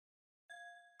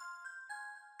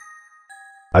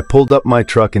I pulled up my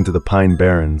truck into the Pine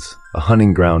Barrens, a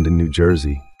hunting ground in New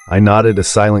Jersey. I nodded a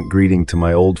silent greeting to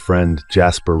my old friend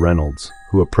Jasper Reynolds,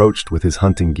 who approached with his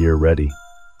hunting gear ready.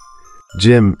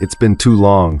 "Jim, it's been too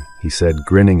long," he said,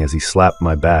 grinning as he slapped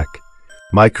my back.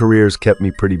 "My career's kept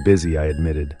me pretty busy," I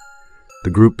admitted. The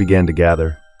group began to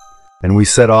gather, and we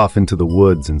set off into the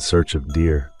woods in search of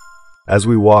deer. As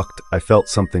we walked, I felt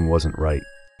something wasn't right.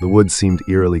 The woods seemed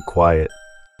eerily quiet.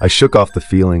 I shook off the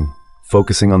feeling,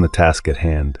 focusing on the task at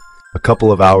hand. A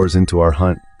couple of hours into our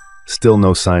hunt, still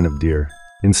no sign of deer.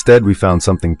 Instead, we found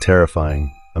something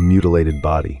terrifying, a mutilated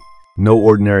body. No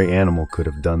ordinary animal could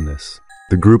have done this.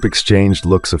 The group exchanged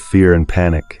looks of fear and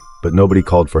panic, but nobody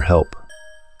called for help.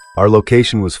 Our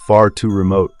location was far too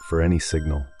remote for any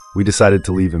signal. We decided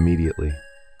to leave immediately.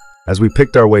 As we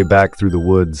picked our way back through the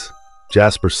woods,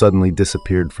 Jasper suddenly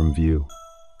disappeared from view.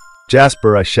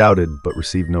 "Jasper," I shouted, but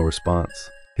received no response.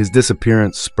 His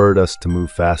disappearance spurred us to move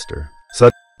faster.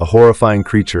 Suddenly, a horrifying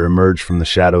creature emerged from the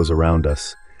shadows around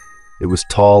us. It was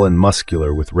tall and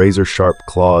muscular, with razor-sharp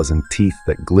claws and teeth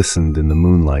that glistened in the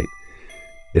moonlight.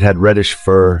 It had reddish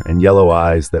fur and yellow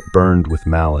eyes that burned with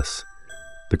malice.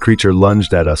 The creature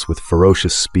lunged at us with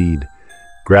ferocious speed,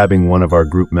 grabbing one of our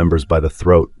group members by the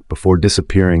throat before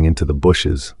disappearing into the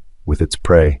bushes with its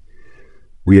prey.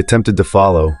 We attempted to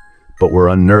follow, but were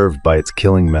unnerved by its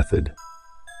killing method.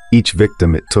 Each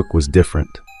victim it took was different.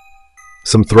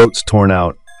 Some throats torn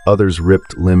out, others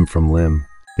ripped limb from limb.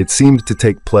 It seemed to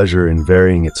take pleasure in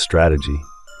varying its strategy.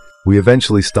 We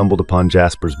eventually stumbled upon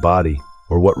Jasper's body,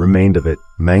 or what remained of it,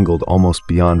 mangled almost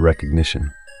beyond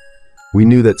recognition. We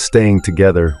knew that staying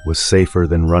together was safer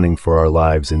than running for our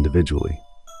lives individually.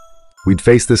 We'd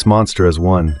face this monster as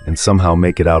one and somehow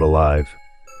make it out alive.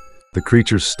 The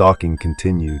creature's stalking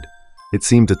continued. It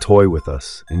seemed to toy with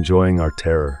us, enjoying our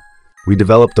terror. We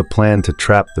developed a plan to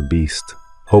trap the beast,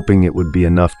 hoping it would be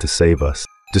enough to save us.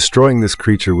 Destroying this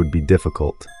creature would be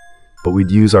difficult, but we'd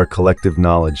use our collective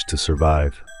knowledge to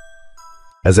survive.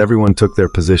 As everyone took their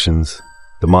positions,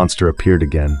 the monster appeared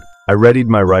again. I readied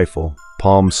my rifle,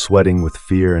 palms sweating with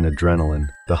fear and adrenaline.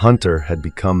 The hunter had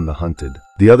become the hunted.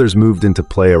 The others moved into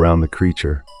play around the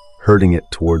creature, herding it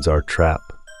towards our trap.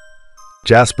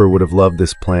 Jasper would have loved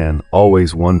this plan,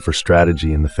 always one for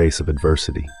strategy in the face of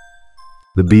adversity.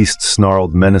 The beast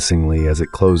snarled menacingly as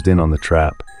it closed in on the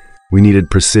trap. We needed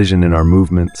precision in our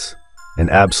movements and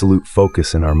absolute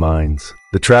focus in our minds.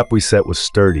 The trap we set was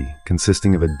sturdy,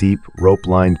 consisting of a deep,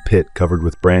 rope-lined pit covered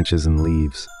with branches and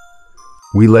leaves.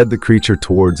 We led the creature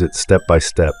towards it step by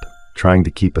step, trying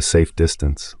to keep a safe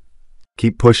distance.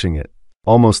 "Keep pushing it."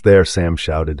 "Almost there," Sam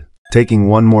shouted. Taking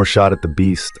one more shot at the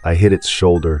beast, I hit its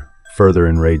shoulder, further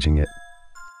enraging it.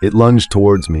 It lunged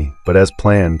towards me, but as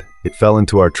planned, it fell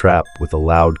into our trap with a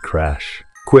loud crash.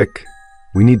 "Quick!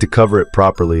 We need to cover it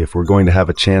properly if we're going to have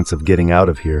a chance of getting out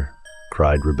of here,"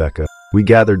 cried Rebecca. We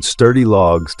gathered sturdy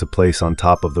logs to place on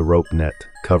top of the rope net,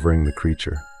 covering the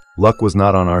creature. Luck was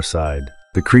not on our side.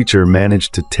 The creature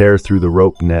managed to tear through the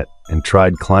rope net and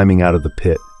tried climbing out of the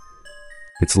pit.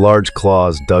 Its large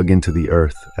claws dug into the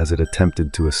earth as it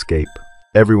attempted to escape.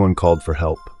 Everyone called for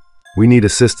help. "We need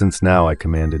assistance now," I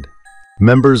commanded.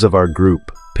 Members of our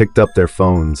group picked up their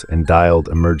phones and dialed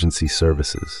emergency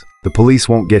services. "The police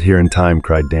won't get here in time,"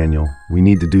 cried Daniel. "We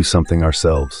need to do something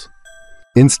ourselves."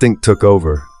 Instinct took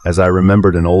over as I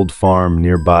remembered an old farm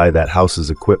nearby that houses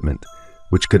equipment,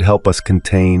 which could help us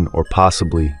contain or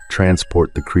possibly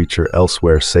transport the creature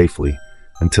elsewhere safely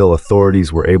until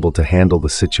authorities were able to handle the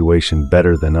situation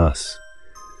better than us.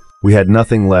 We had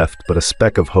nothing left but a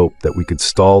speck of hope that we could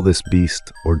stall this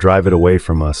beast or drive it away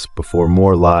from us before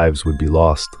more lives would be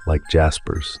lost like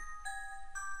Jasper's.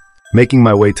 Making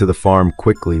my way to the farm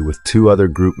quickly with 2 other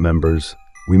group members,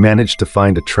 we managed to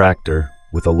find a tractor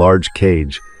with a large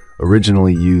cage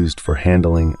originally used for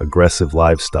handling aggressive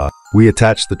livestock. We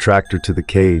attached the tractor to the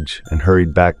cage and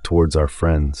hurried back towards our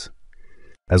friends.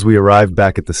 As we arrived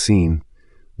back at the scene,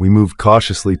 we moved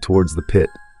cautiously towards the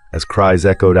pit as cries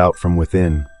echoed out from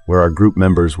within, where our group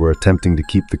members were attempting to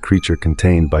keep the creature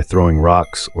contained by throwing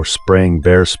rocks or spraying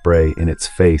bear spray in its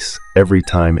face every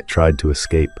time it tried to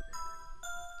escape.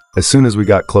 As soon as we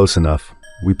got close enough,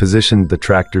 we positioned the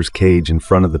tractor's cage in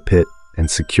front of the pit and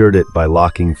secured it by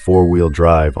locking 4-wheel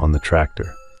drive on the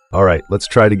tractor. "All right, let's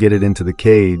try to get it into the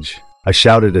cage," I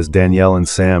shouted as Danielle and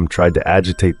Sam tried to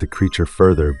agitate the creature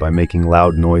further by making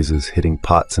loud noises hitting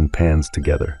pots and pans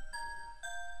together.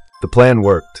 The plan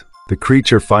worked. The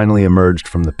creature finally emerged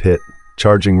from the pit,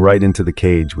 charging right into the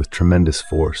cage with tremendous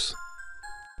force.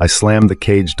 I slammed the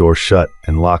cage door shut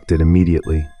and locked it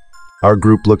immediately. Our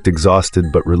group looked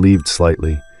exhausted but relieved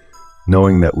slightly,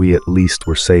 knowing that we at least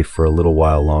were safe for a little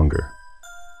while longer.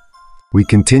 We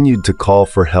continued to call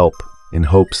for help in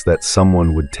hopes that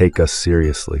someone would take us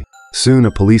seriously. Soon,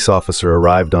 a police officer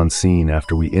arrived on scene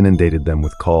after we inundated them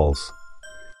with calls.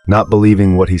 Not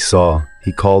believing what he saw,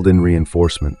 he called in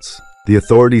reinforcements. The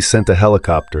authorities sent a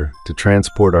helicopter to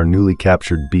transport our newly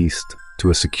captured beast to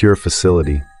a secure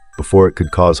facility before it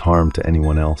could cause harm to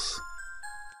anyone else.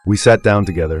 We sat down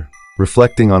together,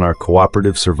 reflecting on our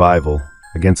cooperative survival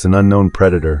against an unknown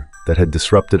predator that had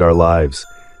disrupted our lives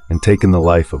and taken the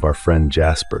life of our friend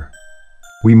Jasper.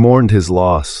 We mourned his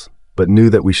loss, but knew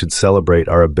that we should celebrate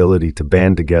our ability to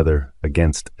band together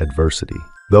against adversity.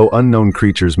 Though unknown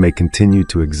creatures may continue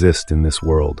to exist in this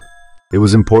world, it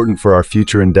was important for our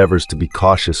future endeavors to be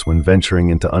cautious when venturing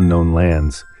into unknown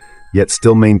lands, yet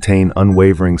still maintain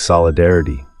unwavering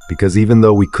solidarity, because even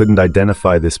though we couldn't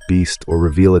identify this beast or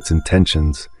reveal its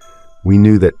intentions, we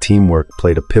knew that teamwork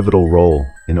played a pivotal role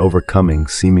in overcoming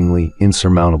seemingly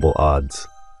insurmountable odds.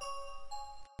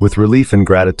 With relief and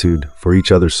gratitude for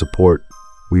each other's support,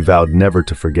 we vowed never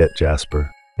to forget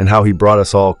Jasper, and how he brought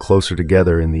us all closer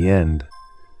together in the end,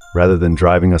 rather than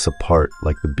driving us apart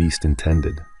like the beast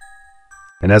intended.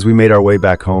 And as we made our way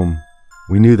back home,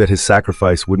 we knew that his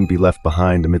sacrifice wouldn't be left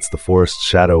behind amidst the forest's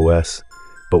shadows,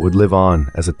 but would live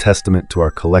on as a testament to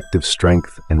our collective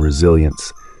strength and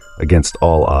resilience against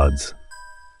all odds.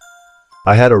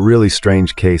 I had a really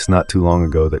strange case not too long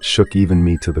ago that shook even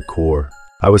me to the core.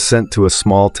 I was sent to a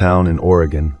small town in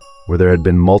Oregon where there had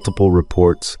been multiple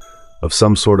reports of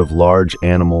some sort of large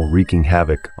animal wreaking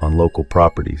havoc on local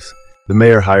properties. The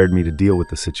mayor hired me to deal with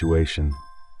the situation.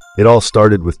 It all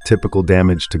started with typical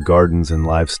damage to gardens and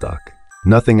livestock.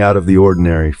 Nothing out of the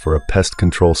ordinary for a pest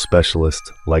control specialist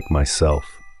like myself.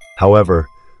 However,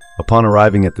 upon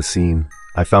arriving at the scene,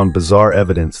 I found bizarre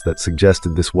evidence that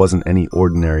suggested this wasn't any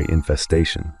ordinary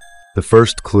infestation. The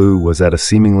first clue was at a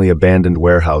seemingly abandoned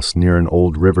warehouse near an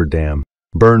old river dam.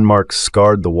 Burn marks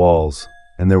scarred the walls,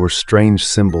 and there were strange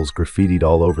symbols graffitied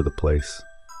all over the place.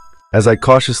 As I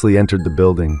cautiously entered the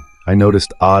building, I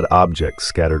noticed odd objects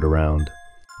scattered around.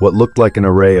 What looked like an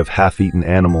array of half-eaten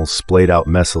animals splayed out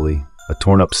messily. A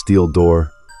torn-up steel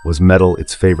door. Was metal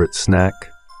its favorite snack?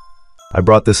 I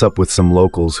brought this up with some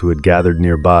locals who had gathered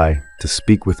nearby to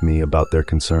speak with me about their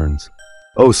concerns.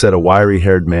 "Oh," said a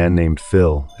wiry-haired man named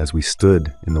Phil as we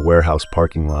stood in the warehouse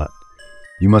parking lot.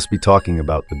 "You must be talking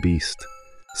about the beast.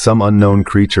 Some unknown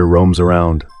creature roams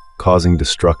around, causing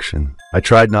destruction." I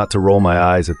tried not to roll my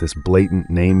eyes at this blatant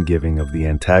name-giving of the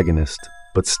antagonist,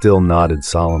 but still nodded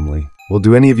solemnly. "Well,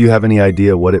 do any of you have any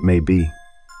idea what it may be?"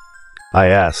 I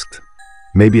asked.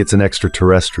 "Maybe it's an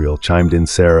extraterrestrial," chimed in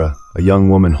Sarah, a young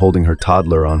woman holding her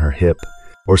toddler on her hip.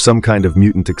 "Or some kind of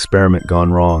mutant experiment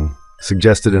gone wrong,"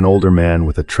 suggested an older man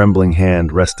with a trembling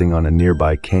hand resting on a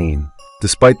nearby cane.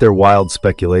 Despite their wild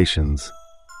speculations,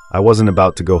 I wasn't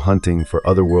about to go hunting for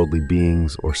otherworldly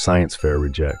beings or science fair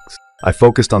rejects. I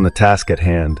focused on the task at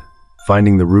hand,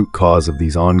 finding the root cause of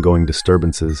these ongoing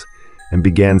disturbances, and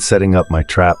began setting up my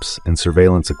traps and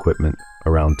surveillance equipment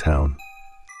around town.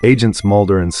 Agents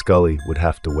Mulder and Scully would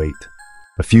have to wait.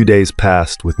 A few days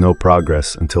passed with no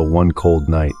progress until one cold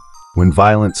night, when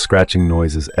violent scratching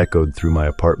noises echoed through my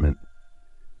apartment.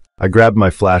 I grabbed my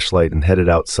flashlight and headed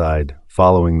outside,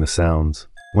 following the sounds.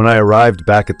 When I arrived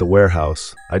back at the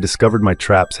warehouse, I discovered my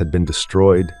traps had been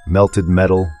destroyed, melted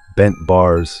metal, bent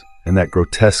bars, and that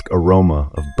grotesque aroma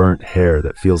of burnt hair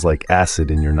that feels like acid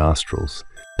in your nostrils.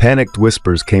 Panicked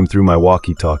whispers came through my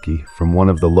walkie-talkie from one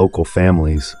of the local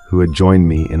families who had joined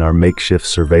me in our makeshift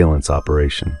surveillance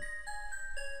operation.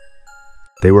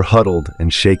 They were huddled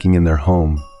and shaking in their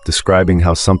home, describing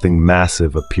how something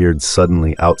massive appeared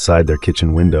suddenly outside their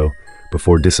kitchen window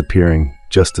before disappearing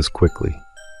just as quickly.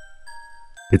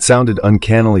 It sounded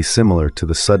uncannily similar to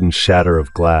the sudden shatter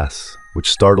of glass,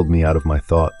 which startled me out of my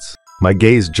thoughts. My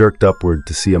gaze jerked upward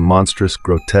to see a monstrous,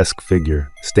 grotesque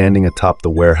figure standing atop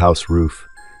the warehouse roof,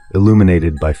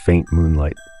 illuminated by faint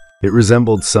moonlight. It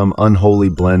resembled some unholy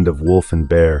blend of wolf and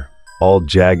bear, all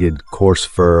jagged, coarse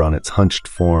fur on its hunched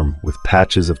form, with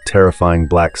patches of terrifying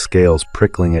black scales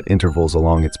prickling at intervals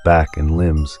along its back and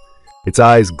limbs. Its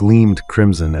eyes gleamed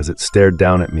crimson as it stared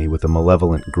down at me with a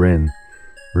malevolent grin,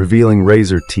 revealing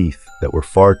razor teeth that were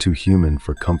far too human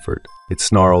for comfort. It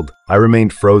snarled. I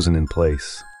remained frozen in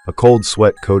place. A cold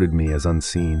sweat coated me as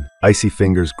unseen. Icy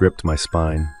fingers gripped my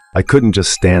spine. I couldn't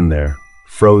just stand there,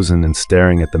 frozen and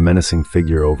staring at the menacing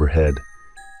figure overhead.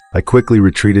 I quickly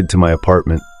retreated to my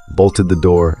apartment, bolted the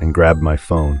door, and grabbed my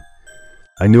phone.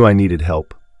 I knew I needed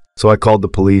help, so I called the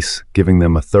police, giving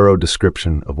them a thorough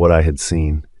description of what I had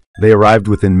seen. They arrived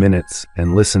within minutes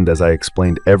and listened as I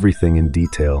explained everything in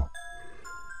detail,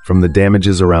 from the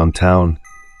damages around town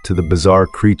to the bizarre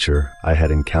creature I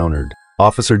had encountered.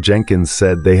 Officer Jenkins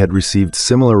said they had received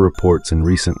similar reports in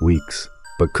recent weeks,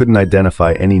 but couldn't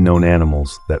identify any known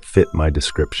animals that fit my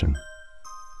description.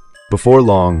 Before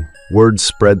long, word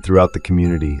spread throughout the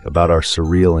community about our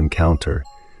surreal encounter,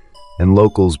 and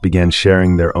locals began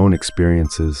sharing their own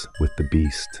experiences with the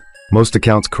beast. Most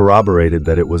accounts corroborated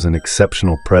that it was an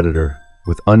exceptional predator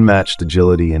with unmatched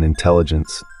agility and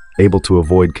intelligence, able to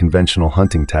avoid conventional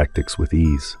hunting tactics with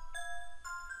ease.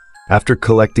 After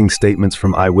collecting statements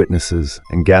from eyewitnesses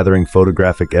and gathering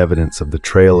photographic evidence of the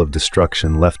trail of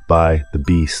destruction left by the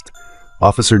beast,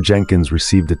 Officer Jenkins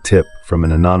received a tip from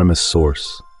an anonymous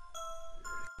source.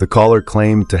 The caller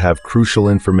claimed to have crucial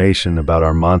information about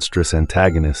our monstrous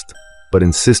antagonist, but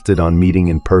insisted on meeting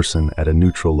in person at a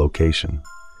neutral location.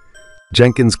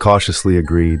 Jenkins cautiously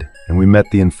agreed, and we met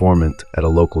the informant at a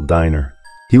local diner.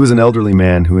 He was an elderly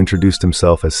man who introduced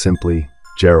himself as simply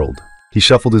Gerald. He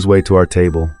shuffled his way to our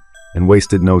table and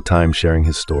wasted no time sharing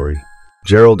his story.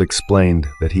 Gerald explained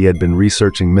that he had been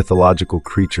researching mythological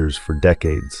creatures for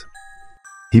decades.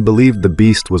 He believed the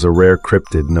beast was a rare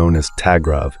cryptid known as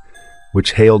Tagrav,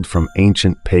 which hailed from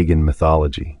ancient pagan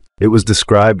mythology. It was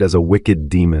described as a wicked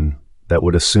demon that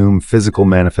would assume physical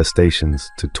manifestations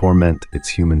to torment its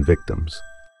human victims.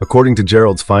 According to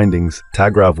Gerald's findings,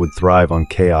 Tagrav would thrive on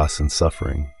chaos and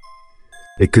suffering.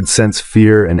 It could sense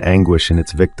fear and anguish in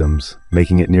its victims,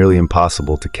 making it nearly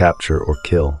impossible to capture or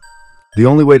kill. The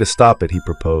only way to stop it, he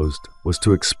proposed, was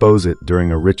to expose it during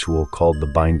a ritual called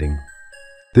the binding.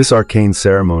 This arcane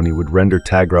ceremony would render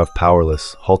Tagrav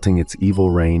powerless, halting its evil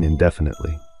reign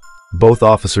indefinitely. Both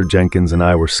Officer Jenkins and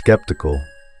I were skeptical,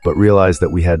 but realized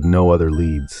that we had no other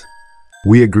leads.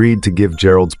 We agreed to give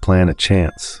Gerald's plan a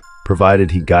chance, provided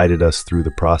he guided us through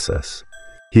the process.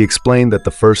 He explained that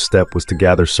the first step was to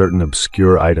gather certain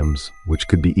obscure items, which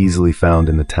could be easily found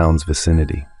in the town's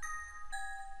vicinity.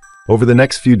 Over the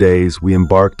next few days, we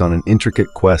embarked on an intricate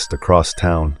quest across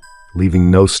town, leaving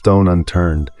no stone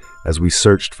unturned as we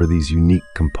searched for these unique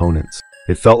components.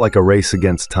 It felt like a race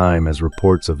against time as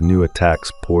reports of new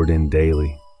attacks poured in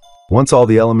daily. Once all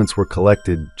the elements were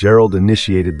collected, Gerald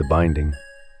initiated the binding.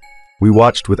 We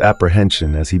watched with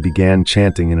apprehension as he began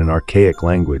chanting in an archaic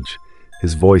language,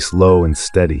 his voice low and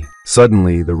steady.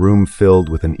 Suddenly, the room filled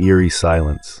with an eerie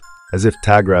silence, as if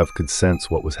Tagrav could sense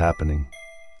what was happening.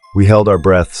 We held our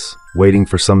breaths, waiting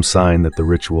for some sign that the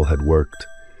ritual had worked.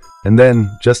 And then,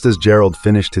 just as Gerald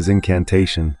finished his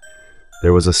incantation,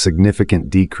 there was a significant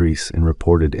decrease in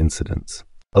reported incidents.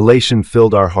 Elation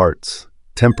filled our hearts,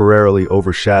 temporarily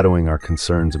overshadowing our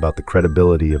concerns about the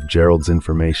credibility of Gerald's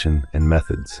information and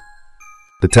methods.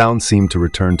 The town seemed to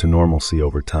return to normalcy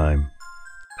over time.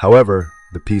 However,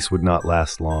 the peace would not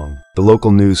last long. The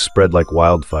local news spread like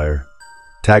wildfire.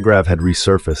 Tagrav had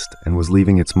resurfaced and was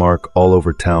leaving its mark all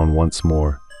over town once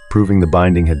more, proving the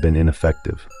binding had been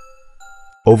ineffective.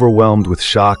 Overwhelmed with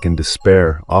shock and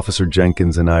despair, Officer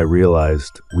Jenkins and I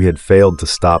realized we had failed to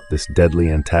stop this deadly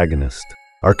antagonist.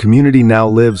 Our community now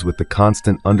lives with the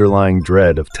constant underlying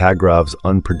dread of Tagrav's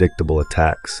unpredictable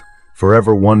attacks,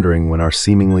 forever wondering when our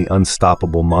seemingly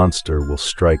unstoppable monster will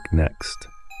strike next.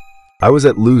 I was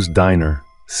at Lou's diner,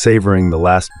 savoring the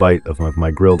last bite of my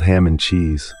grilled ham and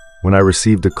cheese, when I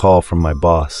received a call from my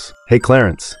boss. "Hey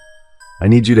Clarence, I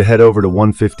need you to head over to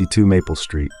 152 Maple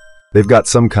Street. They've got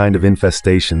some kind of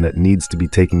infestation that needs to be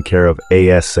taken care of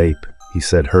ASAP," he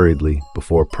said hurriedly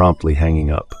before promptly hanging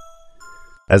up.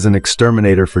 As an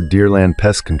exterminator for Deerland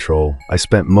Pest Control, I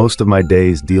spent most of my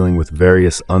days dealing with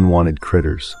various unwanted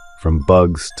critters, from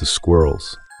bugs to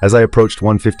squirrels. As I approached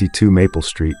 152 Maple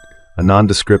Street, a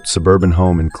nondescript suburban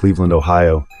home in Cleveland,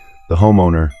 Ohio, the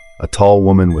homeowner, a tall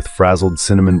woman with frazzled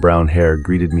cinnamon brown hair,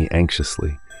 greeted me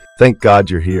anxiously. "Thank God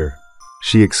you're here,"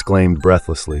 she exclaimed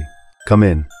breathlessly. "Come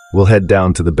in. We'll head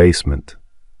down to the basement."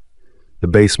 The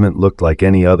basement looked like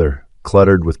any other,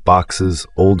 cluttered with boxes,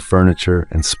 old furniture,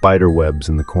 and spider webs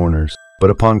in the corners.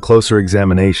 But upon closer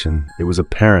examination, it was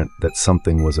apparent that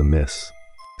something was amiss.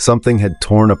 Something had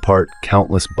torn apart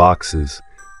countless boxes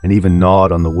and even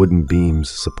gnawed on the wooden beams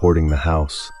supporting the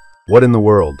house. "What in the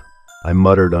world?" I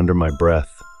muttered under my breath.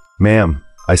 "Ma'am,"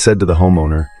 I said to the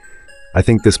homeowner, "I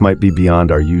think this might be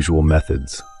beyond our usual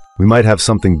methods. We might have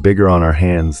something bigger on our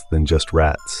hands than just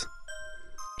rats."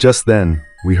 Just then,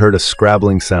 we heard a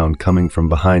scrabbling sound coming from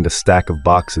behind a stack of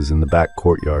boxes in the back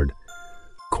courtyard,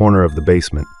 corner of the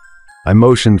basement. I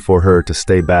motioned for her to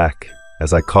stay back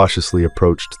as I cautiously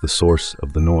approached the source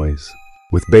of the noise.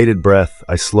 With bated breath,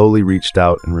 I slowly reached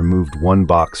out and removed one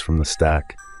box from the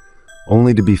stack,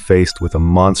 only to be faced with a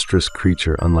monstrous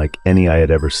creature unlike any I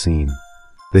had ever seen.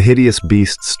 The hideous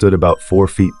beast stood about 4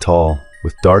 feet tall,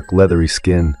 with dark leathery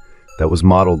skin that was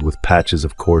mottled with patches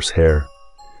of coarse hair.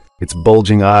 Its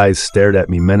bulging eyes stared at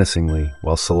me menacingly,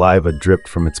 while saliva dripped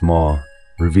from its maw,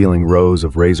 revealing rows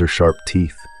of razor-sharp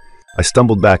teeth. I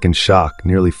stumbled back in shock,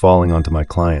 nearly falling onto my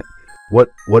client. What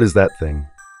is that thing?"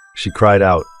 She cried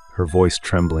out, her voice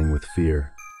trembling with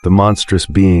fear. The monstrous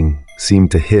being seemed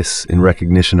to hiss in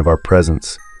recognition of our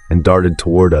presence and darted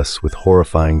toward us with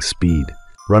horrifying speed.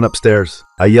 "Run upstairs,"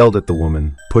 I yelled at the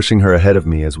woman, pushing her ahead of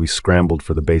me as we scrambled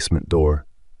for the basement door.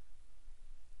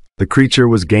 The creature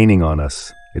was gaining on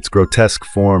us, its grotesque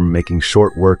form making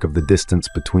short work of the distance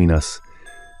between us,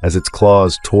 as its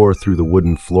claws tore through the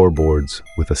wooden floorboards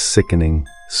with a sickening,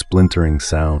 splintering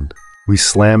sound. We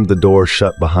slammed the door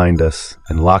shut behind us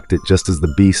and locked it just as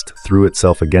the beast threw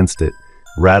itself against it,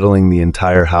 rattling the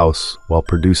entire house while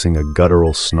producing a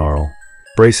guttural snarl.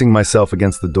 Bracing myself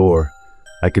against the door,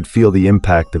 I could feel the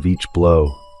impact of each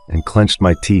blow and clenched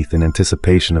my teeth in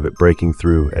anticipation of it breaking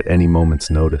through at any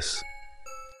moment's notice.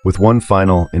 With one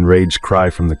final, enraged cry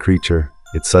from the creature,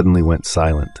 it suddenly went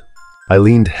silent. I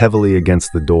leaned heavily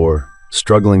against the door,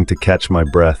 struggling to catch my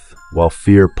breath, while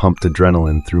fear pumped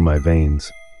adrenaline through my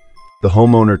veins. The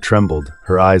homeowner trembled,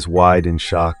 her eyes wide in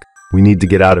shock. "We need to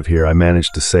get out of here," I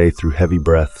managed to say through heavy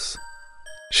breaths.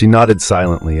 She nodded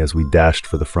silently as we dashed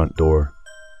for the front door.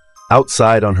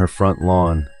 Outside on her front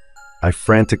lawn, I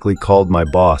frantically called my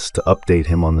boss to update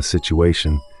him on the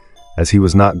situation, as he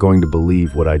was not going to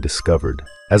believe what I discovered.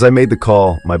 As I made the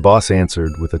call, my boss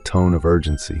answered with a tone of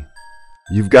urgency.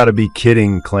 "You've got to be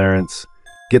kidding, Clarence.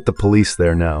 Get the police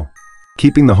there now."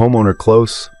 Keeping the homeowner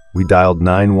close, we dialed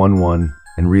 911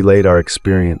 and relayed our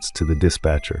experience to the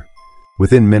dispatcher.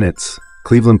 Within minutes,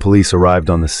 Cleveland police arrived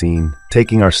on the scene,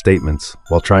 taking our statements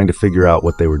while trying to figure out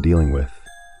what they were dealing with.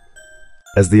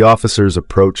 As the officers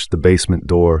approached the basement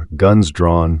door, guns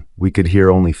drawn, we could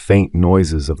hear only faint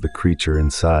noises of the creature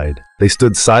inside. They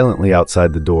stood silently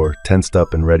outside the door, tensed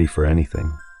up and ready for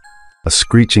anything. A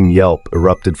screeching yelp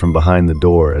erupted from behind the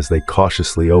door as they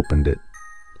cautiously opened it.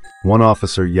 One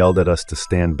officer yelled at us to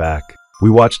stand back. We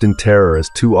watched in terror as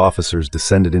two officers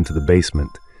descended into the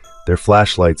basement, their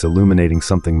flashlights illuminating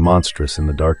something monstrous in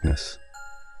the darkness.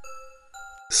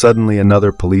 Suddenly,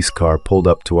 another police car pulled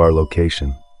up to our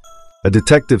location. A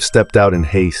detective stepped out in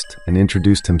haste and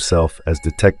introduced himself as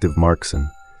Detective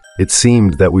Markson. It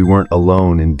seemed that we weren't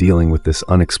alone in dealing with this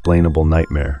unexplainable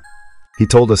nightmare. He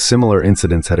told us similar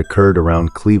incidents had occurred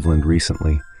around Cleveland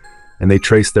recently, and they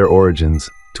traced their origins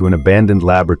to an abandoned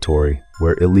laboratory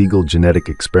where illegal genetic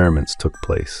experiments took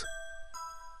place.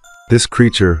 This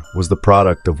creature was the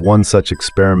product of one such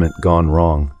experiment gone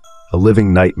wrong, a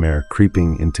living nightmare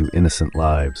creeping into innocent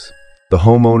lives. The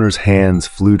homeowner's hands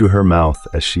flew to her mouth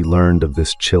as she learned of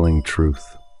this chilling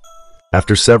truth.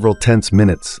 After several tense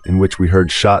minutes in which we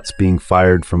heard shots being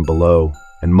fired from below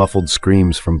and muffled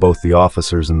screams from both the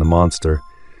officers and the monster,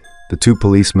 the two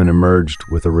policemen emerged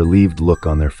with a relieved look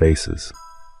on their faces.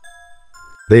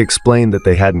 They explained that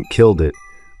they hadn't killed it,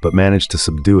 but managed to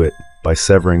subdue it by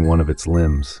severing one of its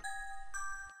limbs.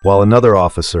 While another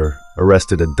officer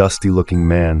arrested a dusty-looking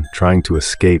man trying to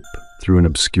escape through an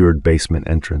obscured basement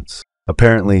entrance.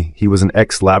 Apparently, he was an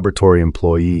ex-laboratory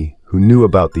employee who knew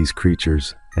about these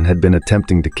creatures and had been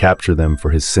attempting to capture them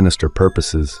for his sinister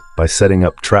purposes by setting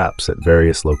up traps at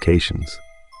various locations.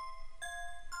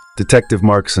 Detective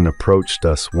Markson approached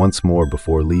us once more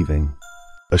before leaving,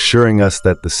 assuring us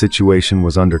that the situation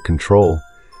was under control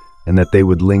and that they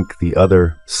would link the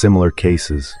other similar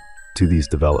cases to these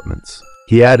developments.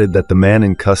 He added that the man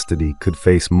in custody could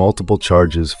face multiple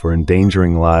charges for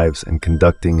endangering lives and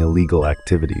conducting illegal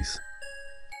activities.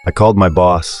 I called my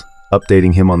boss,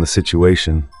 updating him on the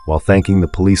situation while thanking the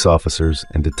police officers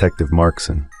and Detective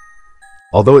Markson.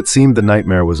 Although it seemed the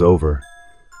nightmare was over,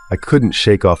 I couldn't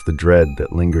shake off the dread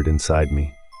that lingered inside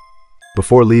me.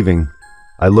 Before leaving,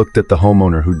 I looked at the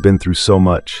homeowner who'd been through so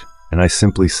much, and I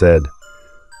simply said,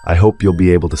 "I hope you'll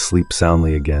be able to sleep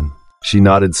soundly again." She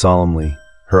nodded solemnly,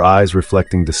 her eyes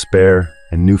reflecting despair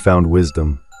and newfound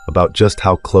wisdom about just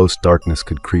how close darkness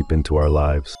could creep into our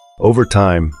lives. Over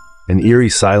time, an eerie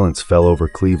silence fell over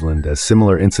Cleveland as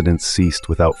similar incidents ceased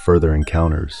without further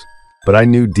encounters. But I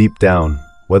knew deep down,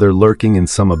 whether lurking in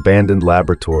some abandoned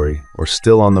laboratory or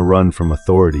still on the run from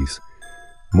authorities,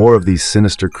 more of these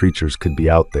sinister creatures could be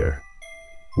out there,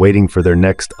 waiting for their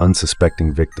next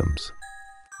unsuspecting victims.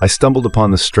 I stumbled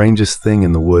upon the strangest thing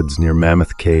in the woods near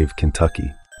Mammoth Cave,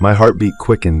 Kentucky. My heartbeat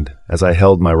quickened as I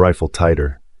held my rifle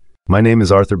tighter. My name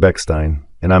is Arthur Beckstein,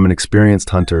 and I'm an experienced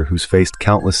hunter who's faced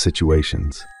countless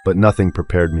situations, but nothing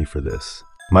prepared me for this.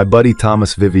 My buddy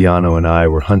Thomas Viviano and I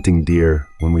were hunting deer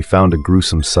when we found a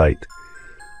gruesome sight,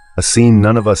 a scene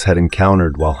none of us had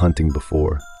encountered while hunting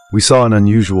before. We saw an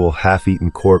unusual, half-eaten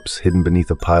corpse hidden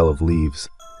beneath a pile of leaves.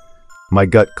 My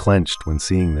gut clenched when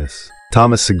seeing this.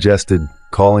 Thomas suggested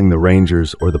calling the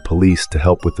rangers or the police to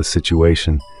help with the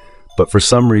situation, but for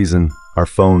some reason, our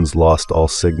phones lost all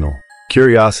signal.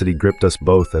 Curiosity gripped us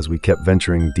both as we kept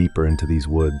venturing deeper into these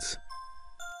woods.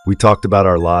 We talked about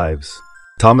our lives.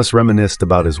 Thomas reminisced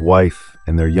about his wife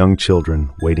and their young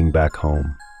children waiting back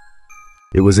home.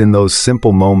 It was in those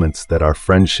simple moments that our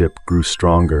friendship grew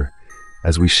stronger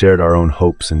as we shared our own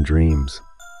hopes and dreams.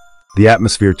 The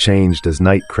atmosphere changed as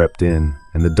night crept in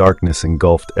and the darkness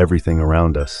engulfed everything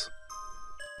around us.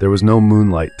 There was no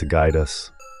moonlight to guide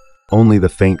us, only the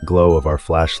faint glow of our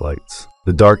flashlights.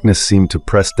 The darkness seemed to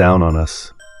press down on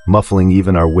us, muffling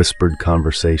even our whispered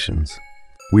conversations.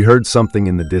 We heard something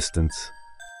in the distance.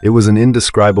 It was an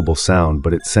indescribable sound,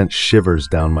 but it sent shivers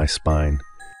down my spine.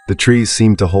 The trees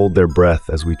seemed to hold their breath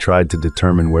as we tried to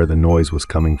determine where the noise was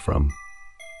coming from.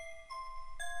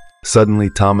 Suddenly,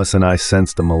 Thomas and I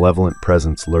sensed a malevolent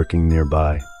presence lurking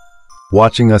nearby,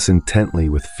 watching us intently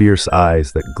with fierce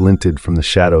eyes that glinted from the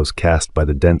shadows cast by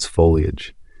the dense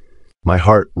foliage. My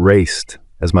heart raced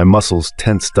as my muscles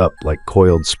tensed up like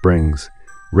coiled springs,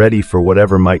 ready for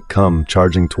whatever might come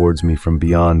charging towards me from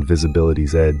beyond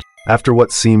visibility's edge. After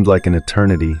what seemed like an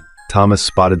eternity, Thomas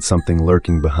spotted something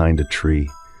lurking behind a tree,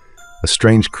 a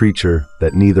strange creature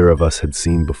that neither of us had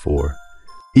seen before.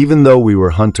 Even though we were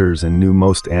hunters and knew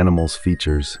most animals'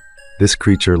 features, this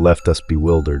creature left us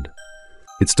bewildered.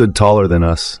 It stood taller than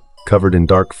us, covered in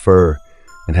dark fur,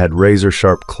 and had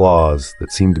razor-sharp claws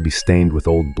that seemed to be stained with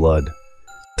old blood.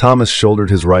 Thomas shouldered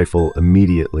his rifle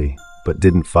immediately, but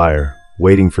didn't fire,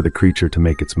 waiting for the creature to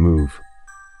make its move.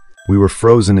 We were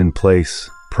frozen in place,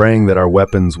 praying that our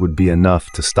weapons would be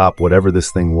enough to stop whatever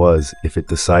this thing was if it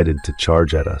decided to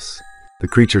charge at us. The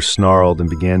creature snarled and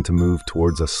began to move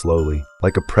towards us slowly,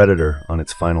 like a predator on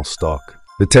its final stalk.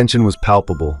 The tension was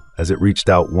palpable as it reached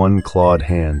out one clawed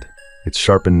hand, its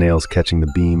sharpened nails catching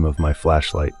the beam of my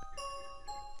flashlight.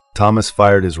 Thomas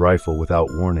fired his rifle without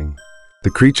warning.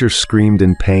 The creature screamed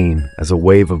in pain as a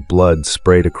wave of blood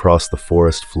sprayed across the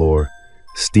forest floor,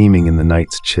 steaming in the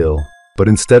night's chill. But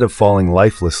instead of falling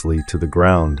lifelessly to the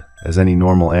ground, as any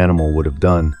normal animal would have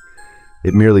done,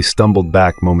 it merely stumbled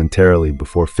back momentarily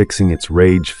before fixing its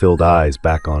rage-filled eyes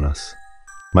back on us.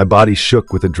 My body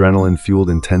shook with adrenaline-fueled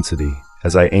intensity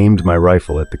as I aimed my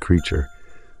rifle at the creature,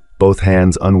 both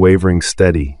hands unwavering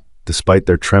steady, despite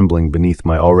their trembling beneath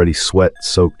my already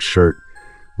sweat-soaked shirt.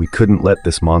 We couldn't let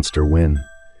this monster win.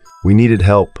 We needed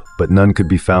help, but none could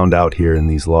be found out here in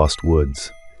these lost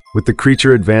woods. With the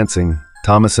creature advancing,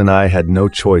 Thomas and I had no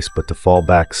choice but to fall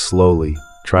back slowly,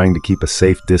 trying to keep a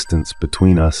safe distance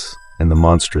between us and the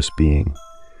monstrous being.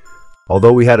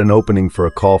 Although we had an opening for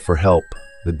a call for help,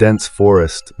 the dense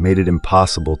forest made it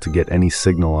impossible to get any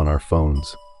signal on our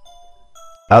phones.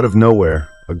 Out of nowhere,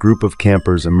 a group of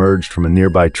campers emerged from a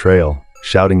nearby trail,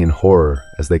 shouting in horror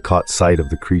as they caught sight of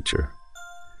the creature.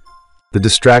 The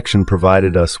distraction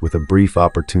provided us with a brief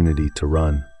opportunity to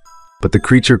run, but the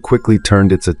creature quickly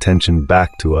turned its attention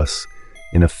back to us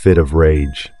in a fit of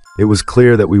rage. It was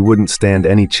clear that we wouldn't stand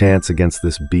any chance against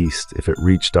this beast if it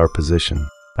reached our position.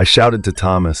 I shouted to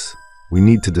Thomas, "We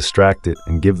need to distract it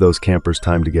and give those campers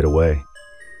time to get away."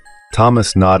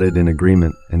 Thomas nodded in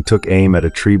agreement and took aim at a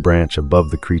tree branch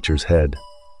above the creature's head.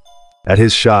 At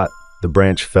his shot, the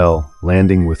branch fell,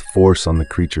 landing with force on the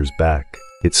creature's back.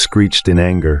 It screeched in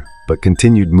anger, but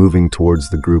continued moving towards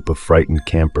the group of frightened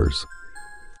campers.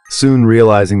 Soon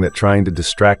realizing that trying to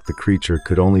distract the creature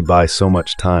could only buy so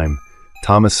much time,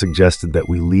 Thomas suggested that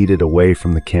we lead it away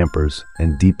from the campers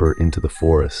and deeper into the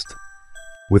forest.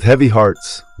 With heavy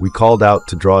hearts, we called out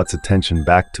to draw its attention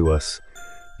back to us,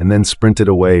 and then sprinted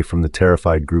away from the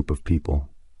terrified group of people.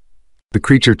 The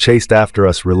creature chased after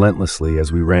us relentlessly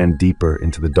as we ran deeper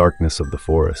into the darkness of the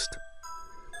forest.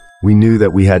 We knew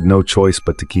that we had no choice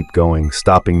but to keep going.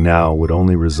 Stopping now would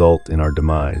only result in our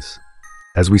demise.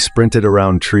 As we sprinted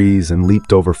around trees and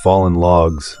leaped over fallen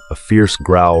logs, a fierce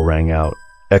growl rang out,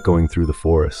 echoing through the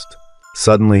forest.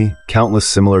 Suddenly, countless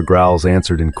similar growls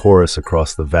answered in chorus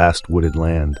across the vast wooded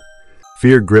land.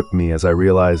 Fear gripped me as I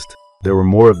realized there were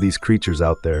more of these creatures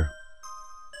out there.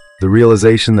 The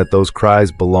realization that those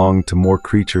cries belonged to more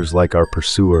creatures like our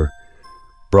pursuer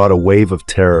brought a wave of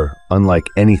terror unlike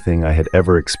anything I had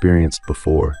ever experienced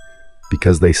before,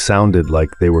 because they sounded like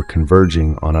they were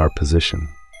converging on our position.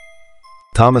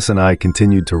 Thomas and I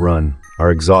continued to run,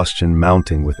 our exhaustion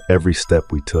mounting with every step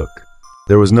we took.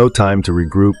 There was no time to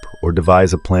regroup or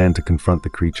devise a plan to confront the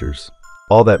creatures.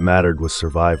 All that mattered was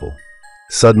survival.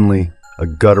 Suddenly, a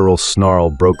guttural snarl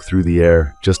broke through the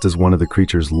air just as one of the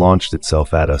creatures launched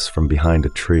itself at us from behind a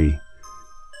tree.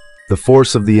 The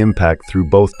force of the impact threw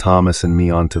both Thomas and me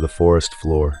onto the forest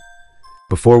floor.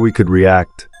 Before we could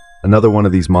react, another one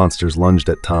of these monsters lunged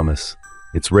at Thomas,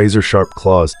 its razor-sharp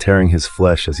claws tearing his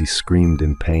flesh as he screamed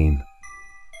in pain.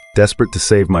 Desperate to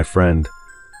save my friend,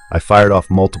 I fired off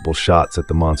multiple shots at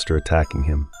the monster attacking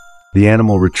him. The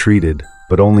animal retreated,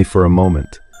 but only for a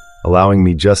moment, allowing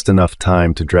me just enough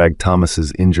time to drag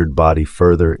Thomas's injured body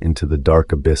further into the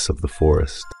dark abyss of the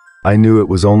forest. I knew it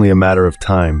was only a matter of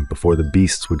time before the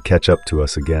beasts would catch up to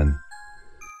us again.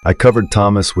 I covered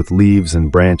Thomas with leaves and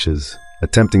branches,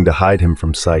 attempting to hide him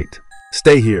from sight.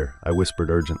 "Stay here," I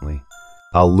whispered urgently.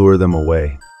 "I'll lure them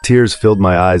away." Tears filled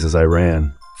my eyes as I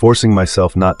ran, forcing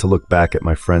myself not to look back at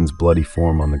my friend's bloody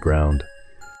form on the ground.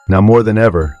 Now more than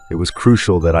ever, it was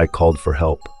crucial that I called for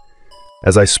help.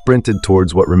 As I sprinted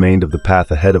towards what remained of the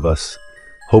path ahead of us,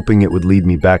 hoping it would lead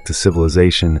me back to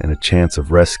civilization and a chance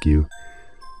of rescue,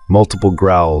 multiple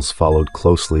growls followed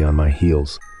closely on my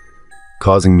heels,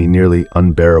 causing me nearly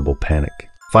unbearable panic.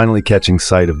 Finally catching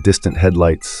sight of distant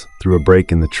headlights through a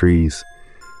break in the trees,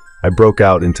 I broke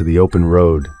out into the open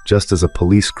road just as a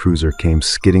police cruiser came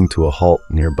skidding to a halt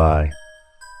nearby.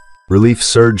 Relief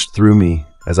surged through me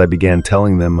as I began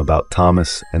telling them about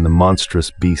Thomas and the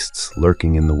monstrous beasts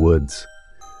lurking in the woods.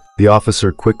 The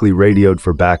officer quickly radioed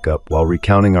for backup while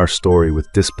recounting our story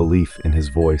with disbelief in his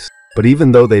voice. But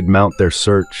even though they'd mount their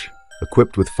search,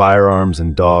 equipped with firearms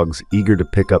and dogs eager to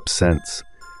pick up scents,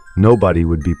 nobody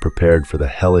would be prepared for the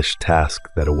hellish task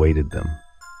that awaited them.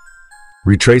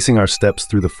 Retracing our steps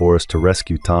through the forest to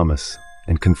rescue Thomas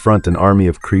and confront an army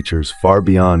of creatures far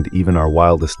beyond even our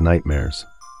wildest nightmares.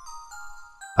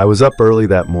 I was up early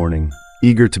that morning,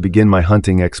 eager to begin my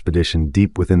hunting expedition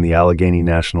deep within the Allegheny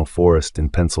National Forest in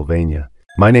Pennsylvania.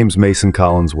 My name's Mason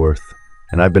Collinsworth,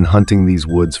 and I've been hunting these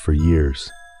woods for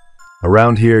years.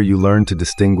 Around here, you learn to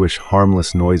distinguish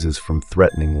harmless noises from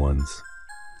threatening ones.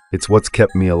 It's what's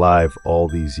kept me alive all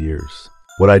these years.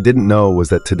 What I didn't know was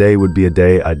that today would be a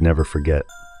day I'd never forget.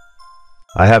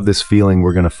 I have this feeling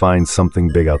we're going to find something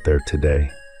big out there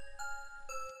today.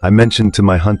 I mentioned to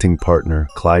my hunting partner,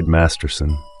 Clyde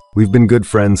Masterson. We've been good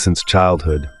friends since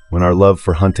childhood, when our love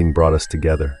for hunting brought us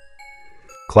together.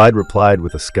 Clyde replied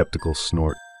with a skeptical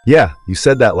snort. "Yeah, you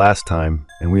said that last time,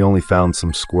 and we only found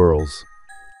some squirrels."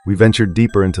 We ventured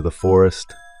deeper into the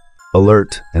forest,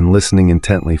 alert and listening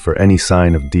intently for any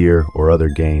sign of deer or other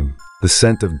game. The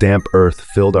scent of damp earth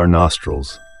filled our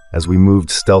nostrils as we moved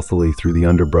stealthily through the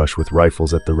underbrush with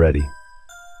rifles at the ready.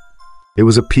 It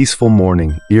was a peaceful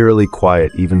morning, eerily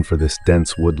quiet even for this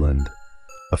dense woodland.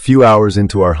 A few hours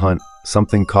into our hunt,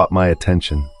 something caught my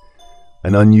attention.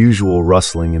 An unusual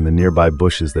rustling in the nearby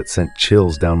bushes that sent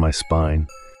chills down my spine.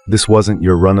 This wasn't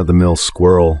your run-of-the-mill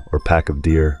squirrel or pack of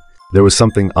deer. There was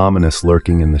something ominous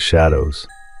lurking in the shadows.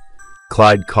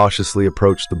 Clyde cautiously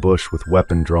approached the bush with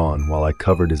weapon drawn while I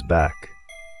covered his back.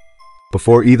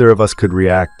 Before either of us could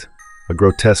react, a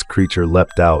grotesque creature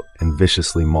leapt out and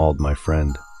viciously mauled my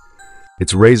friend.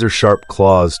 Its razor-sharp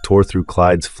claws tore through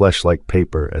Clyde's flesh like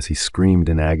paper as he screamed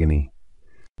in agony.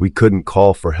 We couldn't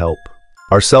call for help.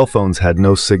 Our cell phones had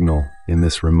no signal in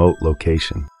this remote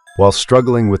location. While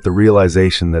struggling with the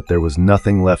realization that there was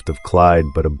nothing left of Clyde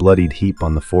but a bloodied heap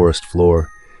on the forest floor,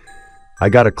 I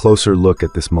got a closer look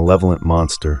at this malevolent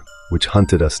monster, which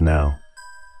hunted us now.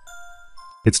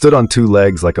 It stood on two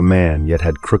legs like a man, yet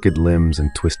had crooked limbs and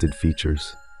twisted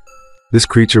features. This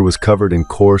creature was covered in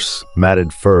coarse,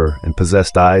 matted fur and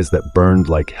possessed eyes that burned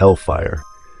like hellfire.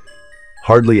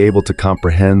 Hardly able to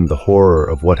comprehend the horror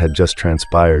of what had just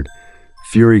transpired,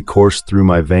 fury coursed through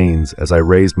my veins as I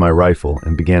raised my rifle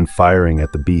and began firing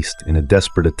at the beast in a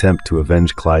desperate attempt to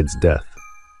avenge Clyde's death.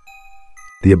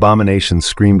 The abomination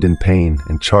screamed in pain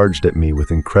and charged at me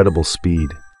with incredible speed.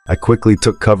 I quickly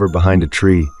took cover behind a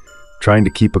tree, trying to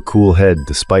keep a cool head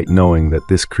despite knowing that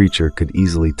this creature could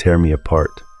easily tear me apart.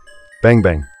 Bang,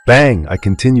 bang, bang! I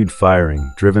continued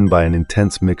firing, driven by an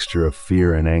intense mixture of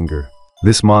fear and anger.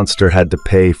 This monster had to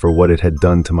pay for what it had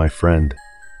done to my friend.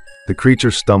 The creature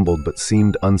stumbled but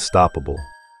seemed unstoppable.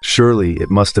 Surely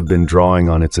it must have been drawing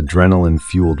on its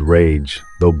adrenaline-fueled rage,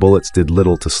 though bullets did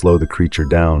little to slow the creature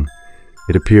down.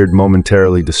 It appeared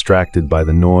momentarily distracted by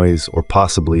the noise or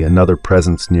possibly another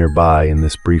presence nearby in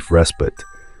this brief respite.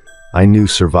 I knew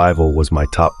survival was my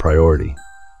top priority.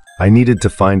 I needed to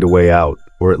find a way out,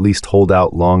 or at least hold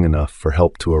out long enough for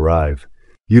help to arrive.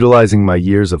 Utilizing my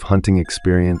years of hunting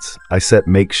experience, I set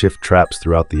makeshift traps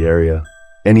throughout the area,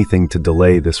 anything to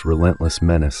delay this relentless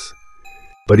menace.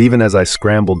 But even as I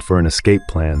scrambled for an escape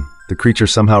plan, the creature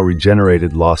somehow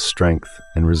regenerated lost strength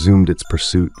and resumed its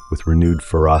pursuit with renewed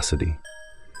ferocity.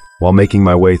 While making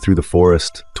my way through the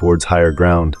forest towards higher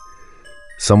ground,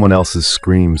 someone else's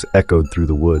screams echoed through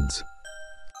the woods.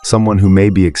 someone who may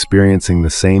be experiencing the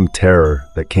same terror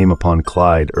that came upon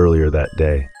Clyde earlier that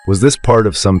day. Was this part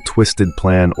of some twisted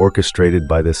plan orchestrated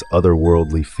by this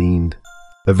otherworldly fiend?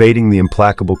 Evading the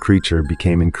implacable creature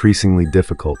became increasingly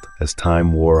difficult as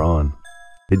time wore on.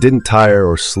 It didn't tire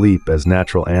or sleep as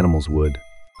natural animals would.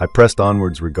 I pressed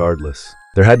onwards regardless.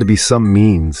 There had to be some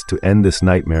means to end this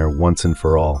nightmare once and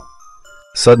for all.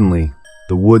 Suddenly,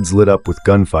 the woods lit up with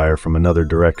gunfire from another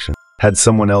direction. Had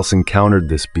someone else encountered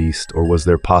this beast, or was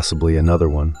there possibly another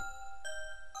one?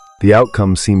 The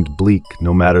outcome seemed bleak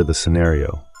no matter the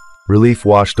scenario. Relief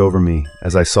washed over me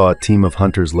as I saw a team of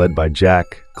hunters led by Jack,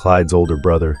 Clyde's older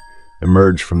brother,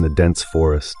 emerge from the dense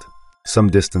forest. Some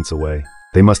distance away,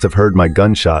 they must have heard my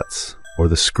gunshots or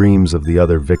the screams of the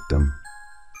other victim.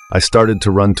 I started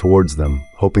to run towards them,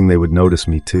 hoping they would notice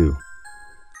me too.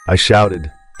 I shouted,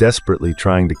 desperately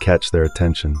trying to catch their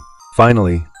attention.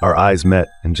 Finally, our eyes met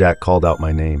and Jack called out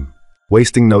my name.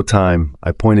 Wasting no time,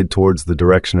 I pointed towards the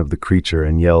direction of the creature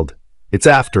and yelled, "It's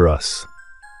after us!"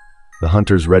 The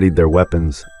hunters readied their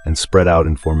weapons and spread out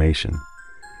in formation.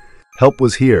 Help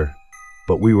was here,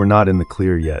 but we were not in the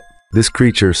clear yet. This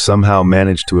creature somehow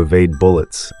managed to evade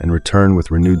bullets and return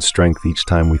with renewed strength each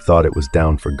time we thought it was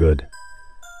down for good.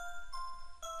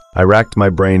 I racked my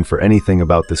brain for anything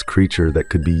about this creature that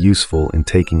could be useful in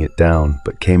taking it down,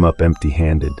 but came up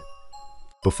empty-handed.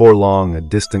 Before long, a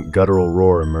distant guttural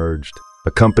roar emerged,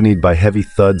 accompanied by heavy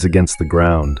thuds against the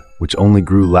ground, which only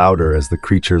grew louder as the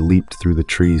creature leaped through the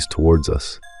trees towards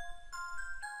us.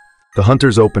 The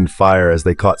hunters opened fire as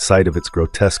they caught sight of its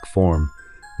grotesque form,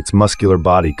 its muscular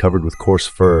body covered with coarse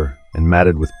fur and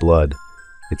matted with blood,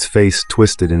 its face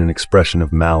twisted in an expression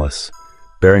of malice,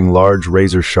 bearing large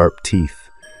razor-sharp teeth,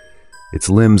 its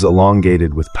limbs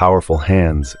elongated with powerful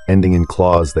hands, ending in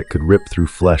claws that could rip through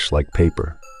flesh like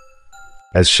paper.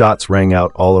 As shots rang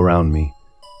out all around me,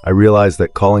 I realized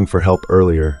that calling for help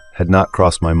earlier had not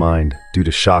crossed my mind due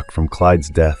to shock from Clyde's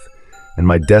death, and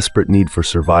my desperate need for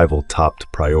survival topped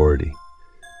priority.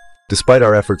 Despite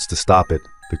our efforts to stop it,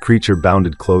 the creature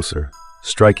bounded closer,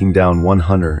 striking down one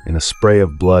hunter in a spray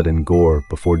of blood and gore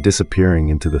before disappearing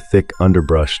into the thick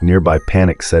underbrush. Nearby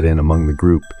panic set in among the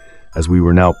group, as we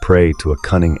were now prey to a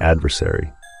cunning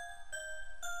adversary.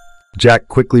 Jack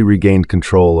quickly regained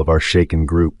control of our shaken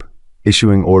group,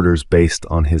 issuing orders based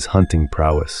on his hunting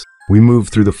prowess. We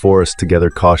moved through the forest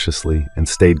together cautiously and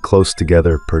stayed close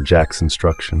together per Jack's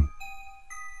instruction.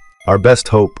 Our best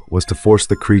hope was to force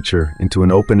the creature into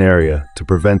an open area to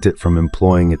prevent it from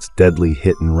employing its deadly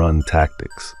hit-and-run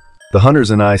tactics. The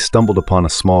hunters and I stumbled upon a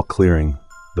small clearing,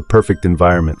 the perfect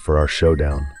environment for our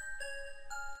showdown.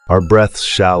 Our breaths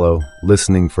shallow,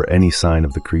 listening for any sign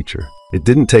of the creature. It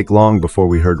didn't take long before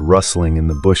we heard rustling in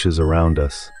the bushes around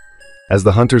us. As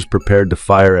the hunters prepared to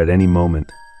fire at any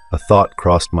moment, a thought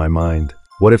crossed my mind.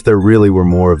 What if there really were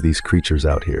more of these creatures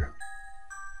out here?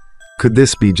 Could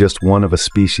this be just one of a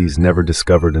species never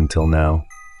discovered until now?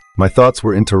 My thoughts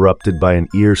were interrupted by an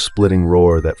ear-splitting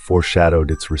roar that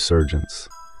foreshadowed its resurgence.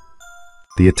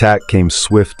 The attack came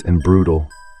swift and brutal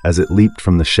as it leaped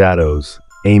from the shadows,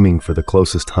 aiming for the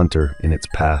closest hunter in its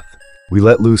path. We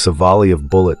let loose a volley of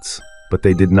bullets, but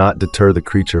they did not deter the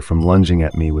creature from lunging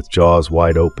at me with jaws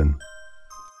wide open.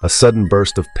 A sudden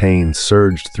burst of pain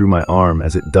surged through my arm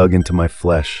as it dug into my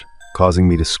flesh, causing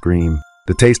me to scream.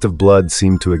 The taste of blood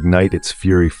seemed to ignite its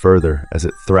fury further as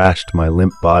it thrashed my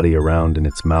limp body around in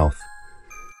its mouth.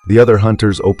 The other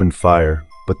hunters opened fire,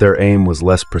 but their aim was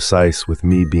less precise, with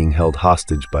me being held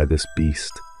hostage by this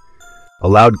beast. A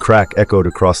loud crack echoed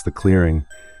across the clearing,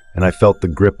 and I felt the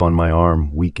grip on my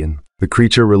arm weaken. The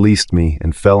creature released me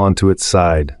and fell onto its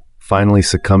side, finally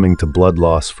succumbing to blood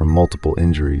loss from multiple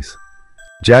injuries.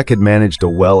 Jack had managed a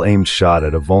well-aimed shot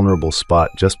at a vulnerable spot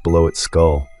just below its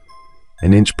skull,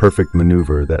 an inch-perfect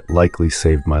maneuver that likely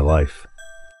saved my life.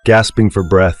 Gasping for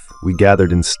breath, we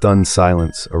gathered in stunned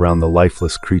silence around the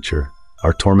lifeless creature,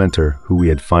 our tormentor who we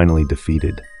had finally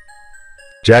defeated.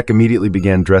 Jack immediately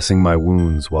began dressing my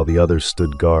wounds while the others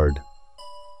stood guard.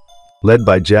 Led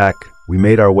by Jack, we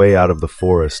made our way out of the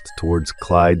forest towards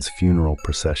Clyde's funeral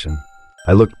procession.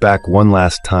 I looked back one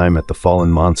last time at the fallen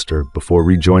monster before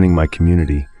rejoining my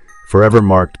community, forever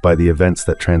marked by the events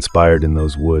that transpired in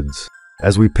those woods.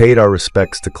 As we paid our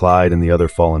respects to Clyde and the other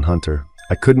fallen hunter,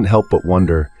 I couldn't help but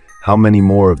wonder how many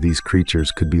more of these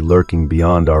creatures could be lurking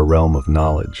beyond our realm of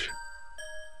knowledge.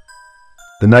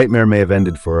 The nightmare may have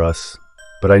ended for us,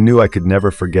 but I knew I could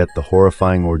never forget the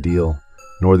horrifying ordeal,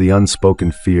 nor the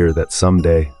unspoken fear that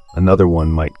someday another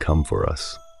one might come for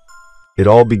us. It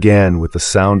all began with the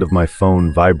sound of my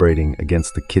phone vibrating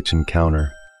against the kitchen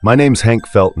counter. My name's Hank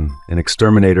Felton, an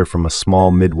exterminator from a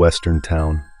small Midwestern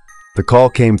town. The call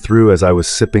came through as I was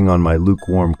sipping on my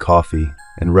lukewarm coffee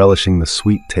and relishing the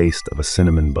sweet taste of a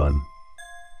cinnamon bun.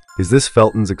 "Is this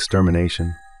Felton's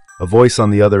extermination?" A voice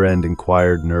on the other end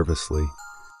inquired nervously.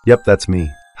 "Yep, that's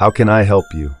me. How can I help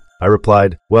you?" I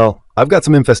replied, "Well, I've got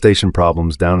some infestation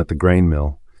problems down at the grain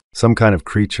mill. Some kind of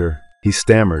creature." He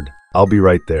stammered, "I'll be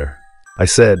right there," I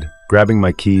said, grabbing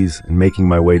my keys and making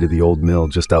my way to the old mill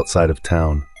just outside of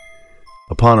town.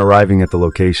 Upon arriving at the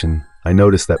location, I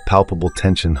noticed that palpable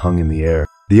tension hung in the air.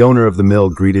 The owner of the mill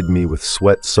greeted me with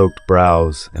sweat-soaked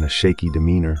brows and a shaky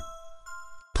demeanor.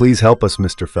 "Please help us,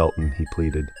 Mr. Felton," he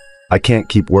pleaded. "I can't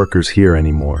keep workers here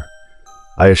anymore."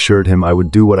 I assured him I would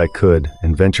do what I could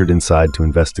and ventured inside to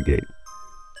investigate.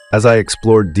 As I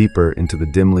explored deeper into the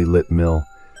dimly lit mill,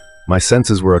 my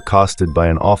senses were accosted by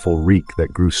an awful reek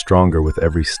that grew stronger with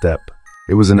every step.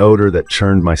 It was an odor that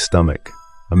churned my stomach,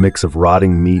 a mix of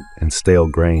rotting meat and stale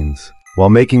grains. While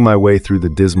making my way through the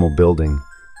dismal building,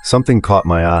 something caught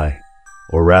my eye,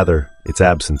 or rather, its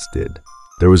absence did.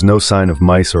 There was no sign of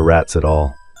mice or rats at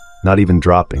all, not even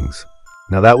droppings.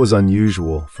 Now that was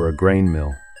unusual for a grain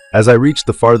mill. As I reached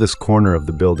the farthest corner of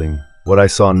the building, what I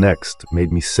saw next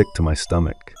made me sick to my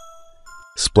stomach.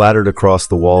 Splattered across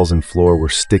the walls and floor were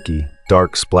sticky,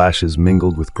 dark splashes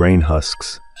mingled with grain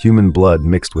husks, human blood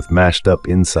mixed with mashed up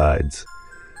insides.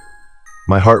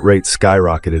 My heart rate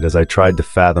skyrocketed as I tried to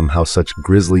fathom how such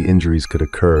grisly injuries could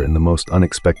occur in the most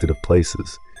unexpected of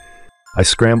places. I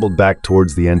scrambled back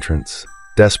towards the entrance,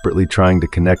 desperately trying to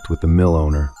connect with the mill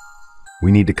owner.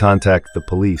 "We need to contact the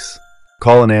police.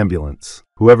 Call an ambulance.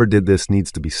 Whoever did this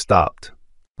needs to be stopped,"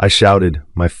 I shouted,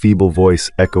 my feeble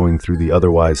voice echoing through the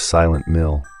otherwise silent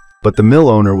mill. But the mill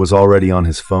owner was already on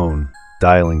his phone,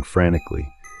 dialing frantically.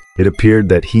 It appeared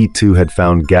that he too had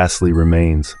found ghastly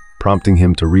remains, prompting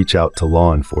him to reach out to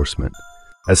law enforcement.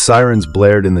 As sirens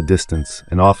blared in the distance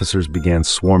and officers began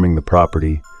swarming the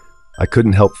property, I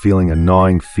couldn't help feeling a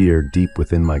gnawing fear deep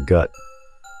within my gut.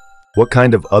 What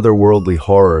kind of otherworldly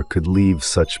horror could leave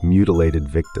such mutilated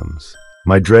victims?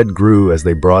 My dread grew as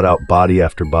they brought out body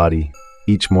after body,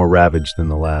 each more ravaged than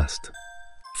the last.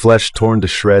 Flesh torn to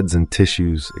shreds and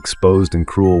tissues exposed in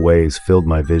cruel ways filled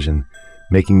my vision,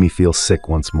 making me feel sick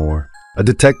once more. A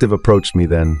detective approached me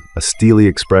then, a steely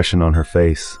expression on her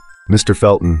face. "Mr.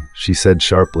 Felton," she said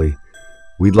sharply,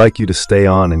 "we'd like you to stay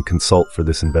on and consult for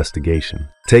this investigation."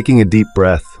 Taking a deep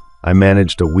breath, I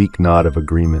managed a weak nod of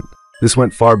agreement. This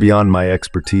went far beyond my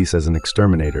expertise as an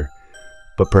exterminator,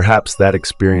 but perhaps that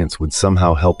experience would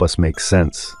somehow help us make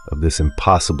sense of this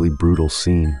impossibly brutal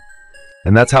scene.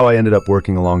 And that's how I ended up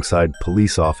working alongside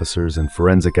police officers and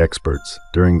forensic experts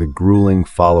during the grueling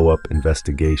follow-up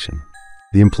investigation.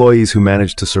 The employees who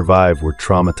managed to survive were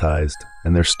traumatized,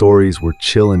 and their stories were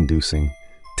chill-inducing,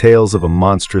 tales of a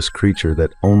monstrous creature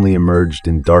that only emerged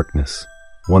in darkness,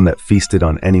 one that feasted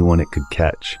on anyone it could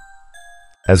catch.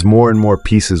 As more and more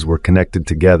pieces were connected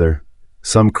together,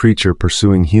 some creature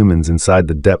pursuing humans inside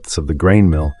the depths of the grain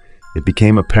mill, it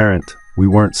became apparent we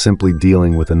weren't simply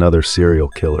dealing with another serial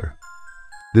killer.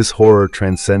 This horror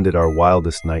transcended our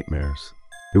wildest nightmares.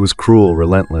 It was cruel,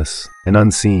 relentless, and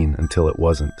unseen until it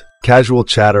wasn't. Casual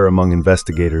chatter among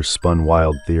investigators spun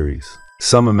wild theories.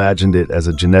 Some imagined it as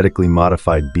a genetically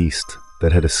modified beast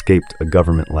that had escaped a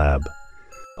government lab.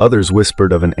 Others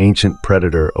whispered of an ancient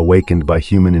predator awakened by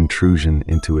human intrusion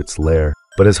into its lair.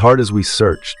 But as hard as we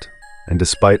searched, and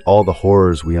despite all the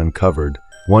horrors we uncovered,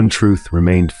 one truth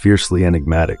remained fiercely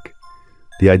enigmatic: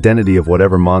 the identity of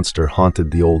whatever monster haunted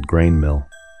the old grain mill.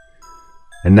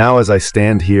 And now as I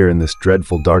stand here in this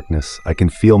dreadful darkness, I can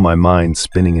feel my mind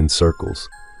spinning in circles.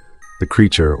 The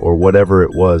creature, or whatever it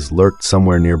was, lurked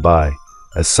somewhere nearby,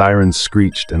 as sirens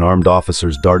screeched and armed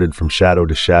officers darted from shadow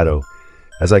to shadow,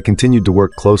 as I continued to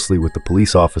work closely with the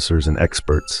police officers and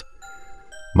experts.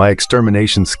 My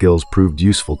extermination skills proved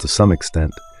useful to some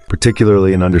extent,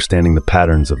 particularly in understanding the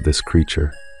patterns of this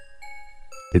creature.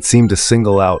 It seemed to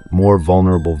single out more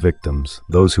vulnerable victims,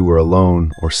 those who were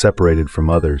alone or separated from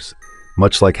others,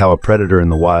 much like how a predator in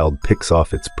the wild picks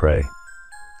off its prey.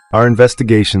 Our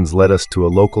investigations led us to a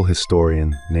local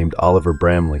historian named Oliver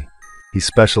Bramley. He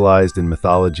specialized in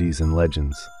mythologies and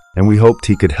legends, and we hoped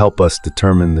he could help us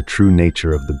determine the true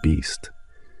nature of the beast.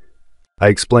 I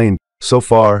explained, "So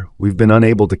far, we've been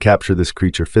unable to capture this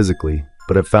creature physically,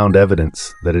 but have found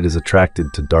evidence that it is attracted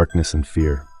to darkness and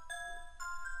fear."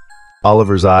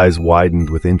 Oliver's eyes widened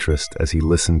with interest as he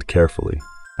listened carefully.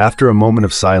 After a moment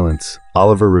of silence,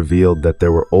 Oliver revealed that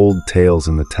there were old tales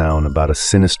in the town about a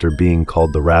sinister being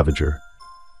called the Ravager,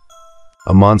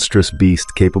 a monstrous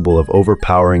beast capable of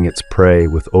overpowering its prey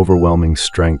with overwhelming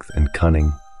strength and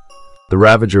cunning. The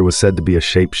Ravager was said to be a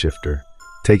shapeshifter,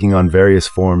 taking on various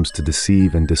forms to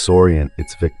deceive and disorient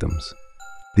its victims.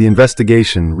 The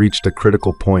investigation reached a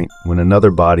critical point when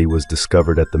another body was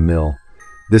discovered at the mill,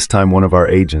 this time one of our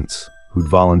agents, who'd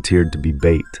volunteered to be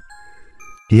bait.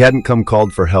 He hadn't come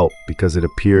called for help because it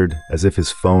appeared as if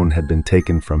his phone had been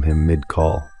taken from him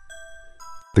mid-call.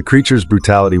 The creature's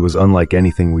brutality was unlike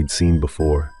anything we'd seen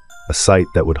before, a sight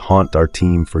that would haunt our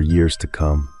team for years to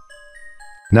come.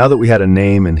 Now that we had a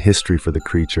name and history for the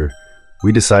creature,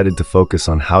 we decided to focus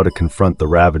on how to confront the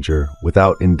Ravager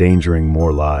without endangering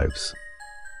more lives.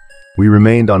 We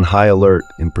remained on high alert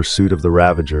in pursuit of the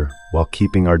Ravager while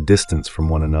keeping our distance from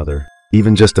one another.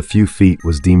 Even just a few feet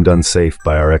was deemed unsafe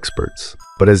by our experts.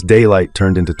 But as daylight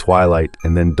turned into twilight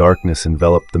and then darkness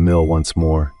enveloped the mill once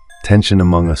more, tension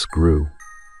among us grew.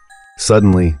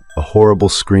 Suddenly, a horrible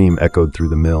scream echoed through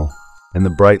the mill, and the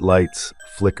bright lights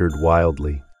flickered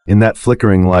wildly. In that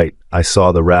flickering light, I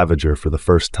saw the Ravager for the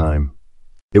first time.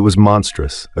 It was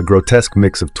monstrous, a grotesque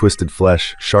mix of twisted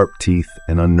flesh, sharp teeth,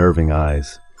 and unnerving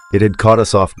eyes. It had caught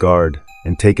us off guard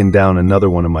and taken down another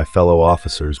one of my fellow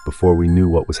officers before we knew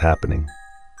what was happening.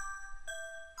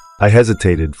 I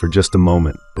hesitated for just a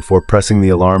moment before pressing the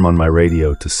alarm on my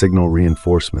radio to signal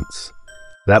reinforcements.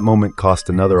 That moment cost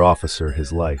another officer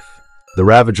his life. The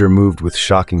Ravager moved with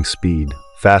shocking speed,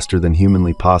 faster than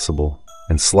humanly possible,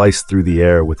 and sliced through the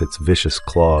air with its vicious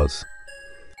claws.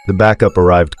 The backup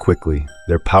arrived quickly,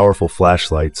 their powerful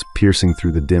flashlights piercing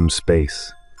through the dim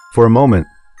space. For a moment,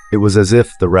 it was as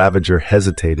if the Ravager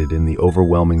hesitated in the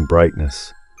overwhelming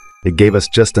brightness. It gave us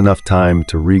just enough time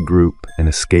to regroup and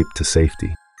escape to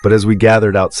safety. But as we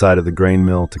gathered outside of the grain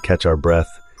mill to catch our breath,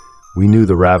 we knew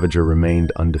the Ravager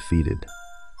remained undefeated.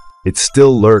 It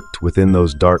still lurked within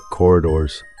those dark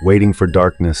corridors, waiting for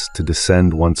darkness to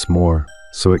descend once more,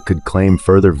 so it could claim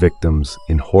further victims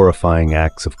in horrifying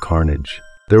acts of carnage.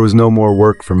 There was no more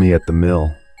work for me at the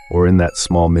mill, or in that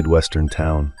small Midwestern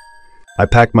town. I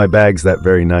packed my bags that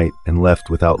very night and left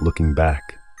without looking back.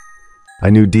 I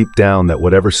knew deep down that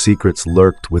whatever secrets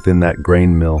lurked within that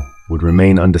grain mill would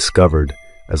remain undiscovered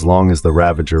as long as the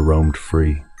Ravager roamed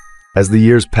free. As the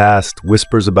years passed,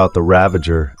 whispers about the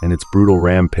Ravager and its brutal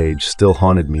rampage still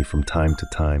haunted me from time to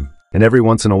time. And every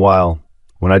once in a while,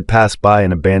 when I'd pass by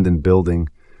an abandoned building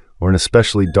or an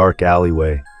especially dark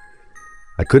alleyway,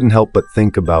 I couldn't help but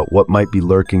think about what might be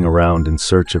lurking around in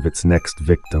search of its next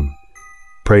victim,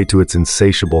 prey to its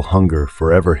insatiable hunger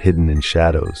forever hidden in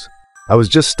shadows. I was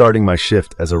just starting my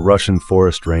shift as a Russian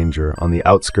forest ranger on the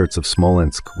outskirts of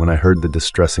Smolensk when I heard the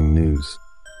distressing news.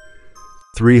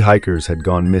 3 hikers had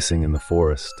gone missing in the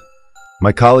forest.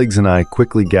 My colleagues and I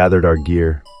quickly gathered our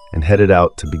gear and headed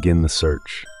out to begin the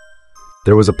search.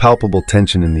 There was a palpable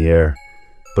tension in the air,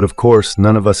 but of course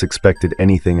none of us expected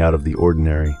anything out of the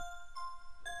ordinary.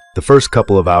 The first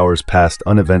couple of hours passed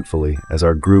uneventfully as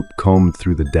our group combed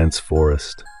through the dense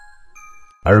forest.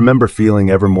 I remember feeling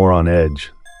ever more on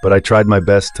edge, but I tried my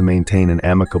best to maintain an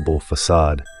amicable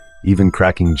facade, even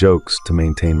cracking jokes to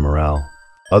maintain morale.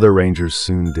 Other rangers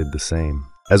soon did the same.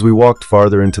 As we walked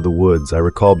farther into the woods, I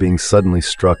recall being suddenly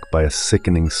struck by a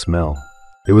sickening smell.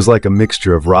 It was like a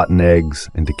mixture of rotten eggs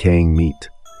and decaying meat.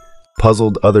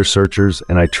 Puzzled other searchers,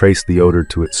 and I traced the odor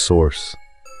to its source.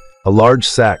 A large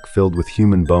sack filled with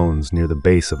human bones near the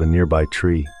base of a nearby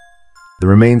tree. The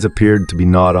remains appeared to be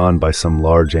gnawed on by some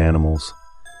large animals.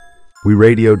 We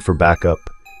radioed for backup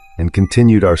and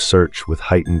continued our search with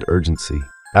heightened urgency.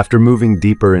 After moving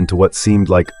deeper into what seemed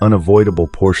like unavoidable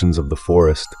portions of the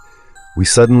forest, we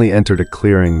suddenly entered a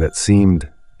clearing that seemed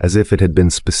as if it had been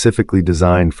specifically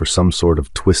designed for some sort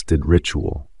of twisted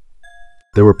ritual.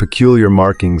 There were peculiar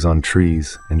markings on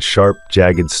trees, and sharp,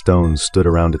 jagged stones stood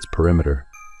around its perimeter.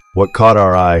 What caught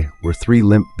our eye were 3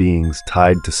 limp beings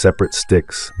tied to separate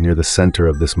sticks near the center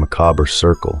of this macabre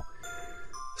circle,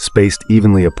 spaced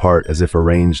evenly apart as if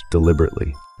arranged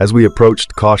deliberately. As we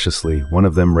approached cautiously, one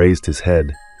of them raised his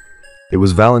head. It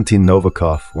was Valentin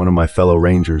Novikov, one of my fellow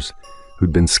rangers,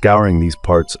 who'd been scouring these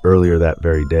parts earlier that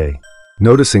very day.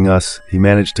 Noticing us, he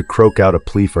managed to croak out a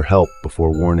plea for help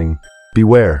before warning,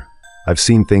 "Beware, I've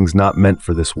seen things not meant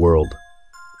for this world."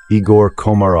 Igor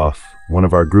Komarov, one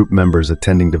of our group members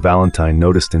attending to Valentine,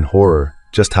 noticed in horror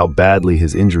just how badly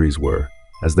his injuries were,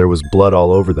 as there was blood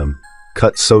all over them,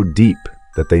 cut so deep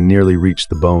that they nearly reached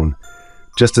the bone,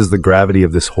 just as the gravity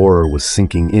of this horror was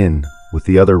sinking in, with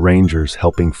the other rangers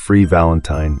helping free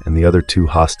Valentine and the other 2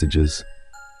 hostages.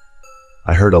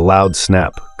 I heard a loud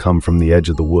snap come from the edge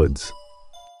of the woods.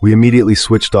 We immediately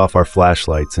switched off our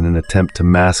flashlights in an attempt to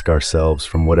mask ourselves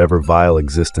from whatever vile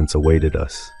existence awaited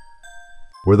us.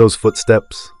 Were those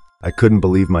footsteps? I couldn't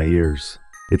believe my ears.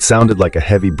 It sounded like a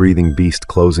heavy-breathing beast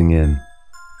closing in.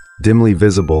 Dimly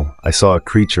visible, I saw a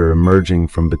creature emerging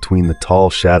from between the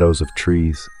tall shadows of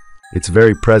trees. Its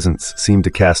very presence seemed to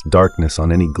cast darkness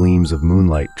on any gleams of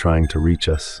moonlight trying to reach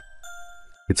us.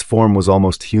 Its form was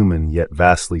almost human, yet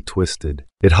vastly twisted.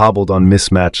 It hobbled on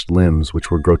mismatched limbs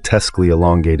which were grotesquely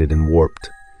elongated and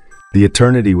warped. The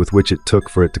eternity with which it took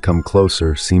for it to come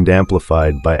closer seemed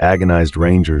amplified by agonized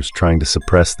rangers trying to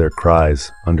suppress their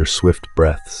cries under swift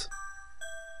breaths.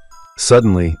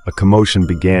 Suddenly, a commotion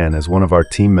began as one of our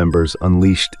team members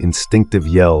unleashed instinctive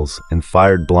yells and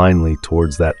fired blindly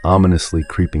towards that ominously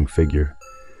creeping figure.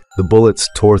 The bullets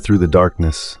tore through the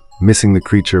darkness, missing the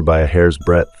creature by a hair's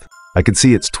breadth. I could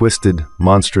see its twisted,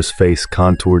 monstrous face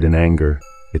contoured in anger,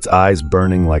 its eyes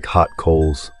burning like hot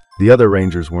coals. The other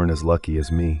rangers weren't as lucky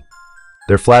as me.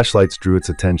 Their flashlights drew its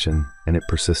attention, and it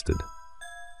persisted.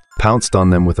 Pounced on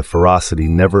them with a ferocity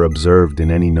never observed in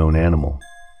any known animal.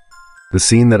 The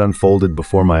scene that unfolded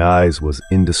before my eyes was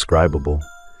indescribable.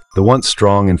 The once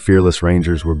strong and fearless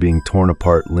rangers were being torn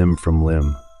apart limb from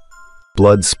limb.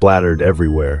 Blood splattered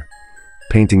everywhere,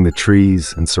 painting the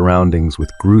trees and surroundings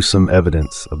with gruesome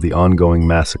evidence of the ongoing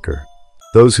massacre.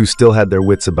 Those who still had their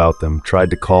wits about them tried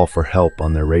to call for help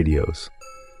on their radios.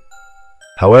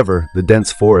 However, the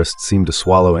dense forest seemed to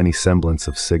swallow any semblance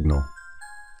of signal.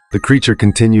 The creature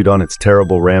continued on its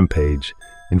terrible rampage,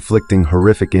 inflicting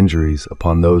horrific injuries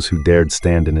upon those who dared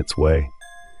stand in its way.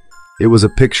 It was a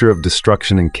picture of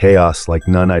destruction and chaos like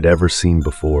none I'd ever seen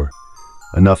before,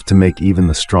 enough to make even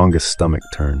the strongest stomach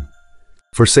turn.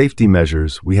 For safety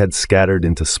measures, we had scattered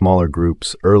into smaller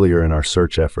groups earlier in our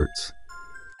search efforts.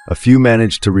 A few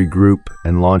managed to regroup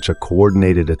and launch a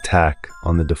coordinated attack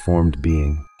on the deformed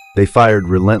being. They fired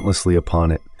relentlessly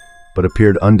upon it, but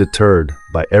appeared undeterred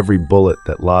by every bullet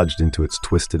that lodged into its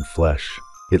twisted flesh.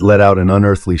 It let out an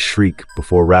unearthly shriek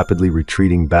before rapidly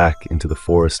retreating back into the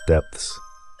forest depths.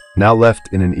 Now left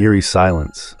in an eerie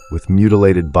silence, with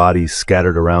mutilated bodies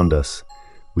scattered around us,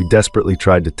 we desperately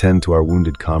tried to tend to our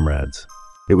wounded comrades.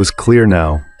 It was clear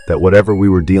now that whatever we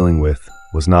were dealing with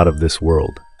was not of this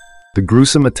world. The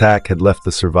gruesome attack had left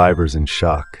the survivors in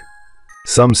shock.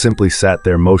 Some simply sat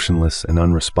there motionless and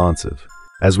unresponsive.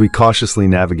 As we cautiously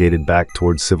navigated back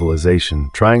towards civilization,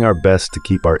 trying our best to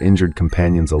keep our injured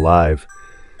companions alive,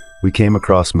 we came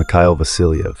across Mikhail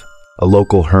Vasilyev, a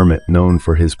local hermit known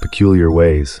for his peculiar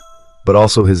ways, but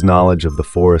also his knowledge of the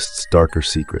forest's darker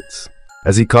secrets.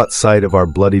 As he caught sight of our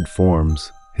bloodied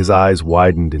forms, his eyes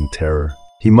widened in terror.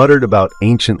 He muttered about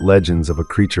ancient legends of a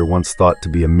creature once thought to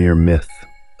be a mere myth.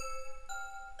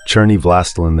 Cherny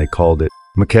Vlastelin, they called it.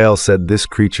 Mikhail said this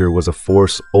creature was a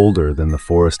force older than the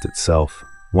forest itself,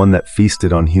 one that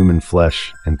feasted on human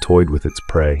flesh and toyed with its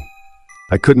prey.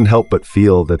 I couldn't help but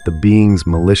feel that the being's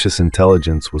malicious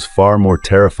intelligence was far more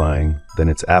terrifying than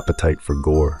its appetite for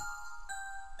gore.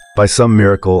 By some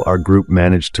miracle, our group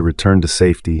managed to return to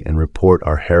safety and report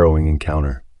our harrowing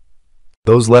encounter.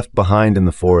 Those left behind in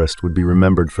the forest would be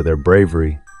remembered for their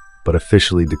bravery, but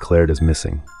officially declared as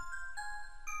missing.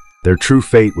 Their true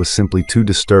fate was simply too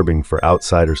disturbing for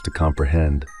outsiders to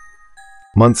comprehend.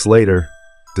 Months later,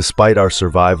 despite our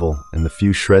survival and the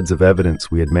few shreds of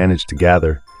evidence we had managed to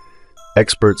gather,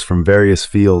 experts from various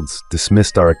fields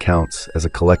dismissed our accounts as a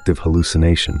collective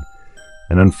hallucination,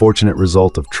 an unfortunate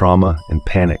result of trauma and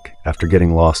panic after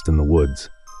getting lost in the woods.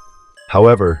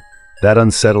 However, that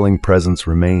unsettling presence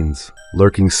remains,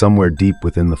 lurking somewhere deep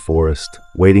within the forest,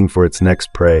 waiting for its next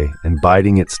prey and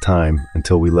biding its time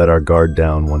until we let our guard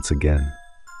down once again.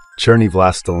 Cherny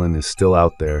Vlastelin is still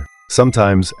out there.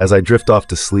 Sometimes, as I drift off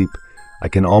to sleep, I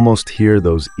can almost hear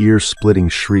those ear-splitting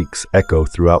shrieks echo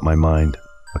throughout my mind,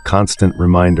 a constant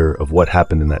reminder of what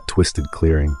happened in that twisted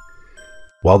clearing.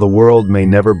 While the world may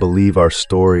never believe our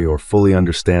story or fully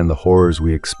understand the horrors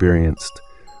we experienced,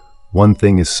 one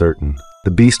thing is certain: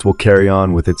 the beast will carry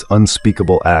on with its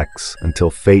unspeakable acts until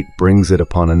fate brings it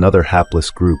upon another hapless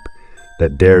group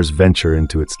that dares venture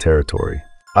into its territory.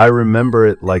 I remember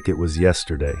it like it was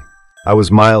yesterday. I was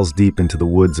miles deep into the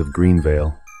woods of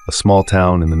Greenvale, a small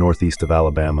town in the northeast of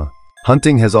Alabama.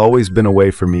 Hunting has always been a way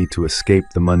for me to escape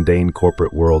the mundane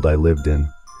corporate world I lived in.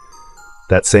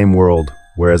 That same world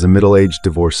where, as a middle-aged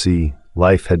divorcee,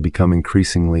 life had become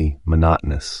increasingly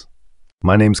monotonous.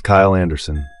 My name's Kyle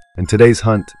Anderson, and today's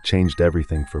hunt changed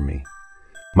everything for me.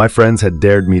 My friends had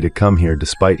dared me to come here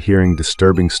despite hearing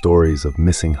disturbing stories of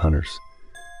missing hunters.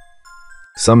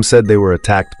 Some said they were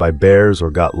attacked by bears or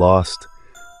got lost,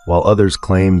 while others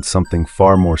claimed something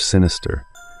far more sinister,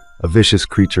 a vicious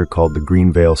creature called the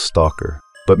Greenvale Stalker.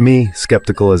 But me,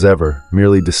 skeptical as ever,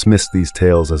 merely dismissed these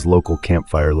tales as local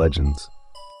campfire legends.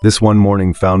 This one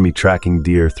morning found me tracking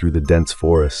deer through the dense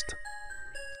forest.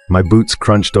 My boots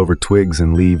crunched over twigs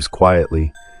and leaves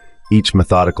quietly, each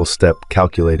methodical step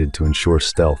calculated to ensure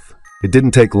stealth. It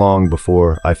didn't take long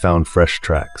before I found fresh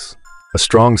tracks. A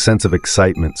strong sense of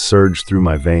excitement surged through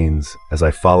my veins as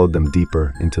I followed them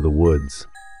deeper into the woods.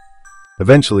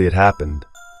 Eventually it happened.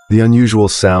 The unusual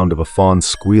sound of a fawn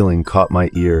squealing caught my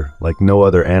ear like no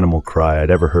other animal cry I'd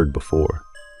ever heard before.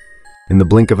 In the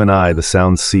blink of an eye, the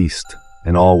sound ceased,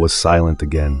 and all was silent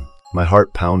again. My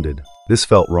heart pounded. This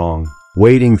felt wrong.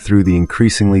 Wading through the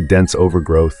increasingly dense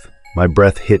overgrowth, my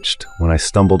breath hitched when I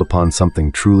stumbled upon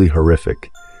something truly horrific.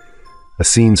 A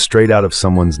scene straight out of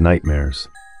someone's nightmares.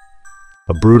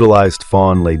 A brutalized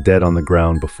fawn lay dead on the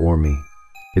ground before me,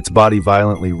 its body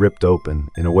violently ripped open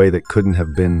in a way that couldn't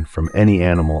have been from any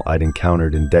animal I'd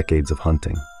encountered in decades of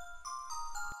hunting.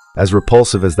 As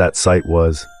repulsive as that sight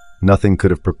was, nothing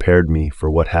could have prepared me for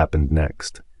what happened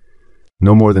next.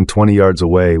 No more than 20 yards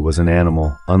away was an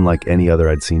animal unlike any other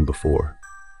I'd seen before.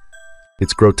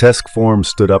 Its grotesque form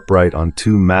stood upright on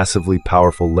two massively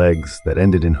powerful legs that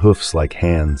ended in hoofs like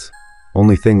hands.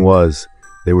 Only thing was,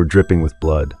 they were dripping with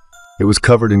blood. It was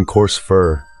covered in coarse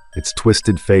fur, its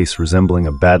twisted face resembling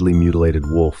a badly mutilated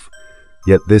wolf.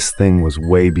 Yet this thing was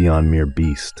way beyond mere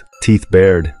beast. Teeth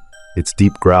bared, its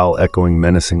deep growl echoing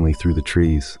menacingly through the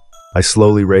trees. I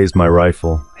slowly raised my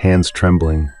rifle, hands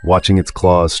trembling, watching its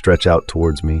claws stretch out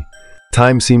towards me.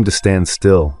 Time seemed to stand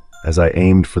still as I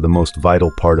aimed for the most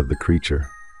vital part of the creature.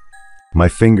 My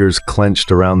fingers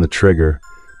clenched around the trigger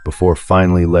before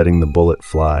finally letting the bullet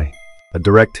fly. A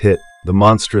direct hit, the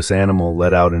monstrous animal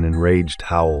let out an enraged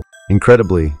howl.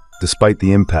 Incredibly, despite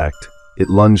the impact, it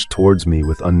lunged towards me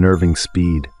with unnerving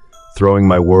speed, throwing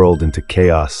my world into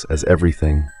chaos as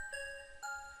everything.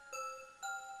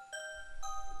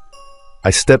 I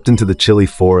stepped into the chilly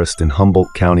forest in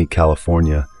Humboldt County,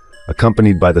 California,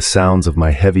 accompanied by the sounds of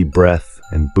my heavy breath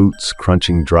and boots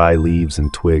crunching dry leaves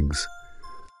and twigs.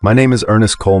 My name is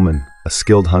Ernest Coleman, a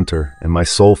skilled hunter, and my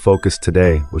sole focus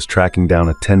today was tracking down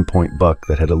a 10-point buck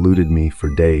that had eluded me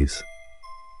for days.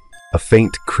 A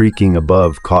faint creaking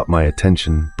above caught my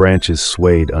attention, branches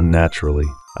swayed unnaturally.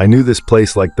 I knew this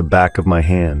place like the back of my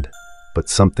hand, but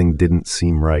something didn't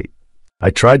seem right.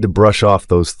 I tried to brush off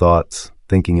those thoughts,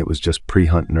 thinking it was just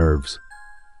pre-hunt nerves.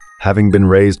 Having been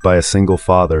raised by a single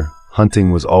father,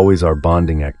 hunting was always our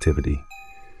bonding activity.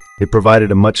 It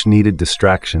provided a much-needed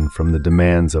distraction from the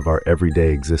demands of our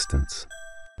everyday existence.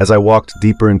 As I walked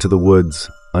deeper into the woods,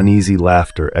 uneasy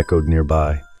laughter echoed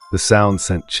nearby. The sound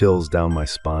sent chills down my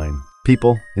spine.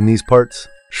 People in these parts?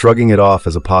 Shrugging it off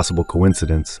as a possible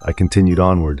coincidence, I continued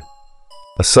onward.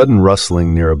 A sudden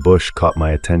rustling near a bush caught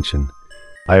my attention.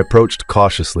 I approached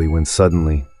cautiously when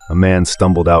suddenly, a man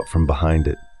stumbled out from behind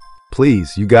it.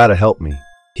 "Please, you gotta help me."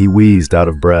 He wheezed out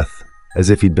of breath, as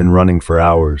if he'd been running for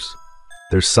hours.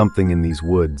 There's something in these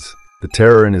woods. The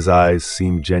terror in his eyes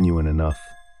seemed genuine enough.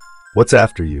 "What's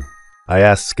after you?" I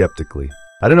asked skeptically.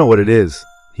 "I don't know what it is,"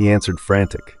 he answered,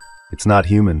 frantic. "It's not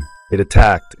human. It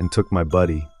attacked and took my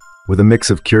buddy." With a mix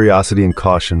of curiosity and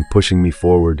caution pushing me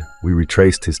forward, we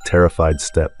retraced his terrified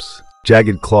steps.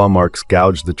 Jagged claw marks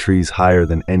gouged the trees higher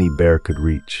than any bear could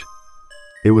reach.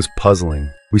 It was puzzling.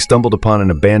 We stumbled upon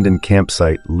an abandoned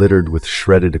campsite littered with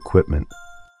shredded equipment.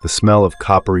 The smell of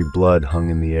coppery blood hung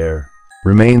in the air.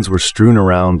 Remains were strewn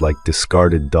around like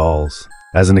discarded dolls.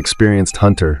 As an experienced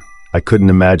hunter, I couldn't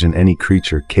imagine any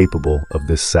creature capable of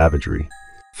this savagery.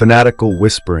 Fanatical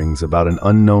whisperings about an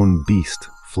unknown beast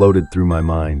floated through my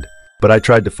mind, but I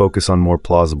tried to focus on more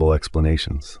plausible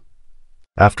explanations.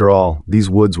 After all, these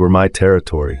woods were my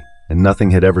territory, and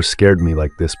nothing had ever scared me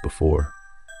like this before.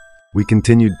 We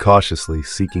continued cautiously,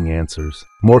 seeking answers.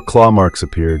 More claw marks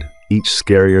appeared, each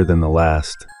scarier than the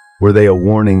last. Were they a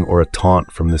warning or a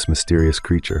taunt from this mysterious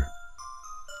creature?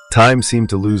 Time seemed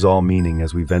to lose all meaning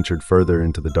as we ventured further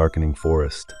into the darkening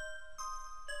forest.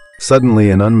 Suddenly,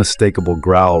 an unmistakable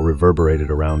growl reverberated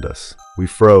around us. We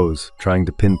froze, trying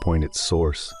to pinpoint its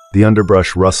source. The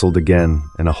underbrush rustled again,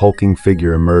 and a hulking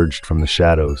figure emerged from the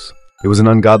shadows. It was an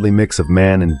ungodly mix of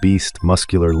man and beast,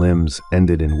 muscular limbs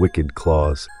ended in wicked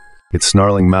claws. Its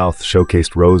snarling mouth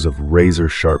showcased rows of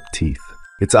razor-sharp teeth.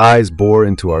 Its eyes bore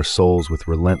into our souls with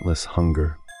relentless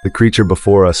hunger. The creature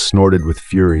before us snorted with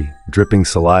fury, dripping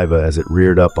saliva as it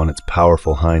reared up on its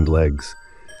powerful hind legs.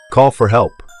 "Call for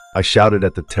help!" I shouted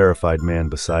at the terrified man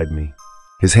beside me.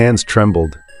 His hands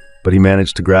trembled, but he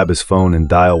managed to grab his phone and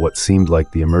dial what seemed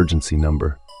like the emergency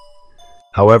number.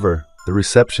 However, the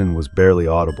reception was barely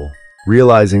audible.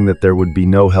 Realizing that there would be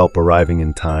no help arriving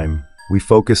in time, we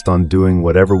focused on doing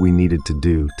whatever we needed to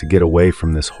do to get away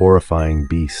from this horrifying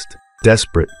beast.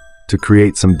 Desperate to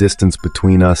create some distance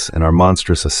between us and our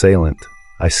monstrous assailant,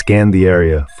 I scanned the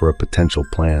area for a potential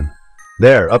plan.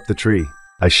 "There, up the tree!"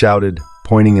 I shouted,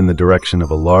 pointing in the direction of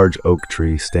a large oak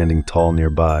tree standing tall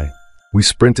nearby. We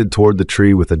sprinted toward the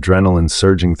tree with adrenaline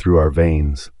surging through our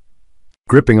veins.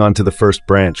 Gripping onto the first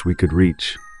branch we could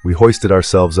reach, we hoisted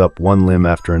ourselves up one limb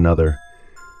after another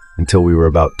until we were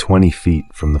about 20 feet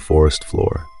from the forest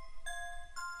floor.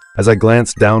 As I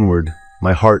glanced downward,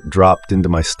 my heart dropped into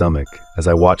my stomach as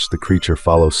I watched the creature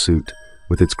follow suit,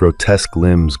 with its grotesque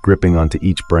limbs gripping onto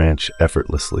each branch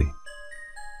effortlessly.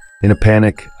 In a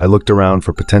panic, I looked around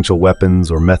for potential weapons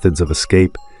or methods of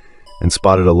escape and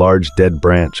spotted a large dead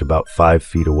branch about 5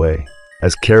 feet away.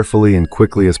 As carefully and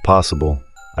quickly as possible,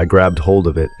 I grabbed hold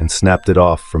of it and snapped it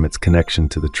off from its connection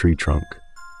to the tree trunk.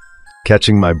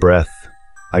 Catching my breath,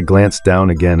 I glanced down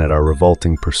again at our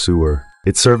revolting pursuer.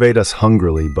 It surveyed us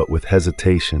hungrily but with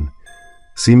hesitation,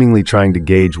 seemingly trying to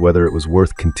gauge whether it was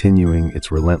worth continuing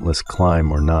its relentless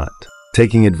climb or not.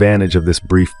 Taking advantage of this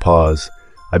brief pause,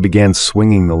 I began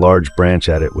swinging the large branch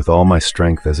at it with all my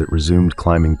strength as it resumed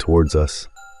climbing towards us.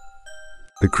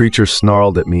 The creature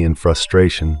snarled at me in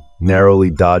frustration, narrowly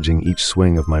dodging each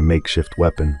swing of my makeshift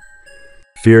weapon.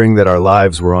 Fearing that our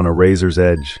lives were on a razor's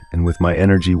edge, and with my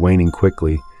energy waning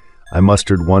quickly, I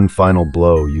mustered one final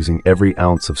blow using every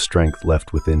ounce of strength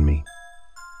left within me.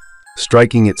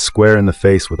 Striking it square in the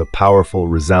face with a powerful,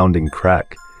 resounding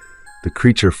crack, the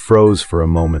creature froze for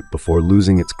a moment before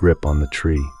losing its grip on the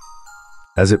tree.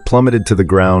 As it plummeted to the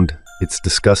ground, its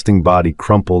disgusting body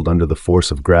crumpled under the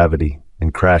force of gravity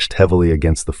and crashed heavily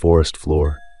against the forest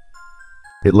floor.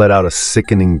 It let out a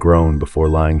sickening groan before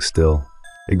lying still.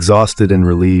 Exhausted and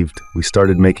relieved, we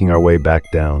started making our way back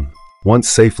down. Once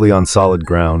safely on solid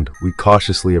ground, we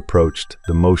cautiously approached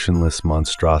the motionless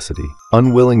monstrosity.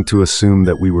 Unwilling to assume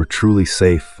that we were truly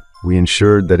safe, we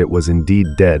ensured that it was indeed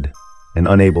dead and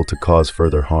unable to cause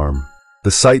further harm. The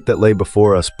sight that lay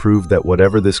before us proved that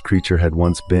whatever this creature had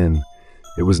once been,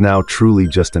 it was now truly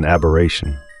just an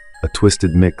aberration, a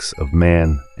twisted mix of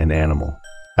man and animal.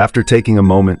 After taking a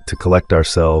moment to collect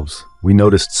ourselves, we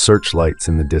noticed searchlights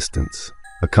in the distance,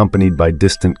 accompanied by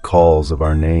distant calls of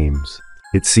our names.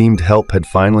 It seemed help had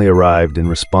finally arrived in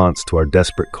response to our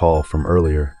desperate call from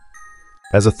earlier.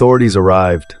 As authorities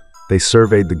arrived, they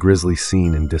surveyed the grisly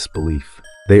scene in disbelief.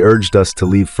 They urged us to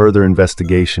leave further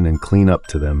investigation and clean up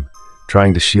to them,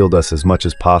 trying to shield us as much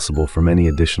as possible from any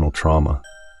additional trauma.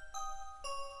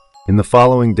 In the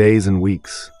following days and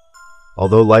weeks,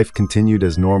 although life continued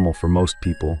as normal for most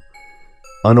people,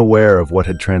 unaware of what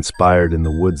had transpired in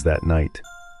the woods that night,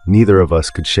 neither of us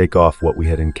could shake off what we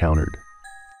had encountered.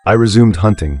 I resumed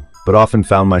hunting, but often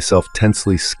found myself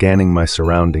tensely scanning my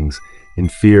surroundings in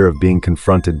fear of being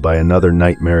confronted by another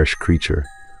nightmarish creature,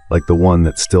 like the one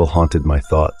that still haunted my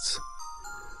thoughts.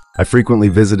 I frequently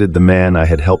visited the man I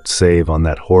had helped save on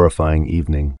that horrifying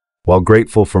evening. While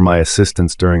grateful for my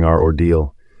assistance during our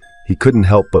ordeal, he couldn't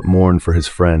help but mourn for his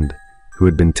friend, who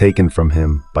had been taken from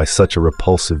him by such a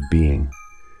repulsive being.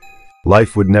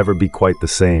 Life would never be quite the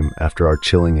same after our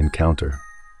chilling encounter.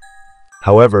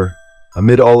 However,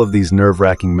 amid all of these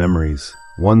nerve-wracking memories,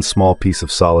 one small piece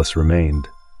of solace remained,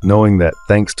 knowing that,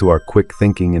 thanks to our quick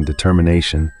thinking and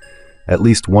determination, at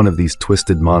least one of these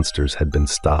twisted monsters had been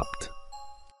stopped.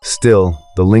 Still,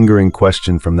 the lingering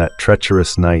question from that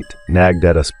treacherous night nagged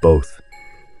at us both.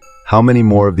 How many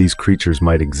more of these creatures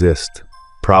might exist,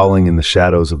 prowling in the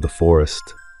shadows of the forest?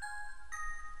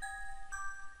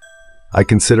 I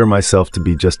consider myself to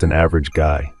be just an average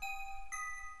guy.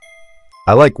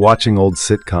 I like watching old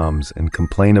sitcoms and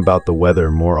complain about the weather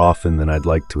more often than I'd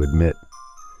like to admit.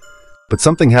 But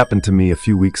something happened to me a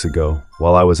few weeks ago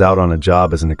while I was out on a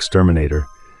job as an exterminator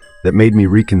that made me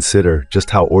reconsider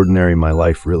just how ordinary my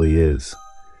life really is.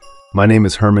 My name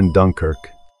is Herman Dunkirk,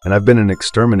 and I've been an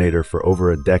exterminator for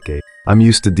over a decade. I'm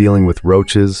used to dealing with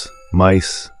roaches,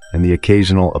 mice, and the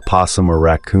occasional opossum or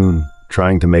raccoon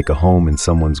trying to make a home in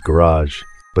someone's garage.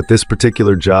 But this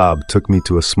particular job took me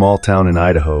to a small town in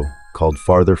Idaho called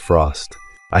Farther Frost.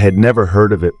 I had never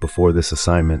heard of it before this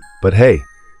assignment, but hey,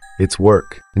 it's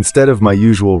work. Instead of my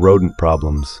usual rodent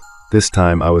problems, this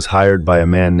time I was hired by a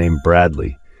man named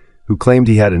Bradley, who claimed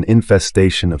he had an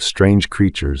infestation of strange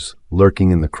creatures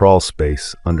lurking in the crawl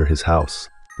space under his house.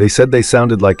 They said they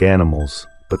sounded like animals,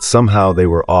 but somehow they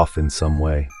were off in some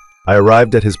way. I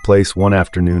arrived at his place one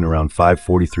afternoon around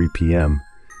 5:43 p.m.,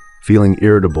 feeling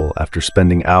irritable after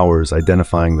spending hours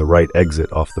identifying the right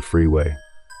exit off the freeway.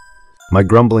 My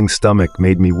grumbling stomach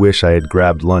made me wish I had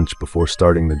grabbed lunch before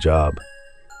starting the job.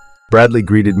 Bradley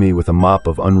greeted me with a mop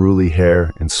of unruly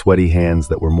hair and sweaty hands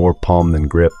that were more palm than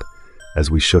grip as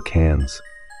we shook hands.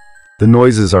 "The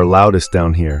noises are loudest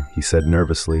down here," he said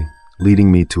nervously,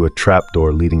 leading me to a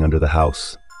trapdoor leading under the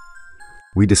house.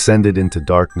 We descended into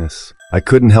darkness, I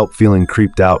couldn't help feeling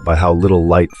creeped out by how little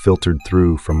light filtered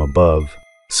through from above.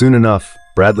 Soon enough,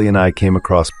 Bradley and I came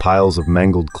across piles of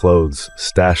mangled clothes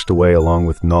stashed away along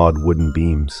with gnawed wooden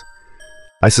beams.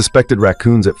 I suspected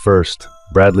raccoons at first,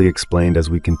 Bradley explained as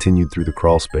we continued through the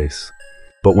crawl space.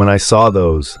 But when I saw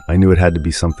those, I knew it had to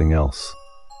be something else.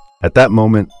 At that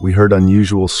moment, we heard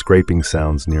unusual scraping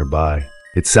sounds nearby.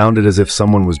 It sounded as if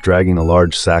someone was dragging a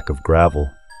large sack of gravel.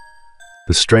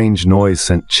 The strange noise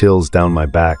sent chills down my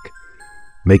back,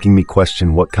 making me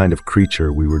question what kind of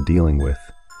creature we were dealing with.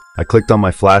 I clicked on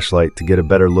my flashlight to get a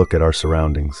better look at our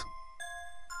surroundings.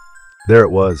 There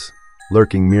it was,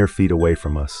 lurking mere feet away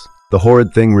from us. The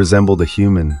horrid thing resembled a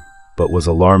human, but was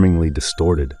alarmingly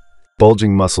distorted.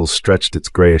 Bulging muscles stretched its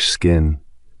grayish skin,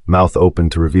 mouth open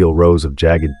to reveal rows of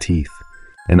jagged teeth,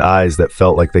 and eyes that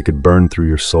felt like they could burn through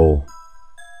your soul.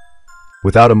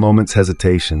 Without a moment's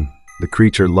hesitation, the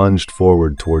creature lunged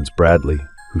forward towards Bradley,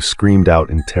 who screamed out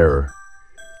in terror.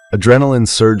 Adrenaline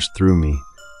surged through me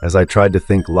as I tried to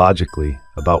think logically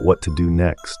about what to do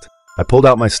next. I pulled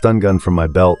out my stun gun from my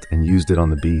belt and used it on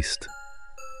the beast.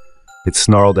 It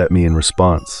snarled at me in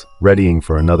response, readying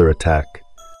for another attack.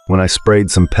 When I sprayed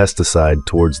some pesticide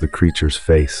towards the creature's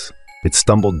face, it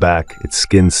stumbled back, its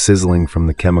skin sizzling from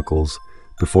the chemicals,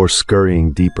 before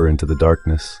scurrying deeper into the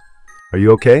darkness. "Are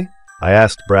you okay?" I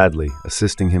asked Bradley,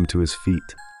 assisting him to his feet.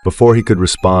 Before he could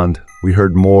respond, we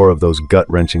heard more of those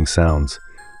gut-wrenching sounds.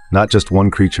 Not just one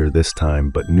creature this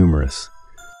time, but numerous.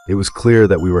 It was clear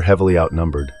that we were heavily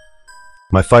outnumbered.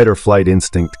 My fight-or-flight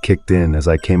instinct kicked in as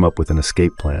I came up with an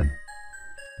escape plan.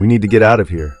 "We need to get out of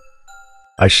here."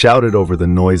 I shouted over the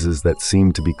noises that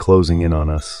seemed to be closing in on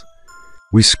us.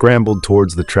 We scrambled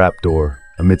towards the trapdoor,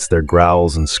 amidst their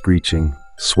growls and screeching,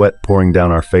 sweat pouring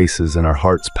down our faces and our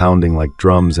hearts pounding like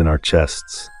drums in our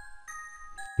chests.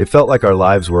 It felt like our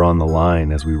lives were on the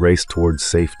line as we raced towards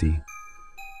safety.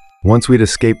 Once we'd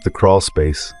escaped the crawl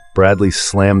space, Bradley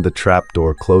slammed the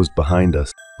trapdoor closed behind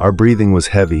us. Our breathing was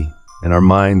heavy, and our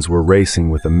minds were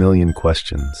racing with a million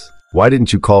questions. "Why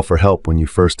didn't you call for help when you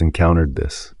first encountered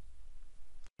this?"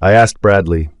 I asked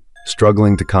Bradley,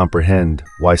 struggling to comprehend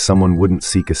why someone wouldn't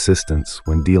seek assistance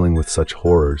when dealing with such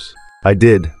horrors. "I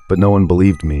did, but no one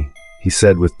believed me," he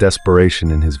said with desperation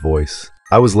in his voice.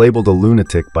 "I was labeled a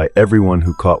lunatic by everyone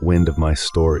who caught wind of my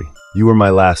story. You were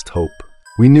my last hope."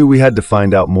 We knew we had to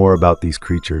find out more about these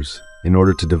creatures in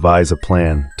order to devise a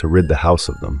plan to rid the house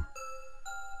of them.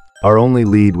 Our only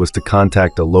lead was to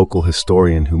contact a local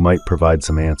historian who might provide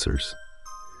some answers.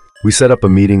 We set up a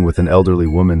meeting with an elderly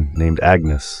woman named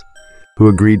Agnes, who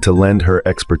agreed to lend her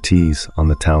expertise on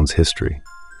the town's history.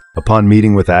 Upon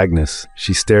meeting with Agnes,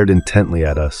 she stared intently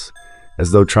at us,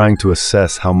 as though trying to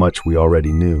assess how much we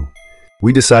already knew.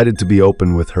 We decided to be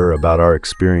open with her about our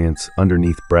experience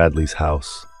underneath Bradley's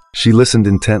house. She listened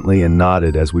intently and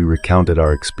nodded as we recounted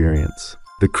our experience.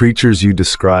 "The creatures you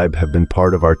describe have been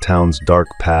part of our town's dark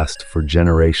past for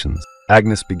generations."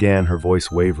 Agnes began, her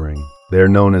voice wavering. "They are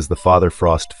known as the Father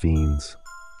Frost Fiends."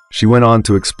 She went on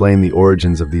to explain the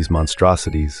origins of these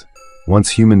monstrosities,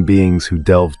 once human beings who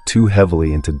delved too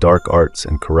heavily into dark arts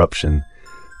and corruption,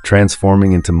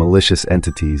 transforming into malicious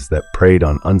entities that preyed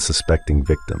on unsuspecting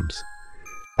victims.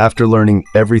 After learning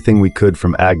everything we could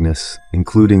from Agnes,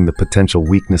 including the potential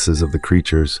weaknesses of the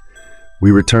creatures, we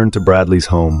returned to Bradley's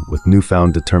home with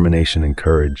newfound determination and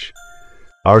courage.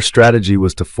 Our strategy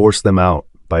was to force them out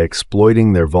by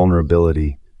exploiting their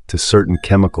vulnerability to certain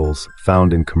chemicals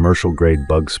found in commercial-grade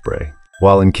bug spray.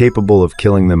 While incapable of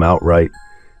killing them outright,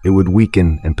 it would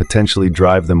weaken and potentially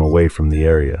drive them away from the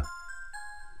area.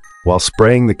 While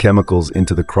spraying the chemicals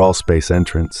into the crawlspace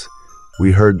entrance,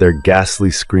 we heard their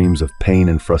ghastly screams of pain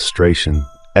and frustration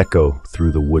echo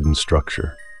through the wooden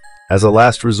structure. As a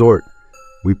last resort,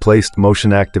 we placed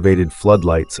motion-activated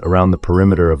floodlights around the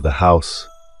perimeter of the house,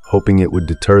 hoping it would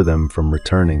deter them from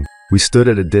returning. We stood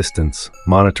at a distance,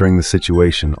 monitoring the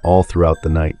situation all throughout the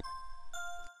night.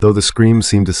 Though the screams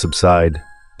seemed to subside,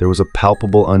 there was a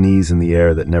palpable unease in the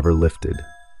air that never lifted.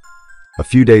 A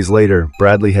few days later,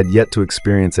 Bradley had yet to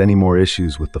experience any more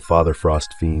issues with the Father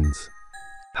Frost Fiends.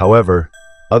 However,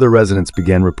 other residents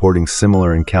began reporting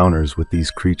similar encounters with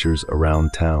these creatures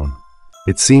around town.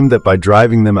 It seemed that by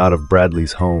driving them out of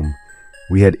Bradley's home,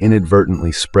 we had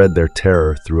inadvertently spread their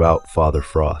terror throughout Father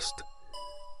Frost.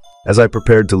 As I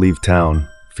prepared to leave town,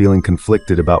 feeling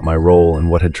conflicted about my role and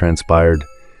what had transpired,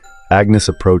 Agnes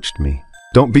approached me.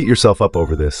 "Don't beat yourself up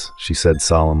over this," she said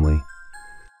solemnly.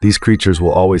 "These creatures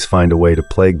will always find a way to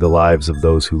plague the lives of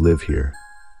those who live here.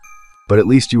 But at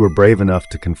least you were brave enough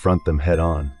to confront them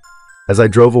head-on." As I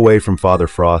drove away from Father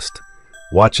Frost,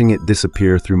 watching it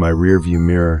disappear through my rearview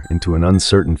mirror into an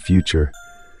uncertain future,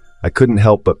 I couldn't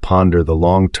help but ponder the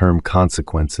long-term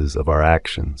consequences of our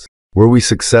actions. Were we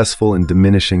successful in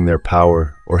diminishing their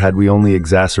power, or had we only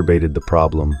exacerbated the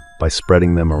problem by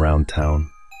spreading them around town?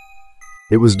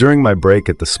 It was during my break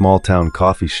at the small-town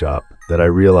coffee shop that I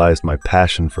realized my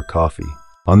passion for coffee.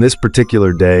 On this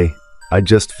particular day, I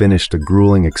just finished a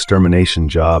grueling extermination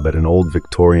job at an old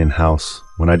Victorian house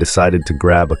when I decided to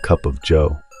grab a cup of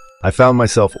joe. I found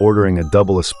myself ordering a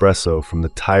double espresso from the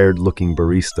tired-looking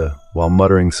barista while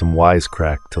muttering some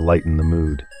wisecrack to lighten the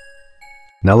mood.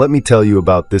 Now let me tell you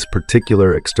about this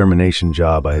particular extermination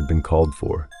job I had been called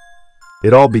for.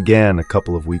 It all began a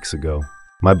couple of weeks ago.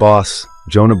 My boss,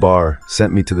 Jonah Barr,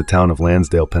 sent me to the town of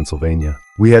Lansdale, Pennsylvania.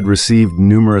 We had received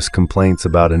numerous complaints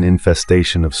about an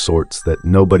infestation of sorts that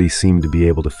nobody seemed to be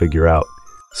able to figure out.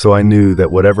 So I knew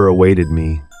that whatever awaited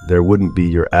me, there wouldn't be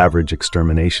your average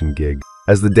extermination gig.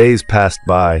 As the days passed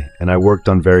by and I worked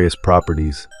on various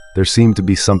properties, there seemed to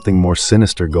be something more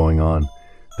sinister going on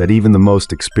that even the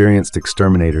most experienced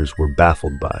exterminators were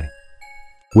baffled by.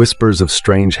 Whispers of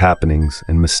strange happenings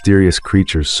and mysterious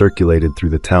creatures circulated through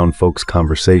the town folks'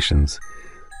 conversations,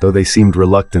 though they seemed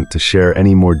reluctant to share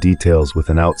any more details with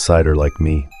an outsider like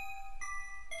me.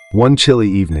 One chilly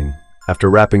evening, after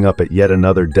wrapping up at yet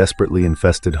another desperately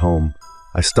infested home,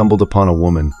 I stumbled upon a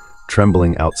woman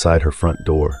trembling outside her front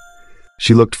door.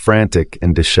 She looked frantic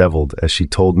and disheveled as she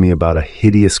told me about a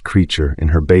hideous creature in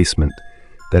her basement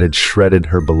that had shredded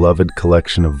her beloved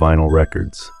collection of vinyl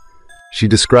records. She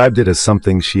described it as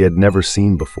something she had never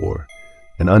seen before,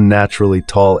 an unnaturally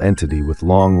tall entity with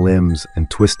long limbs and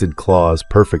twisted claws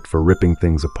perfect for ripping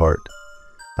things apart.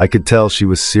 I could tell she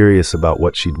was serious about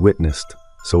what she'd witnessed,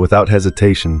 so without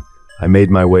hesitation, I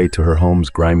made my way to her home's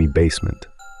grimy basement.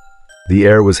 The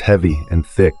air was heavy and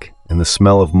thick, and the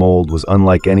smell of mold was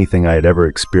unlike anything I had ever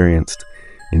experienced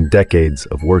in decades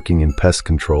of working in pest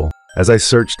control. As I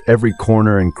searched every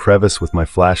corner and crevice with my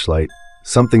flashlight,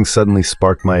 something suddenly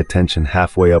sparked my attention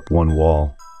halfway up one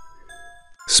wall.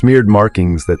 Smeared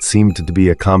markings that seemed to be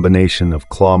a combination of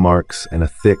claw marks and a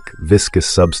thick, viscous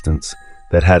substance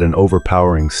that had an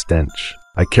overpowering stench.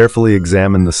 I carefully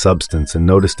examined the substance and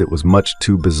noticed it was much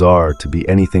too bizarre to be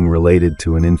anything related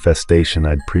to an infestation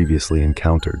I'd previously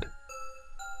encountered.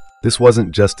 This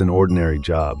wasn't just an ordinary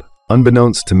job.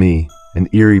 Unbeknownst to me, an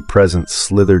eerie presence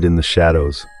slithered in the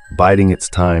shadows, biding its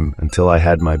time until I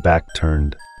had my back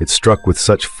turned. It struck with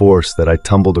such force that I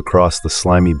tumbled across the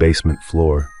slimy basement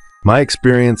floor. My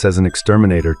experience as an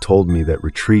exterminator told me that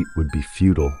retreat would be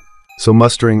futile. So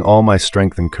mustering all my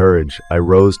strength and courage, I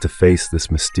rose to face this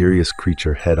mysterious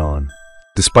creature head-on.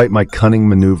 Despite my cunning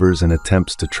maneuvers and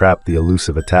attempts to trap the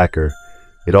elusive attacker,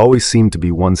 it always seemed to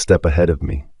be one step ahead of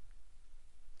me.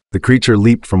 The creature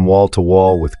leaped from wall to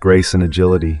wall with grace and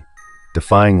agility,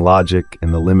 defying logic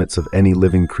and the limits of any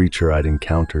living creature I'd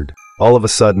encountered. All of a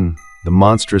sudden, the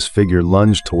monstrous figure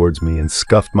lunged towards me and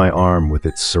scuffed my arm with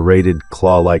its serrated,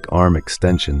 claw-like arm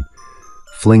extension,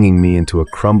 flinging me into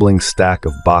a crumbling stack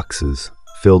of boxes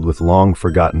filled with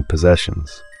long-forgotten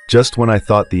possessions. Just when I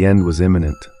thought the end was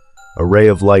imminent, a ray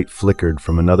of light flickered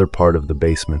from another part of the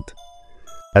basement.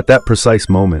 At that precise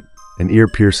moment, an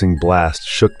ear-piercing blast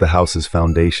shook the house's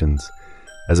foundations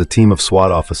as a team of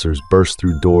SWAT officers burst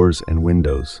through doors and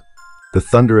windows. The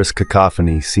thunderous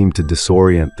cacophony seemed to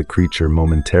disorient the creature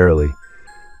momentarily,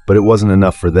 but it wasn't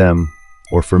enough for them,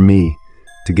 or for me,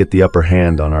 to get the upper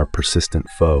hand on our persistent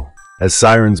foe. As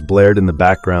sirens blared in the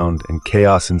background and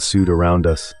chaos ensued around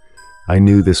us, I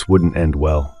knew this wouldn't end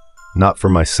well, not for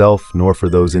myself nor for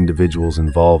those individuals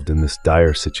involved in this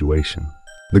dire situation.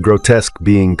 The grotesque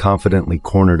being confidently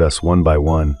cornered us one by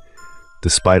one,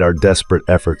 despite our desperate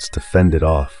efforts to fend it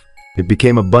off. It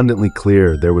became abundantly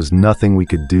clear there was nothing we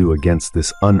could do against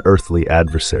this unearthly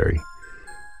adversary,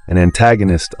 an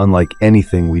antagonist unlike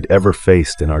anything we'd ever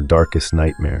faced in our darkest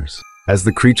nightmares. As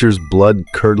the creature's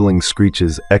blood-curdling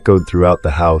screeches echoed throughout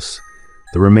the house,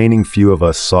 the remaining few of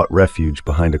us sought refuge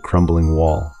behind a crumbling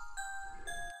wall.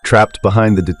 Trapped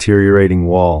behind the deteriorating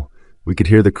wall, we could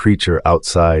hear the creature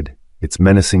outside, its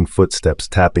menacing footsteps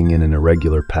tapping in an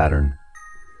irregular pattern.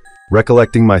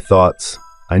 Recollecting my thoughts,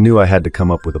 I knew I had to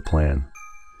come up with a plan.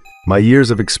 My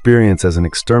years of experience as an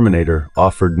exterminator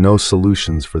offered no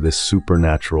solutions for this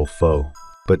supernatural foe,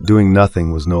 but doing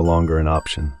nothing was no longer an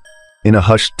option. In a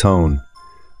hushed tone,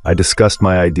 I discussed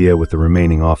my idea with the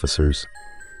remaining officers,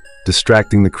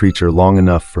 distracting the creature long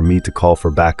enough for me to call for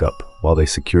backup while they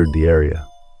secured the area.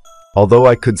 Although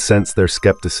I could sense their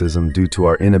skepticism due to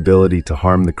our inability to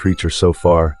harm the creature so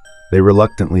far, they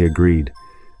reluctantly agreed,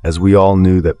 as we all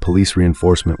knew that police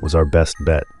reinforcement was our best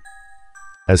bet.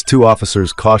 As two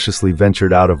officers cautiously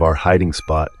ventured out of our hiding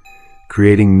spot,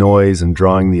 creating noise and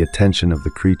drawing the attention of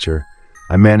the creature,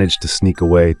 I managed to sneak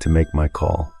away to make my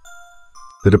call.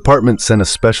 The department sent a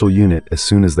special unit as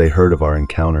soon as they heard of our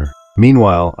encounter.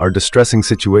 Meanwhile, our distressing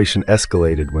situation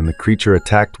escalated when the creature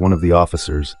attacked one of the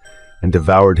officers and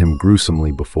devoured him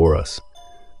gruesomely before us,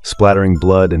 splattering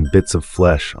blood and bits of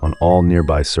flesh on all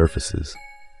nearby surfaces.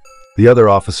 The other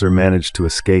officer managed to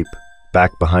escape,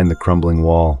 back behind the crumbling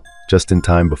wall, just in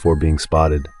time before being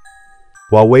spotted.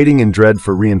 While waiting in dread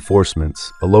for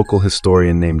reinforcements, a local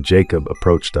historian named Jacob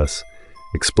approached us,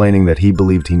 explaining that he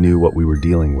believed he knew what we were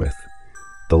dealing with: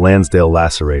 the Lansdale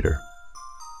Lacerator.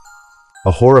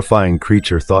 A horrifying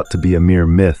creature thought to be a mere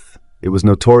myth, it was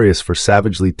notorious for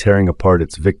savagely tearing apart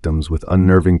its victims with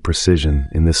unnerving precision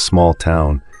in this small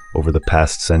town over the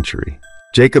past century.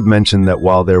 Jacob mentioned that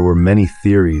while there were many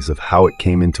theories of how it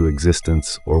came into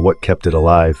existence or what kept it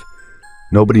alive,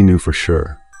 nobody knew for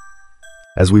sure.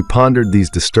 As we pondered these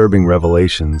disturbing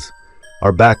revelations,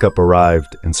 our backup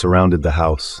arrived and surrounded the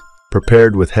house.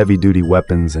 Prepared with heavy-duty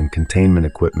weapons and containment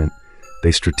equipment,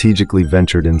 they strategically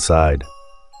ventured inside.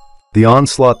 The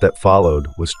onslaught that followed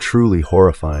was truly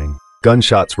horrifying.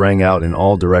 Gunshots rang out in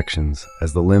all directions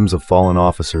as the limbs of fallen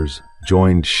officers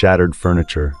joined shattered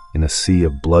furniture in a sea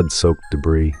of blood-soaked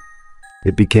debris.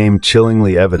 It became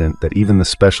chillingly evident that even the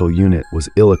special unit was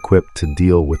ill-equipped to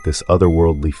deal with this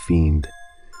otherworldly fiend.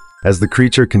 As the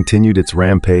creature continued its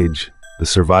rampage, the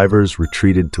survivors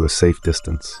retreated to a safe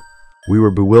distance. We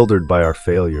were bewildered by our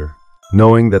failure,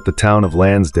 knowing that the town of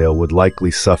Lansdale would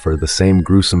likely suffer the same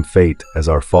gruesome fate as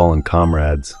our fallen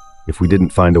comrades if we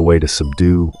didn't find a way to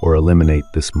subdue or eliminate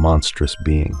this monstrous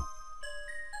being.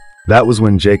 That was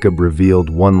when Jacob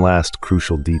revealed one last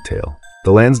crucial detail.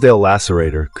 The Lansdale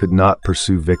Lacerator could not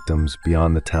pursue victims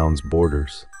beyond the town's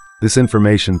borders. This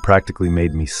information practically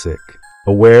made me sick.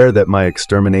 Aware that my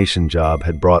extermination job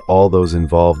had brought all those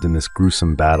involved in this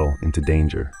gruesome battle into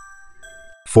danger.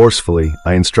 Forcefully,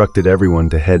 I instructed everyone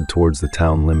to head towards the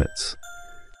town limits.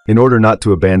 In order not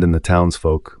to abandon the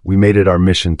townsfolk, we made it our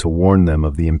mission to warn them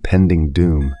of the impending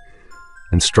doom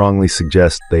and strongly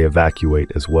suggest they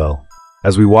evacuate as well.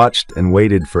 As we watched and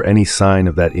waited for any sign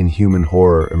of that inhuman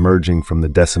horror emerging from the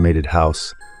decimated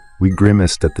house, we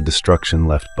grimaced at the destruction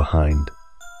left behind.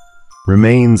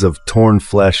 Remains of torn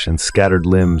flesh and scattered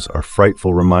limbs are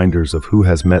frightful reminders of who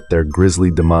has met their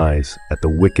grisly demise at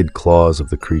the wicked claws of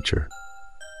the creature.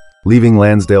 Leaving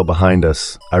Lansdale behind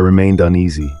us, I remained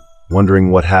uneasy,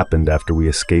 wondering what happened after we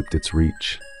escaped its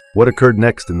reach. What occurred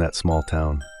next in that small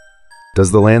town? Does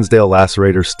the Lansdale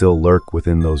Lacerator still lurk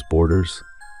within those borders?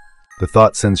 The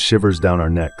thought sends shivers down our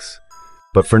necks.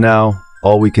 But for now,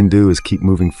 all we can do is keep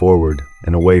moving forward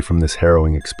and away from this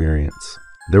harrowing experience.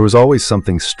 There was always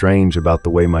something strange about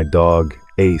the way my dog,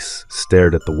 Ace,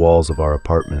 stared at the walls of our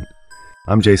apartment.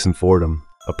 I'm Jason Fordham,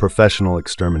 a professional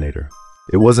exterminator.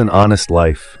 It was an honest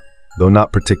life, though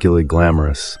not particularly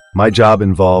glamorous. My job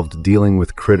involved dealing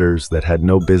with critters that had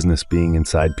no business being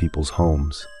inside people's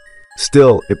homes.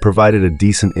 Still, it provided a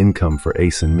decent income for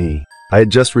Ace and me. I had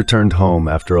just returned home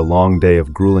after a long day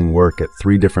of grueling work at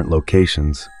 3 different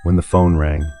locations when the phone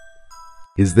rang.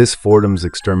 "Is this Fordham's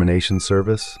extermination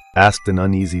service?" asked an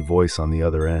uneasy voice on the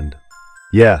other end.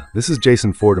 "Yeah, this is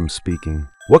Jason Fordham speaking.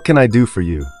 What can I do for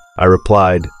you?" I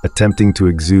replied, attempting to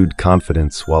exude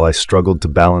confidence while I struggled to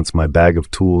balance my bag of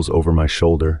tools over my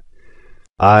shoulder.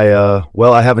 I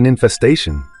have an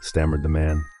infestation," stammered the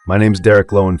man. "My name's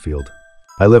Derek Lowenfield.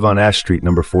 I live on Ash Street,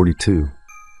 number 42.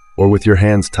 Or with your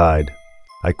hands tied,"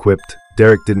 I quipped.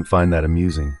 Derek didn't find that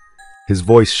amusing. His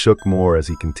voice shook more as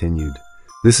he continued.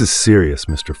 "This is serious,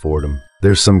 Mr. Fordham.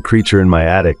 There's some creature in my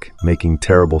attic making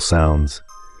terrible sounds.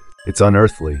 It's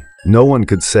unearthly. No one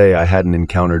could say I hadn't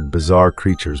encountered bizarre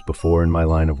creatures before in my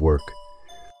line of work.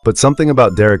 But something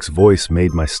about Derek's voice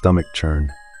made my stomach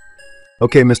churn.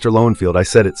 "Okay, Mr. Lowenfield, I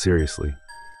said it seriously.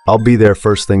 I'll be there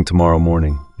first thing tomorrow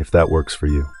morning, if that works for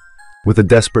you." With a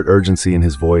desperate urgency in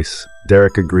his voice,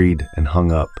 Derek agreed and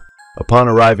hung up. Upon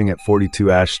arriving at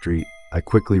 42 Ash Street, I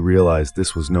quickly realized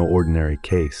this was no ordinary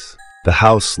case. The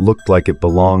house looked like it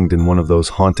belonged in one of those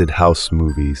haunted house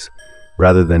movies,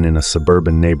 rather than in a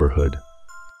suburban neighborhood.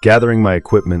 Gathering my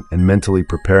equipment and mentally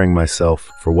preparing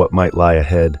myself for what might lie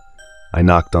ahead, I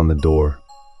knocked on the door.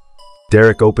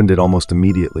 Derek opened it almost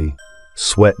immediately,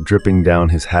 sweat dripping down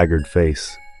his haggard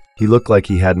face. He looked like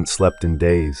he hadn't slept in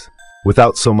days.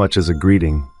 Without so much as a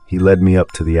greeting, he led me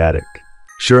up to the attic.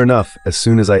 Sure enough, as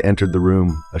soon as I entered the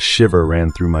room, a shiver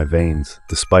ran through my veins,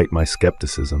 despite my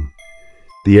skepticism.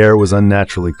 The air was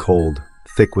unnaturally cold,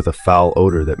 thick with a foul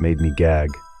odor that made me gag.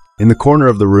 In the corner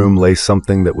of the room lay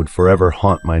something that would forever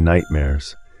haunt my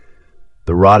nightmares.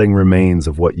 The rotting remains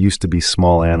of what used to be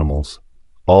small animals,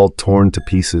 all torn to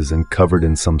pieces and covered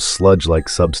in some sludge-like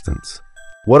substance.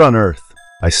 "What on earth?"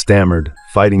 I stammered,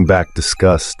 fighting back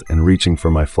disgust and reaching for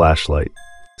my flashlight.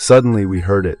 Suddenly we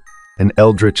heard it, an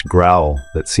eldritch growl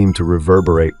that seemed to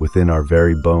reverberate within our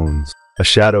very bones. A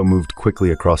shadow moved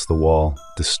quickly across the wall,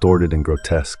 distorted and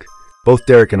grotesque. Both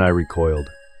Derek and I recoiled.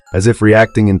 As if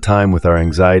reacting in time with our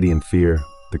anxiety and fear,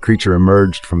 the creature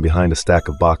emerged from behind a stack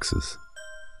of boxes.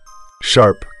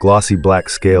 Sharp, glossy black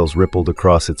scales rippled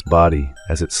across its body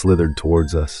as it slithered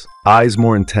towards us. Eyes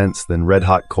more intense than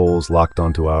red-hot coals locked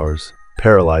onto ours,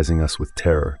 paralyzing us with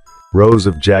terror. Rows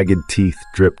of jagged teeth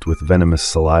dripped with venomous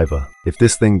saliva. If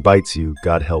this thing bites you,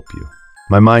 God help you.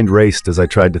 My mind raced as I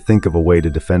tried to think of a way to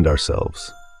defend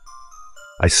ourselves.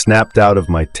 I snapped out of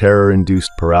my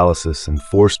terror-induced paralysis and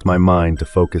forced my mind to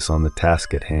focus on the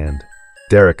task at hand.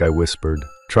 "Derek," I whispered,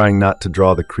 trying not to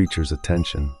draw the creature's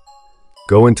attention.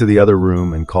 "Go into the other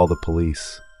room and call the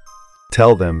police.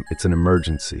 Tell them it's an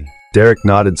emergency." Derek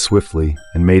nodded swiftly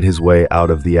and made his way out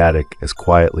of the attic as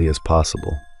quietly as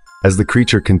possible. As the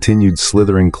creature continued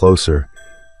slithering closer,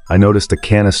 I noticed a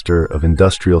canister of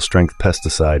industrial-strength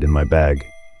pesticide in my bag.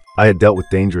 I had dealt with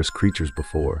dangerous creatures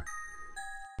before.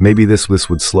 Maybe this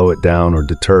would slow it down or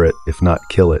deter it, if not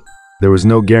kill it. There was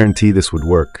no guarantee this would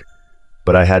work,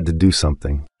 but I had to do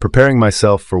something. Preparing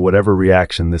myself for whatever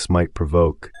reaction this might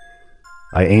provoke,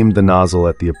 I aimed the nozzle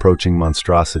at the approaching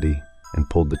monstrosity and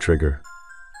pulled the trigger.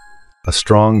 A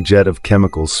strong jet of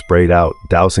chemicals sprayed out,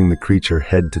 dousing the creature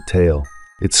head to tail.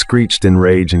 It screeched in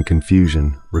rage and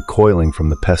confusion, recoiling from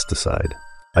the pesticide.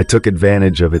 I took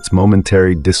advantage of its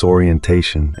momentary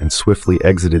disorientation and swiftly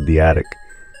exited the attic,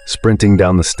 sprinting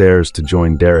down the stairs to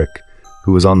join Derek,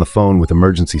 who was on the phone with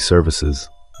emergency services,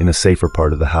 in a safer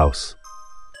part of the house.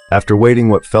 After waiting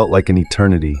what felt like an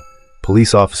eternity,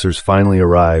 police officers finally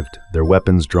arrived, their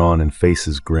weapons drawn and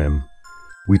faces grim.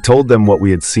 We told them what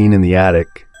we had seen in the attic,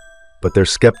 but their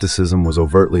skepticism was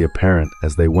overtly apparent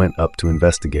as they went up to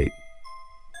investigate.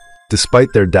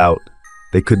 Despite their doubt,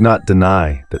 they could not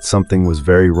deny that something was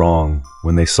very wrong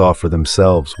when they saw for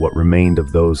themselves what remained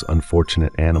of those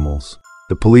unfortunate animals.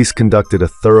 The police conducted a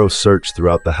thorough search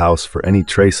throughout the house for any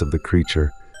trace of the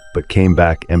creature, but came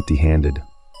back empty-handed.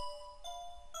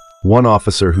 One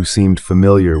officer who seemed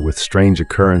familiar with strange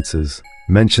occurrences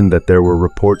mentioned that there were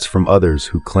reports from others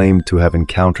who claimed to have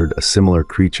encountered a similar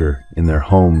creature in their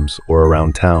homes or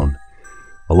around town,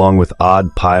 along with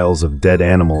odd piles of dead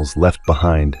animals left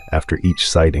behind after each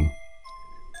sighting.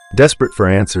 Desperate for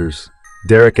answers,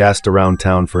 Derek asked around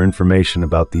town for information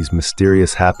about these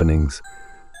mysterious happenings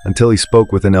until he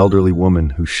spoke with an elderly woman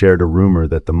who shared a rumor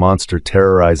that the monster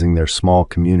terrorizing their small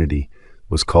community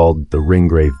was called the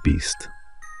Ringgrave Beast.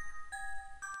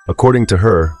 According to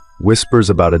her, whispers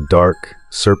about a dark,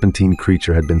 serpentine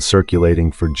creature had been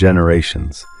circulating for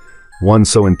generations, one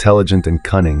so intelligent and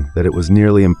cunning that it was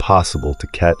nearly impossible to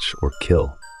catch or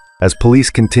kill. As police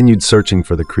continued searching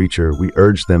for the creature, we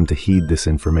urged them to heed this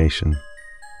information.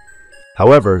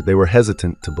 However, they were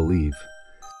hesitant to believe.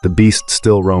 The beast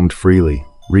still roamed freely,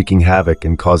 wreaking havoc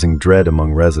and causing dread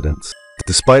among residents.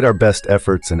 Despite our best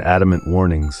efforts and adamant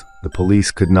warnings, the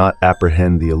police could not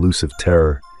apprehend the elusive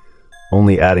terror,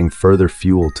 only adding further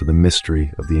fuel to the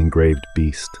mystery of the engraved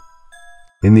beast.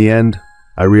 In the end,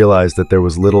 I realized that there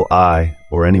was little I,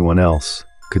 or anyone else,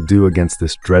 could do against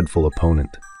this dreadful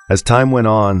opponent. As time went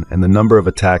on and the number of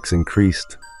attacks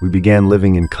increased, we began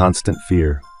living in constant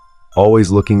fear, always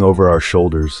looking over our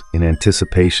shoulders in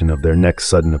anticipation of their next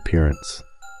sudden appearance.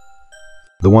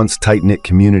 The once tight-knit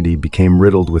community became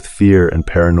riddled with fear and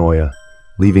paranoia,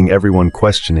 leaving everyone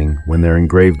questioning when their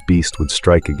engraved beast would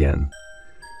strike again.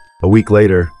 A week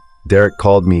later, Derek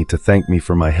called me to thank me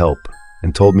for my help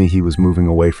and told me he was moving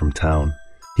away from town.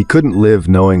 He couldn't live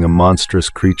knowing a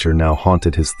monstrous creature now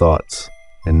haunted his thoughts,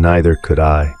 and neither could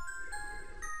I.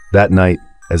 That night,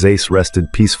 as Ace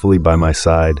rested peacefully by my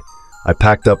side, I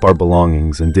packed up our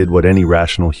belongings and did what any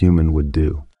rational human would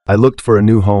do. I looked for a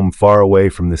new home far away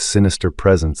from this sinister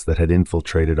presence that had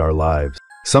infiltrated our lives.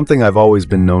 Something I've always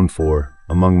been known for,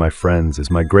 among my friends, is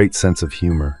my great sense of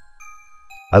humor.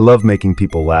 I love making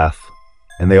people laugh,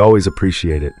 and they always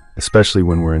appreciate it, especially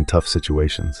when we're in tough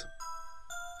situations.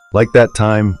 Like that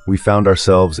time, we found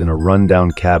ourselves in a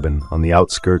run-down cabin on the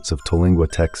outskirts of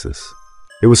Tolingua, Texas.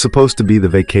 It was supposed to be the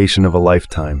vacation of a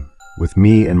lifetime, with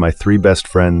me and my 3 best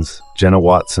friends, Jenna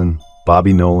Watson,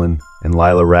 Bobby Nolan, and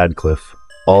Lila Radcliffe,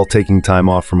 all taking time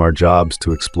off from our jobs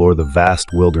to explore the vast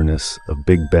wilderness of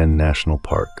Big Bend National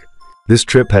Park. This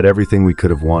trip had everything we could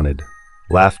have wanted: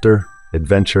 laughter,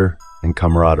 adventure, and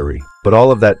camaraderie. But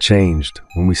all of that changed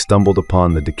when we stumbled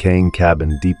upon the decaying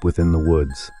cabin deep within the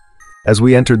woods. As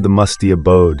we entered the musty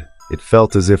abode, it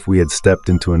felt as if we had stepped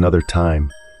into another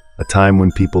time, a time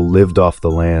when people lived off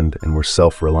the land and were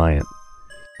self-reliant.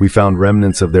 We found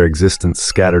remnants of their existence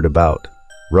scattered about,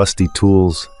 rusty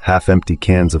tools, half-empty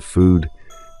cans of food,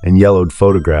 and yellowed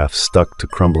photographs stuck to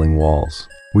crumbling walls.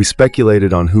 We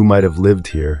speculated on who might have lived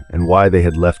here and why they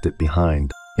had left it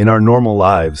behind. In our normal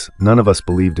lives, none of us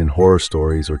believed in horror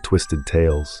stories or twisted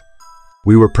tales.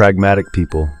 We were pragmatic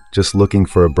people, just looking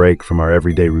for a break from our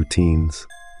everyday routines.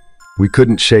 We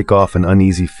couldn't shake off an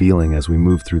uneasy feeling as we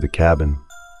moved through the cabin.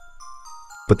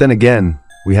 But then again,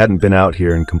 we hadn't been out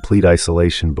here in complete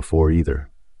isolation before either.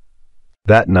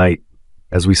 That night,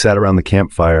 as we sat around the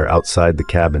campfire outside the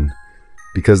cabin,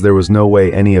 because there was no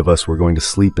way any of us were going to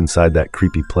sleep inside that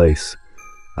creepy place,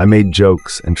 I made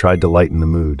jokes and tried to lighten the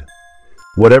mood.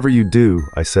 "Whatever you do,"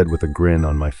 I said with a grin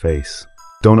on my face,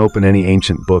 "don't open any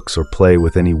ancient books or play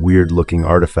with any weird-looking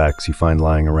artifacts you find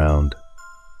lying around."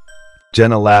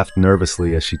 Jenna laughed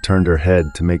nervously as she turned her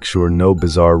head to make sure no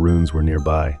bizarre runes were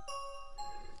nearby.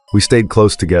 We stayed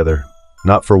close together,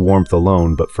 not for warmth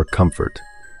alone, but for comfort,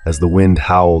 as the wind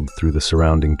howled through the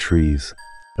surrounding trees.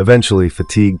 Eventually,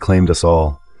 fatigue claimed us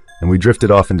all, and we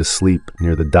drifted off into sleep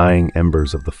near the dying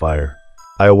embers of the fire.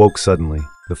 I awoke suddenly.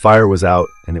 The fire was out,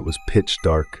 and it was pitch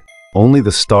dark. Only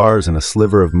the stars and a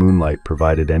sliver of moonlight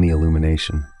provided any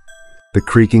illumination. The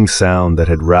creaking sound that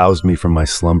had roused me from my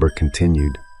slumber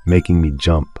continued, making me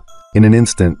jump. In an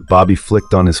instant, Bobby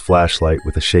flicked on his flashlight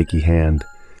with a shaky hand.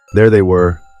 There they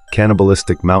were,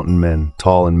 cannibalistic mountain men,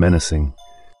 tall and menacing.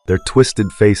 Their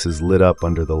twisted faces lit up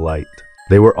under the light.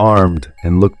 They were armed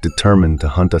and looked determined to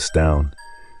hunt us down.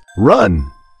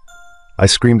 "Run!" I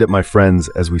screamed at my friends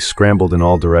as we scrambled in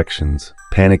all directions,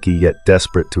 panicky yet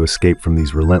desperate to escape from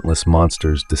these relentless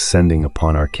monsters descending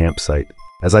upon our campsite.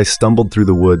 As I stumbled through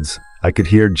the woods, I could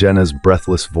hear Jenna's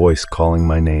breathless voice calling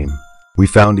my name. We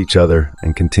found each other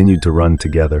and continued to run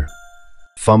together,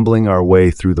 fumbling our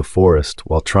way through the forest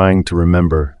while trying to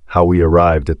remember how we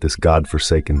arrived at this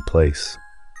godforsaken place.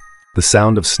 The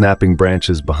sound of snapping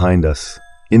branches behind us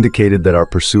indicated that our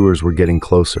pursuers were getting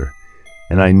closer,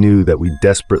 and I knew that we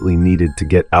desperately needed to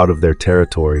get out of their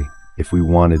territory if we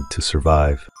wanted to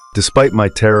survive. Despite my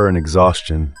terror and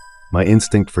exhaustion, my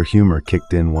instinct for humor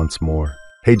kicked in once more.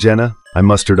 "Hey Jenna," I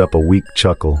mustered up a weak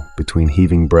chuckle between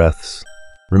heaving breaths.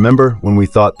 "Remember when we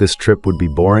thought this trip would be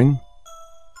boring?"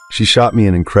 She shot me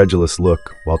an incredulous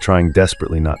look while trying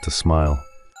desperately not to smile.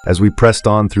 As we pressed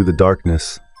on through the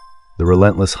darkness, the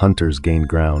relentless hunters gained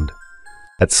ground.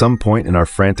 At some point in our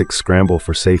frantic scramble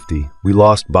for safety, we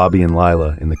lost Bobby and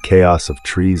Lila in the chaos of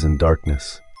trees and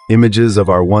darkness. Images of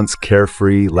our once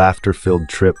carefree, laughter-filled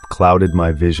trip clouded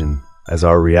my vision as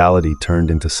our reality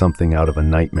turned into something out of a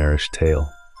nightmarish tale.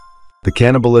 The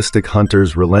cannibalistic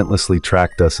hunters relentlessly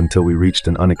tracked us until we reached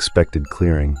an unexpected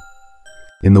clearing.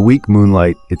 In the weak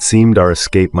moonlight, it seemed our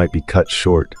escape might be cut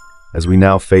short, as we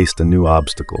now faced a new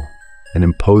obstacle, an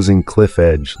imposing cliff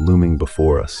edge looming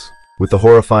before us. With the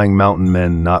horrifying mountain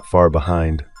men not far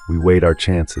behind, we weighed our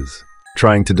chances,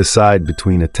 trying to decide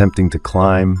between attempting to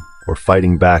climb or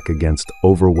fighting back against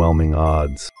overwhelming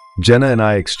odds. Jenna and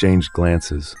I exchanged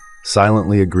glances,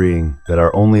 silently agreeing that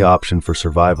our only option for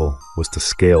survival was to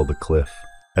scale the cliff.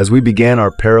 As we began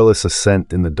our perilous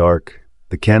ascent in the dark,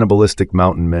 the cannibalistic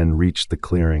mountain men reached the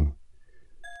clearing.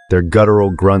 Their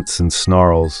guttural grunts and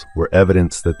snarls were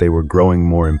evidence that they were growing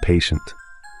more impatient.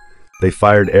 They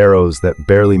fired arrows that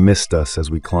barely missed us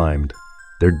as we climbed,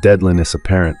 their deadliness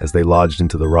apparent as they lodged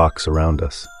into the rocks around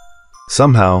us.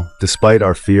 Somehow, despite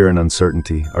our fear and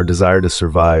uncertainty, our desire to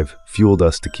survive fueled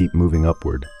us to keep moving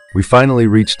upward. We finally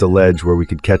reached a ledge where we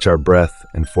could catch our breath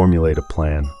and formulate a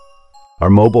plan. Our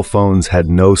mobile phones had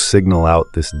no signal out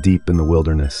this deep in the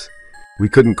wilderness. We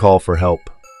couldn't call for help.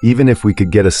 Even if we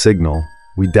could get a signal,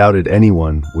 we doubted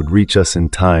anyone would reach us in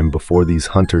time before these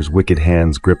hunters' wicked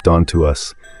hands gripped onto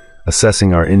us,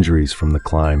 assessing our injuries from the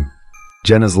climb.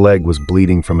 Jenna's leg was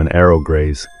bleeding from an arrow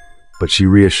graze, but she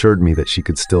reassured me that she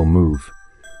could still move.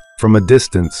 From a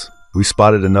distance, we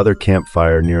spotted another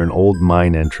campfire near an old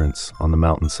mine entrance on the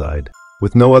mountainside.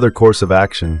 With no other course of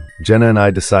action, Jenna and I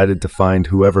decided to find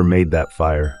whoever made that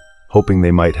fire, hoping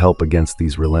they might help against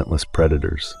these relentless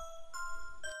predators.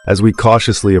 As we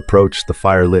cautiously approached the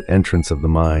fire-lit entrance of the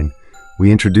mine,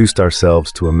 we introduced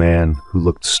ourselves to a man who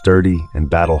looked sturdy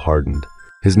and battle-hardened.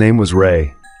 His name was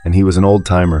Ray, and he was an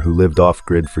old-timer who lived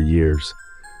off-grid for years.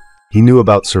 He knew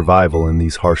about survival in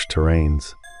these harsh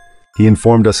terrains. He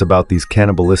informed us about these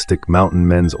cannibalistic mountain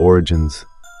men's origins,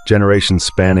 generations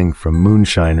spanning from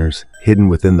moonshiners hidden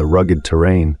within the rugged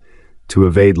terrain to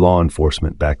evade law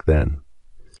enforcement back then.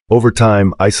 Over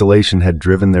time, isolation had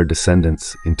driven their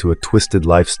descendants into a twisted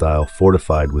lifestyle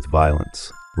fortified with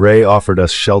violence. Ray offered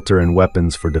us shelter and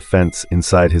weapons for defense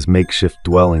inside his makeshift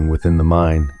dwelling within the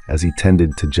mine as he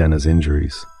tended to Jenna's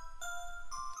injuries.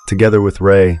 Together with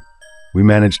Ray, we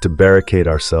managed to barricade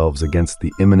ourselves against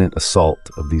the imminent assault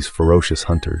of these ferocious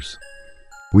hunters.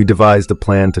 We devised a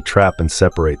plan to trap and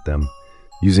separate them,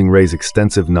 using Ray's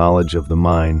extensive knowledge of the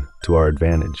mine to our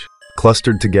advantage.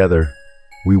 Clustered together,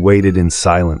 we waited in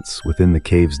silence within the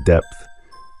cave's depth,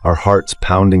 our hearts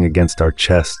pounding against our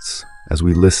chests as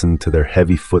we listened to their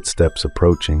heavy footsteps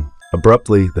approaching.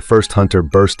 Abruptly, the first hunter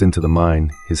burst into the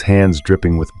mine, his hands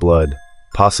dripping with blood,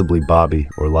 possibly Bobby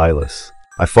or Lilas.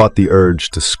 I fought the urge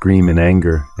to scream in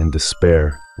anger and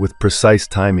despair. With precise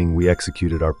timing, we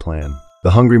executed our plan.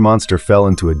 The hungry monster fell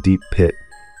into a deep pit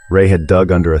Ray had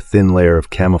dug under a thin layer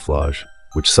of camouflage,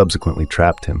 which subsequently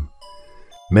trapped him.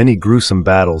 Many gruesome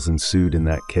battles ensued in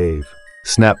that cave.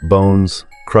 Snapped bones,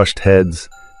 crushed heads,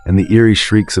 and the eerie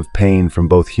shrieks of pain from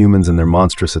both humans and their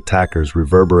monstrous attackers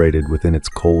reverberated within its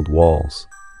cold walls.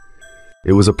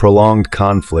 It was a prolonged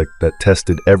conflict that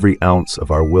tested every ounce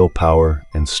of our willpower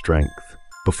and strength.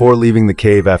 Before leaving the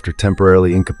cave after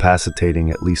temporarily incapacitating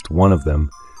at least one of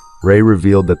them, Ray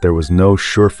revealed that there was no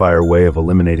surefire way of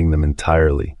eliminating them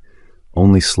entirely,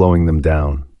 only slowing them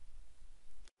down.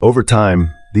 Over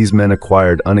time, these men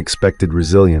acquired unexpected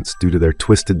resilience due to their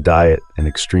twisted diet and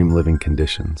extreme living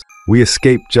conditions. We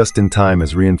escaped just in time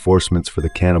as reinforcements for the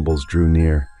cannibals drew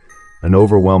near, an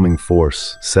overwhelming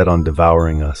force set on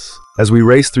devouring us. As we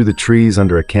raced through the trees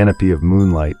under a canopy of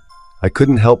moonlight, I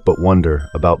couldn't help but wonder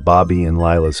about Bobby and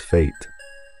Lila's fate.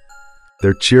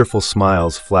 Their cheerful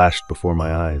smiles flashed before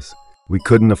my eyes. We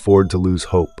couldn't afford to lose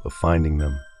hope of finding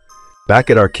them.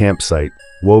 Back at our campsite,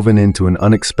 woven into an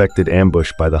unexpected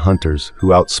ambush by the hunters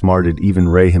who outsmarted even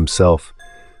Ray himself,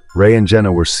 Ray and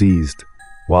Jenna were seized,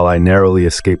 while I narrowly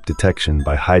escaped detection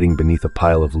by hiding beneath a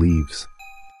pile of leaves.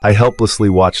 I helplessly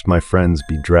watched my friends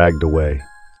be dragged away.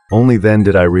 Only then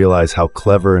did I realize how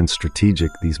clever and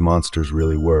strategic these monsters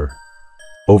really were.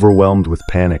 Overwhelmed with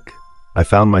panic, I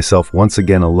found myself once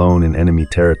again alone in enemy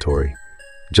territory,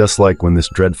 just like when this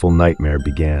dreadful nightmare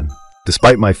began.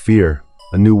 Despite my fear,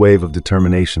 a new wave of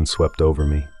determination swept over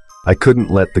me. I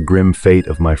couldn't let the grim fate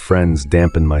of my friends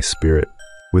dampen my spirit.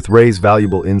 With Ray's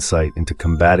valuable insight into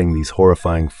combating these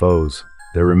horrifying foes,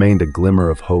 there remained a glimmer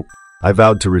of hope. I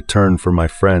vowed to return for my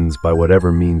friends by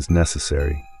whatever means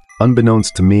necessary.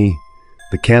 Unbeknownst to me,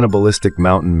 the cannibalistic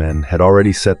mountain men had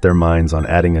already set their minds on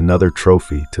adding another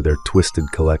trophy to their twisted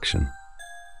collection.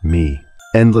 Me.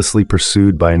 Endlessly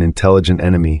pursued by an intelligent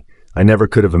enemy I never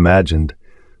could have imagined,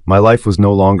 my life was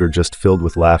no longer just filled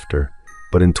with laughter,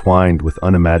 but entwined with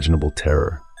unimaginable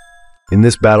terror. In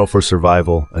this battle for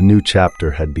survival, a new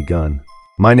chapter had begun.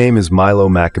 My name is Milo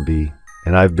Maccabee,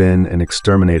 and I've been an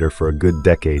exterminator for a good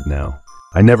decade now.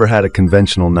 I never had a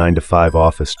conventional 9-to-5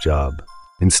 office job.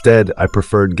 Instead, I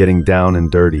preferred getting down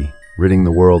and dirty, ridding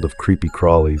the world of creepy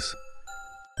crawlies.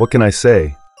 What can I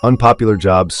say? Unpopular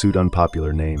jobs suit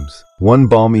unpopular names. One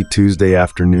balmy Tuesday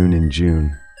afternoon in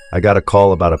June, I got a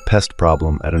call about a pest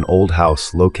problem at an old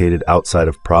house located outside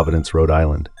of Providence, Rhode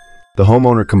Island. The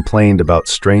homeowner complained about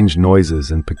strange noises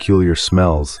and peculiar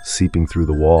smells seeping through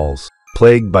the walls.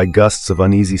 Plagued by gusts of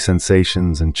uneasy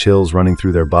sensations and chills running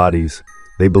through their bodies,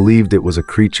 they believed it was a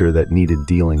creature that needed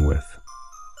dealing with.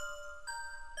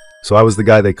 So I was the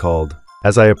guy they called.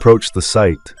 As I approached the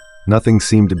site, nothing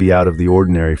seemed to be out of the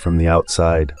ordinary from the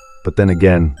outside, but then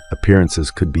again,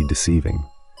 appearances could be deceiving.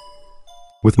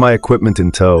 With my equipment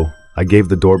in tow, I gave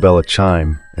the doorbell a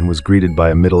chime and was greeted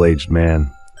by a middle-aged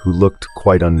man who looked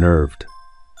quite unnerved.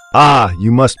 "Ah,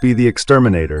 you must be the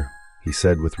exterminator," he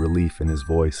said with relief in his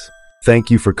voice.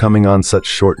 "Thank you for coming on such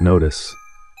short notice."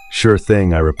 "Sure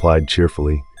thing," I replied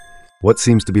cheerfully. "What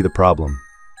seems to be the problem?"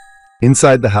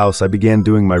 Inside the house, I began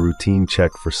doing my routine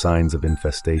check for signs of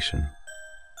infestation.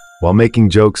 While making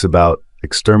jokes about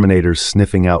exterminators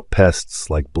sniffing out pests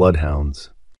like bloodhounds,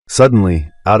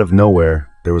 suddenly, out of nowhere,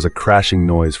 there was a crashing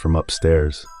noise from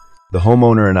upstairs. The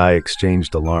homeowner and I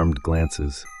exchanged alarmed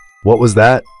glances. "What was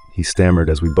that?" he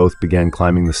stammered as we both began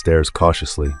climbing the stairs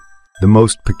cautiously. The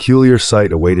most peculiar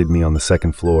sight awaited me on the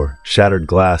second floor. Shattered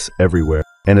glass everywhere,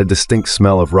 and a distinct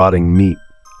smell of rotting meat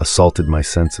assaulted my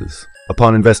senses.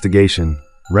 Upon investigation,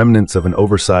 remnants of an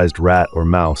oversized rat or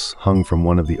mouse hung from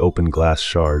one of the open glass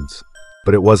shards.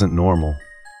 But it wasn't normal.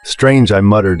 "Strange," I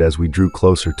muttered as we drew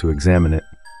closer to examine it.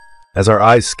 As our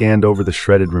eyes scanned over the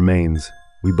shredded remains,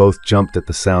 we both jumped at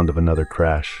the sound of another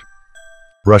crash.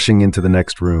 Rushing into the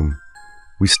next room,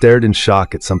 we stared in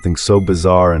shock at something so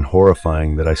bizarre and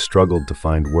horrifying that I struggled to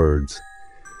find words.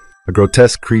 A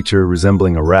grotesque creature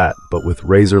resembling a rat, but with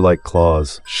razor-like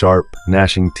claws, sharp,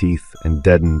 gnashing teeth, and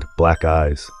deadened black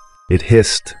eyes. It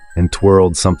hissed and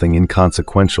twirled something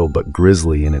inconsequential but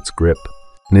grisly in its grip.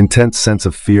 An intense sense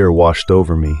of fear washed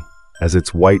over me, as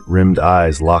its white-rimmed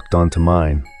eyes locked onto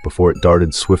mine before it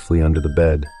darted swiftly under the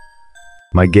bed.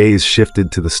 My gaze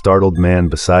shifted to the startled man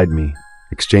beside me,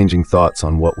 exchanging thoughts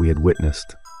on what we had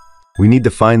witnessed. "We need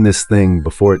to find this thing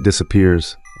before it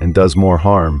disappears and does more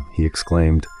harm," he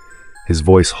exclaimed, his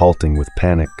voice halting with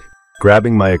panic.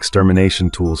 Grabbing my extermination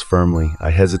tools firmly,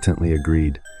 I hesitantly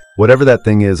agreed. "Whatever that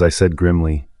thing is," I said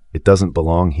grimly, "it doesn't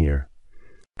belong here."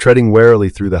 Treading warily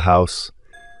through the house,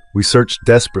 we searched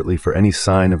desperately for any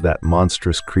sign of that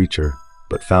monstrous creature,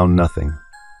 but found nothing.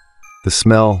 The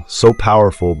smell, so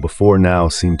powerful before now,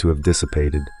 seemed to have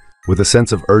dissipated. With a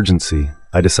sense of urgency,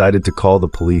 I decided to call the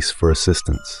police for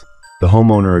assistance. The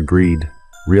homeowner agreed,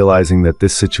 realizing that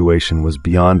this situation was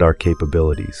beyond our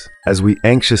capabilities. As we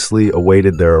anxiously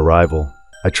awaited their arrival,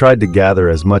 I tried to gather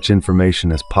as much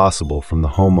information as possible from the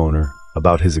homeowner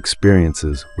about his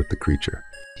experiences with the creature.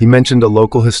 He mentioned a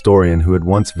local historian who had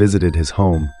once visited his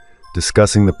home,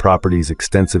 discussing the property's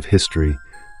extensive history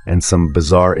and some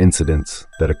bizarre incidents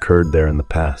that occurred there in the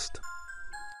past.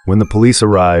 When the police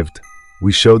arrived,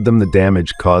 we showed them the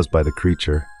damage caused by the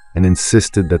creature and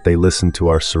insisted that they listen to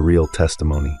our surreal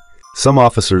testimony. Some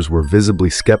officers were visibly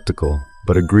skeptical,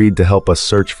 but agreed to help us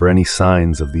search for any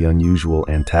signs of the unusual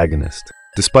antagonist.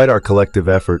 Despite our collective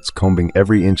efforts combing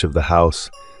every inch of the house,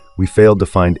 we failed to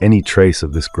find any trace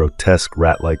of this grotesque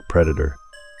rat-like predator.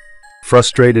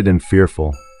 Frustrated and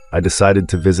fearful, I decided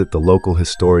to visit the local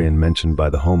historian mentioned by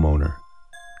the homeowner.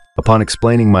 Upon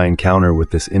explaining my encounter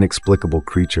with this inexplicable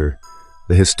creature,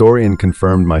 the historian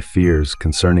confirmed my fears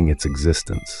concerning its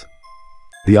existence.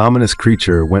 The ominous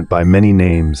creature went by many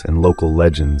names and local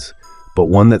legends, but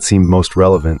one that seemed most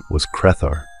relevant was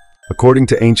Crethar. According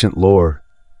to ancient lore,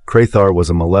 Crethar was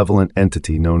a malevolent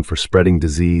entity known for spreading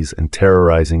disease and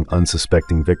terrorizing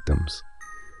unsuspecting victims.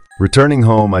 Returning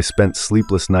home, I spent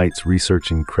sleepless nights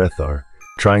researching Crethar,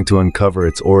 trying to uncover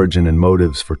its origin and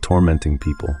motives for tormenting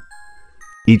people.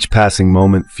 Each passing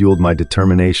moment fueled my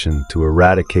determination to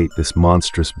eradicate this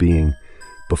monstrous being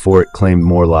before it claimed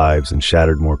more lives and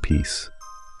shattered more peace.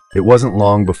 It wasn't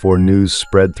long before news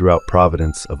spread throughout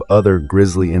Providence of other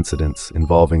grisly incidents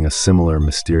involving a similar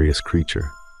mysterious creature.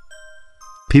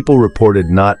 People reported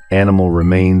not animal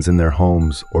remains in their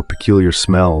homes or peculiar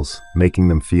smells, making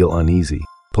them feel uneasy.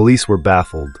 Police were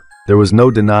baffled. There was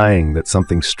no denying that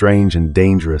something strange and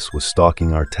dangerous was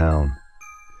stalking our town.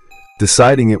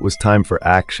 Deciding it was time for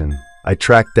action, I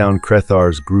tracked down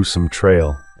Crethar's gruesome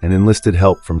trail and enlisted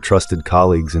help from trusted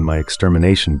colleagues in my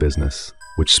extermination business,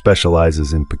 which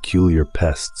specializes in peculiar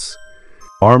pests.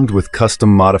 Armed with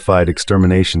custom-modified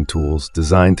extermination tools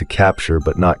designed to capture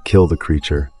but not kill the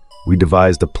creature, we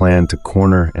devised a plan to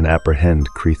corner and apprehend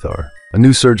Crethar. A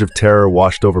new surge of terror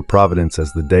washed over Providence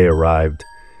as the day arrived,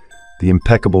 the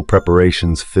impeccable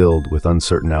preparations filled with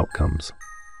uncertain outcomes.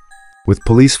 With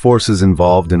police forces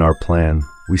involved in our plan,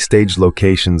 we staged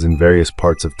locations in various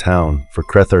parts of town for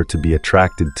Crethar to be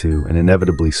attracted to and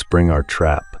inevitably spring our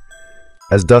trap.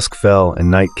 As dusk fell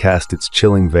and night cast its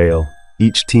chilling veil,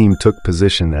 each team took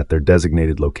position at their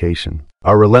designated location.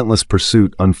 Our relentless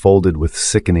pursuit unfolded with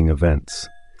sickening events.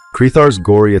 Crethar's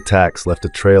gory attacks left a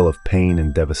trail of pain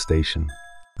and devastation.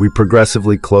 We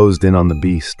progressively closed in on the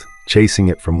beast, chasing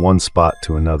it from one spot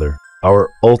to another. Our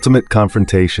ultimate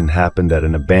confrontation happened at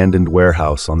an abandoned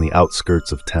warehouse on the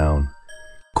outskirts of town.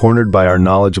 Cornered by our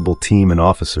knowledgeable team and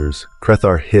officers,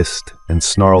 Crethar hissed and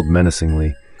snarled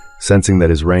menacingly, sensing that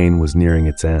his reign was nearing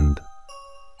its end.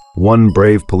 One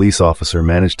brave police officer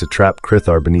managed to trap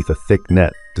Crethar beneath a thick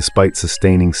net, despite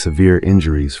sustaining severe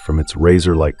injuries from its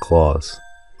razor-like claws.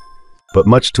 But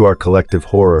much to our collective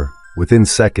horror, within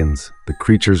seconds, the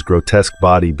creature's grotesque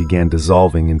body began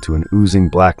dissolving into an oozing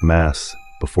black mass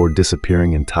before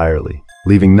disappearing entirely,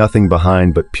 leaving nothing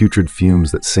behind but putrid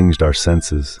fumes that singed our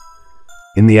senses.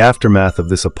 In the aftermath of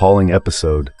this appalling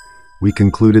episode, we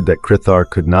concluded that Crethar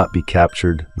could not be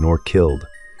captured nor killed.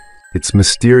 Its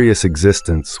mysterious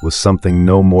existence was something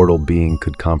no mortal being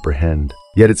could comprehend.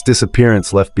 Yet its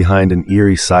disappearance left behind an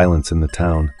eerie silence in the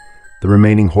town, the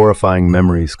remaining horrifying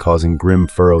memories causing grim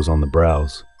furrows on the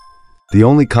brows. The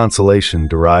only consolation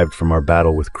derived from our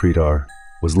battle with Crethar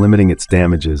was limiting its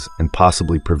damages and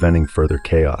possibly preventing further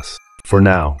chaos. For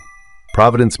now,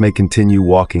 Providence may continue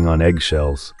walking on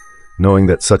eggshells, knowing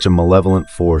that such a malevolent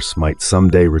force might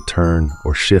someday return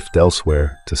or shift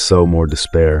elsewhere to sow more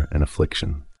despair and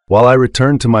affliction. While I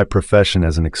returned to my profession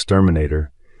as an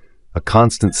exterminator, a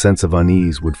constant sense of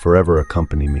unease would forever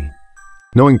accompany me.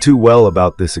 Knowing too well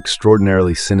about this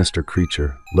extraordinarily sinister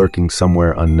creature lurking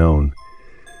somewhere unknown,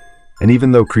 and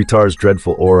even though Crethar's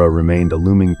dreadful aura remained a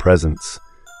looming presence,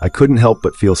 I couldn't help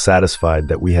but feel satisfied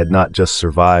that we had not just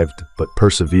survived but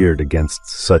persevered against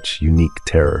such unique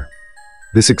terror.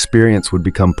 This experience would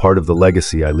become part of the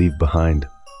legacy I leave behind,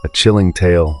 a chilling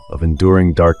tale of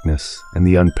enduring darkness and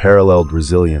the unparalleled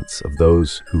resilience of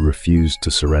those who refused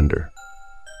to surrender.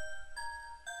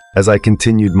 As I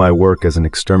continued my work as an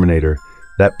exterminator,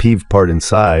 that peeved part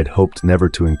inside hoped never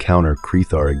to encounter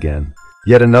Crethar again.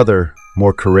 Yet another,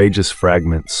 more courageous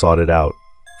fragment sought it out,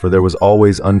 for there was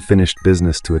always unfinished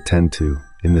business to attend to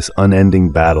in this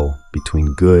unending battle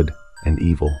between good and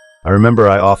evil. I remember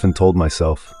I often told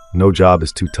myself, no job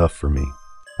is too tough for me.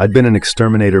 I'd been an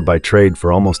exterminator by trade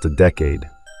for almost a decade.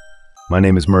 My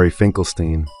name is Murray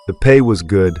Finkelstein. The pay was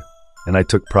good, and I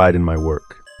took pride in my work.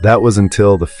 That was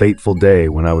until the fateful day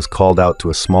when I was called out to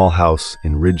a small house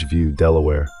in Ridgeview,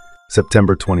 Delaware,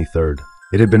 September 23rd.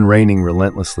 It had been raining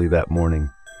relentlessly that morning.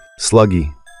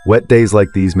 Sluggy, wet days like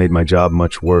these made my job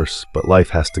much worse, but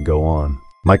life has to go on.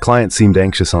 My client seemed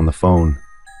anxious on the phone,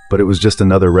 but it was just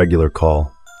another regular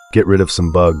call. Get rid of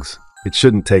some bugs. It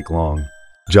shouldn't take long.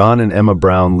 John and Emma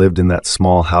Brown lived in that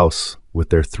small house with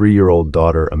their 3-year-old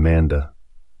daughter, Amanda.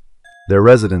 Their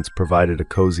residence provided a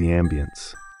cozy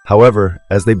ambience. However,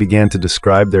 as they began to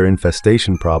describe their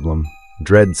infestation problem,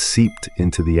 dread seeped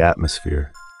into the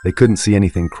atmosphere. They couldn't see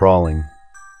anything crawling,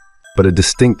 but a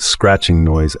distinct scratching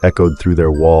noise echoed through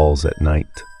their walls at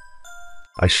night.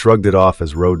 I shrugged it off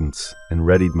as rodents and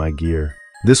readied my gear.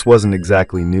 This wasn't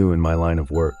exactly new in my line of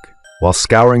work. While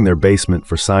scouring their basement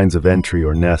for signs of entry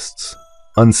or nests,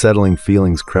 unsettling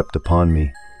feelings crept upon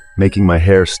me, making my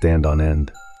hair stand on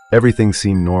end. Everything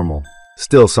seemed normal.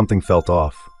 Still, something felt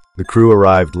off. The crew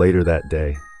arrived later that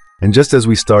day, and just as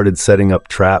we started setting up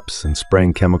traps and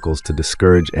spraying chemicals to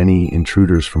discourage any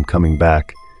intruders from coming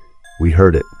back, we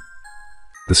heard it.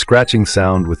 The scratching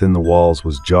sound within the walls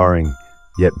was jarring,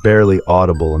 yet barely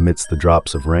audible amidst the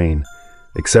drops of rain,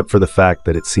 except for the fact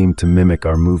that it seemed to mimic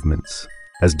our movements.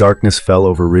 As darkness fell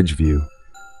over Ridgeview,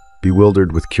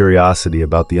 bewildered with curiosity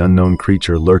about the unknown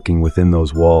creature lurking within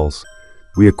those walls,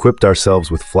 we equipped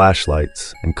ourselves with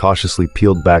flashlights and cautiously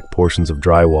peeled back portions of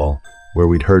drywall where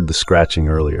we'd heard the scratching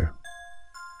earlier.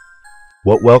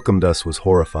 What welcomed us was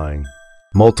horrifying.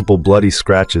 Multiple bloody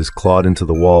scratches clawed into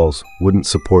the walls, wouldn't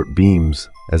support beams,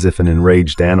 as if an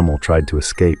enraged animal tried to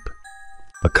escape.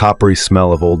 A coppery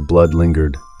smell of old blood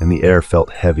lingered, and the air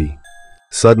felt heavy.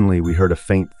 Suddenly, we heard a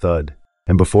faint thud,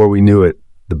 and before we knew it,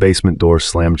 the basement door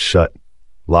slammed shut,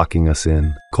 locking us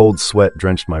in. Cold sweat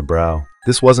drenched my brow.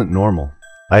 This wasn't normal.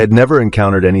 I had never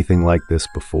encountered anything like this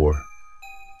before.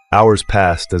 Hours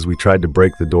passed as we tried to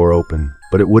break the door open,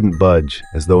 but it wouldn't budge,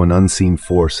 as though an unseen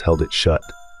force held it shut.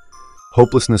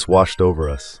 Hopelessness washed over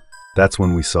us. That's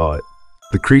when we saw it.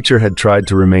 The creature had tried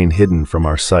to remain hidden from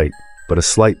our sight, but a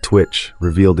slight twitch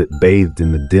revealed it bathed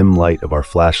in the dim light of our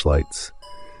flashlights.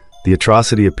 The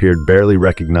atrocity appeared barely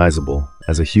recognizable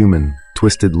as a human,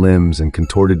 twisted limbs and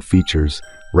contorted features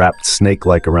wrapped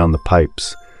snake-like around the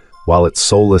pipes, while its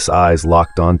soulless eyes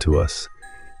locked onto us.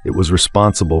 It was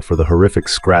responsible for the horrific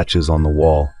scratches on the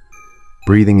wall.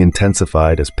 Breathing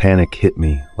intensified as panic hit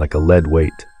me like a lead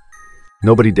weight.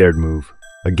 Nobody dared move.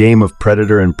 A game of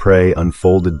predator and prey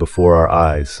unfolded before our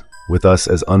eyes, with us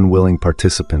as unwilling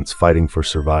participants fighting for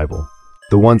survival.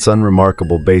 The once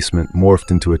unremarkable basement morphed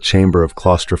into a chamber of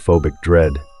claustrophobic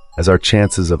dread, as our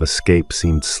chances of escape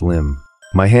seemed slim.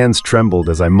 My hands trembled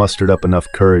as I mustered up enough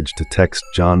courage to text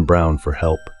John Brown for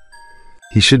help.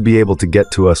 He should be able to get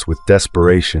to us with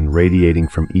desperation radiating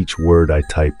from each word I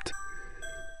typed.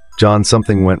 John,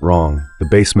 something went wrong. The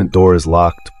basement door is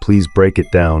locked. Please break it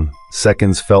down.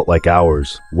 Seconds felt like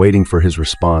hours, waiting for his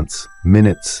response.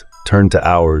 Minutes turned to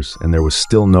hours, and there was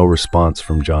still no response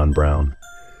from John Brown.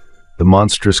 The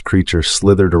monstrous creature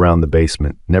slithered around the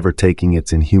basement, never taking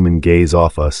its inhuman gaze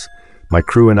off us. My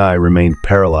crew and I remained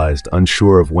paralyzed,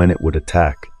 unsure of when it would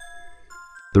attack.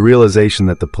 The realization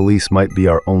that the police might be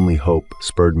our only hope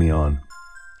spurred me on.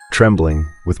 Trembling,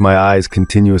 with my eyes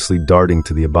continuously darting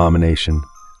to the abomination,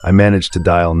 I managed to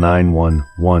dial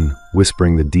 911,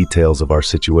 whispering the details of our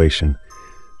situation.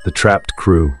 The trapped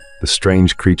crew, the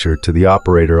strange creature, to the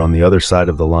operator on the other side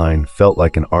of the line felt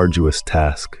like an arduous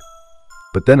task.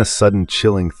 But then a sudden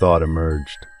chilling thought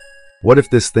emerged. What if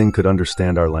this thing could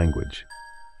understand our language?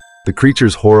 The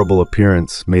creature's horrible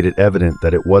appearance made it evident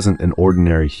that it wasn't an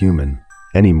ordinary human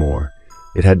anymore.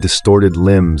 It had distorted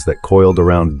limbs that coiled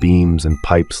around beams and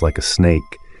pipes like a snake,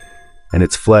 and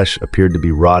its flesh appeared to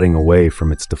be rotting away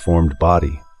from its deformed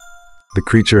body. The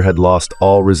creature had lost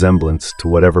all resemblance to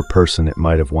whatever person it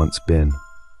might have once been.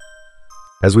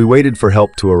 As we waited for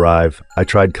help to arrive, I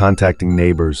tried contacting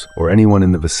neighbors or anyone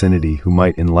in the vicinity who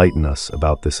might enlighten us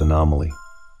about this anomaly.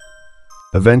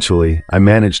 Eventually, I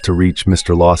managed to reach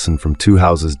Mr. Lawson from 2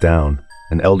 houses down,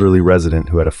 an elderly resident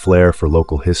who had a flair for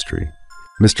local history.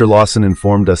 Mr. Lawson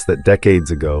informed us that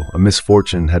decades ago, a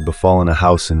misfortune had befallen a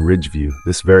house in Ridgeview,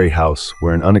 this very house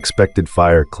where an unexpected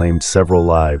fire claimed several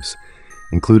lives,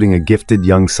 including a gifted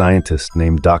young scientist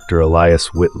named Dr.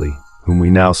 Elias Whitley, whom we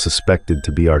now suspected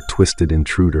to be our twisted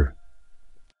intruder.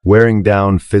 Wearing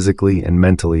down physically and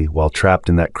mentally while trapped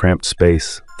in that cramped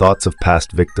space, thoughts of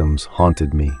past victims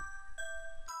haunted me.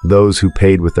 Those who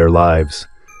paid with their lives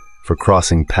for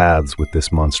crossing paths with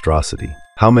this monstrosity.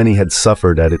 How many had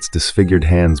suffered at its disfigured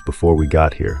hands before we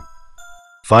got here?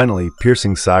 Finally,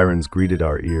 piercing sirens greeted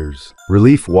our ears.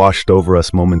 Relief washed over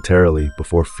us momentarily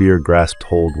before fear grasped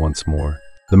hold once more.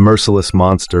 The merciless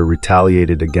monster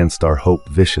retaliated against our hope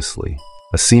viciously.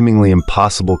 A seemingly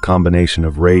impossible combination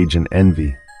of rage and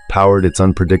envy powered its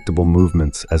unpredictable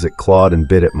movements as it clawed and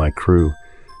bit at my crew,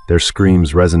 their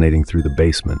screams resonating through the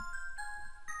basement.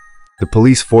 The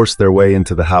police forced their way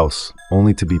into the house,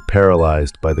 only to be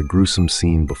paralyzed by the gruesome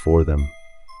scene before them.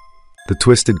 The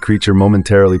twisted creature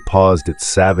momentarily paused its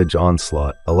savage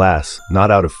onslaught, alas,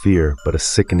 not out of fear, but a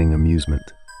sickening amusement.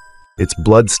 Its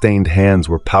blood-stained hands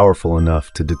were powerful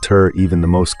enough to deter even the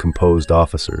most composed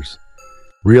officers.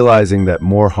 Realizing that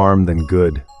more harm than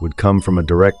good would come from a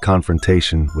direct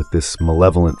confrontation with this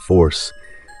malevolent force,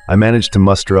 I managed to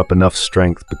muster up enough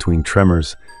strength between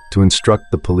tremors to instruct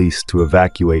the police to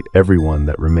evacuate everyone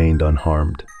that remained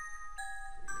unharmed.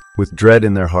 With dread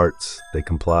in their hearts, they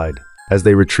complied. As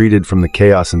they retreated from the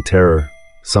chaos and terror,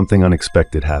 something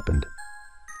unexpected happened.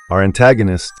 Our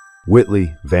antagonist,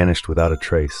 Whitley, vanished without a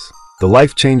trace. The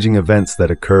life-changing events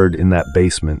that occurred in that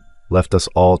basement left us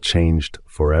all changed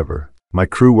forever. My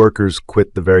crew workers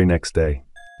quit the very next day.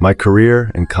 My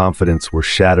career and confidence were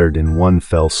shattered in one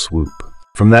fell swoop.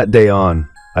 From that day on,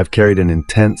 I've carried an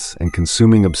intense and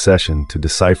consuming obsession to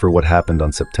decipher what happened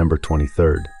on September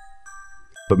 23rd.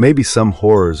 But maybe some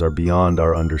horrors are beyond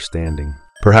our understanding.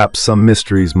 Perhaps some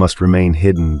mysteries must remain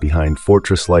hidden behind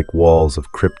fortress-like walls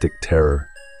of cryptic terror.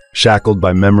 Shackled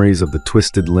by memories of the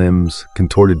twisted limbs,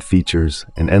 contorted features,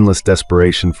 and endless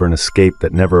desperation for an escape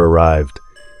that never arrived,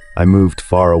 I moved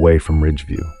far away from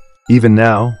Ridgeview. Even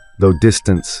now, though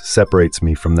distance separates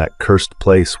me from that cursed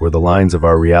place where the lines of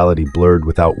our reality blurred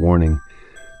without warning,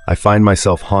 I find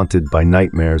myself haunted by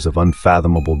nightmares of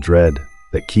unfathomable dread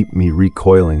that keep me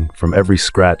recoiling from every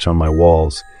scratch on my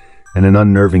walls and an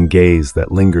unnerving gaze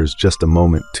that lingers just a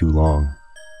moment too long.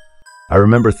 I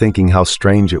remember thinking how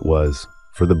strange it was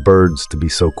for the birds to be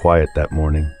so quiet that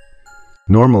morning.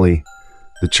 Normally,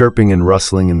 the chirping and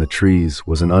rustling in the trees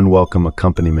was an unwelcome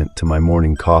accompaniment to my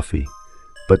morning coffee,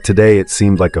 but today it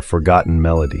seemed like a forgotten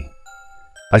melody.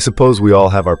 I suppose we all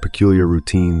have our peculiar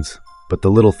routines, but the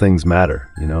little things matter,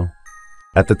 you know?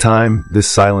 At the time, this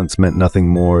silence meant nothing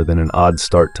more than an odd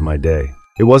start to my day.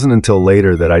 It wasn't until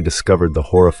later that I discovered the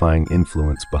horrifying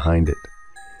influence behind it.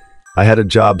 I had a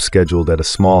job scheduled at a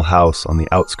small house on the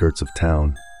outskirts of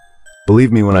town.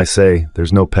 Believe me when I say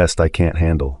there's no pest I can't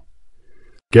handle.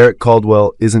 Garrett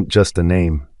Caldwell isn't just a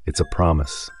name, it's a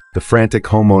promise. The frantic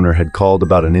homeowner had called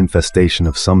about an infestation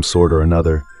of some sort or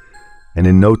another, and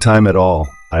in no time at all,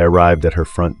 I arrived at her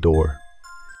front door.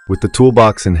 With the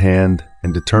toolbox in hand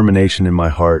and determination in my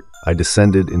heart, I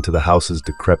descended into the house's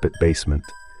decrepit basement.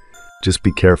 "Just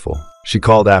be careful," she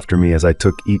called after me as I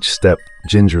took each step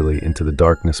gingerly into the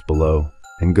darkness below.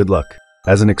 "And good luck."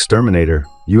 As an exterminator,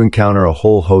 you encounter a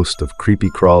whole host of creepy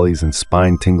crawlies and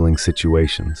spine-tingling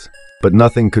situations. But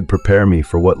nothing could prepare me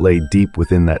for what lay deep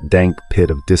within that dank pit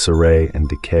of disarray and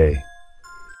decay.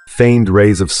 Feigned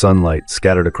rays of sunlight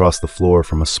scattered across the floor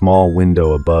from a small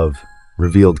window above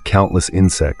revealed countless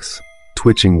insects,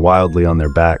 twitching wildly on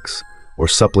their backs or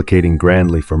supplicating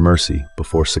grandly for mercy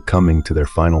before succumbing to their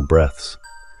final breaths.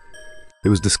 It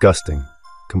was disgusting,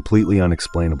 completely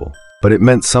unexplainable, but it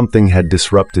meant something had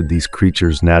disrupted these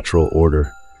creatures' natural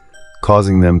order,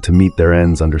 causing them to meet their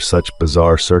ends under such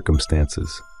bizarre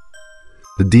circumstances.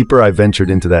 The deeper I ventured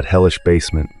into that hellish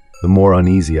basement, the more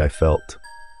uneasy I felt.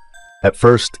 At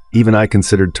first, even I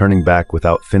considered turning back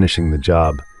without finishing the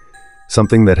job,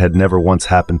 something that had never once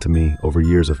happened to me over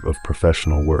years of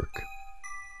professional work.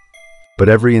 But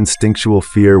every instinctual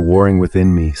fear warring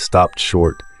within me stopped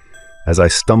short as I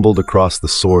stumbled across the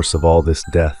source of all this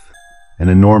death, an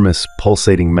enormous,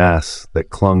 pulsating mass that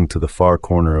clung to the far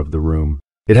corner of the room.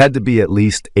 It had to be at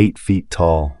least 8 feet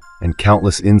tall, and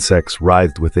countless insects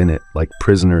writhed within it like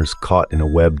prisoners caught in a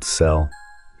webbed cell.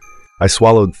 I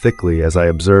swallowed thickly as I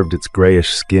observed its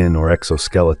grayish skin or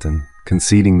exoskeleton,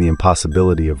 conceding the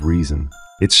impossibility of reason.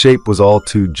 Its shape was all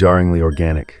too jarringly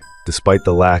organic, despite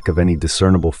the lack of any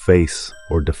discernible face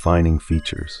or defining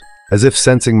features. As if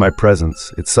sensing my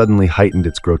presence, it suddenly heightened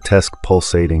its grotesque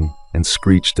pulsating and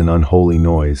screeched an unholy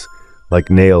noise, like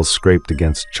nails scraped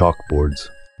against chalkboards.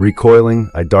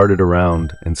 Recoiling, I darted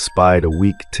around and spied a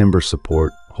weak timber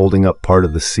support holding up part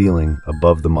of the ceiling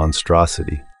above the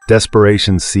monstrosity.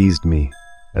 Desperation seized me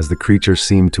as the creature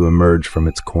seemed to emerge from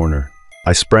its corner.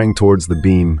 I sprang towards the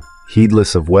beam,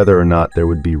 heedless of whether or not there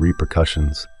would be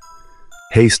repercussions.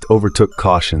 Haste overtook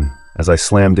caution as I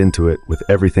slammed into it with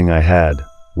everything I had,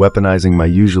 weaponizing my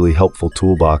usually helpful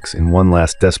toolbox in one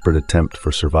last desperate attempt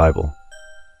for survival.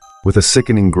 With a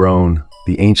sickening groan,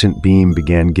 the ancient beam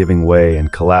began giving way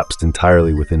and collapsed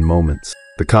entirely within moments.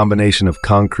 The combination of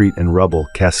concrete and rubble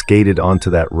cascaded onto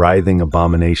that writhing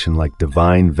abomination like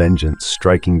divine vengeance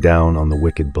striking down on the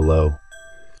wicked below.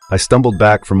 I stumbled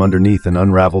back from underneath an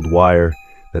unraveled wire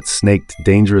that snaked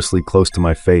dangerously close to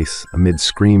my face amid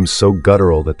screams so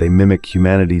guttural that they mimic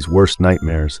humanity's worst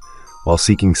nightmares, while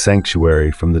seeking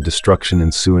sanctuary from the destruction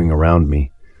ensuing around me,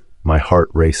 my heart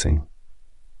racing.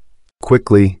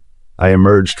 Quickly, I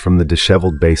emerged from the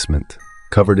disheveled basement,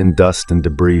 covered in dust and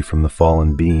debris from the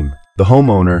fallen beam. The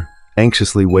homeowner,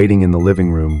 anxiously waiting in the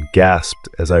living room, gasped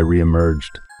as I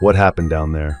re-emerged. "What happened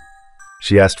down there?"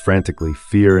 she asked frantically,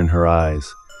 fear in her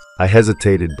eyes. I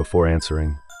hesitated before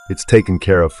answering. "It's taken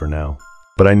care of for now,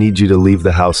 but I need you to leave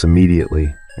the house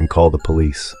immediately and call the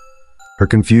police." Her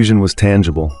confusion was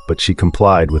tangible, but she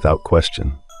complied without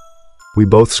question. We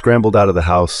both scrambled out of the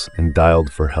house and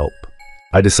dialed for help.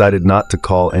 I decided not to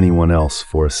call anyone else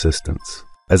for assistance,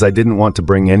 as I didn't want to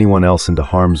bring anyone else into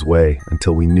harm's way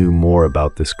until we knew more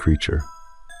about this creature.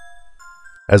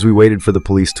 As we waited for the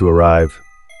police to arrive,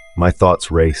 my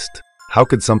thoughts raced. How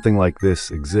could something like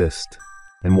this exist?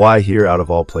 And why here out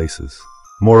of all places?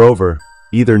 Moreover,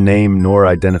 either name nor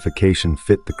identification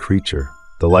fit the creature,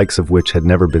 the likes of which had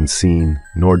never been seen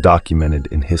nor documented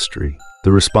in history.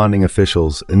 The responding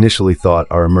officials initially thought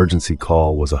our emergency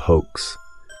call was a hoax.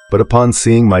 But upon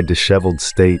seeing my disheveled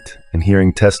state and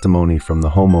hearing testimony from the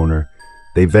homeowner,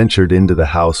 they ventured into the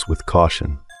house with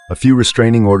caution. A few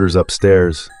restraining orders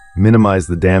upstairs minimized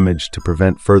the damage to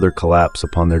prevent further collapse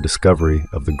upon their discovery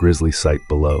of the grisly sight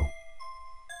below.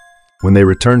 When they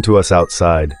returned to us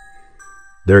outside,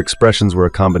 their expressions were a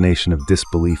combination of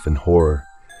disbelief and horror.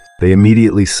 They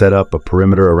immediately set up a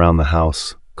perimeter around the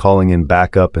house, calling in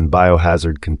backup and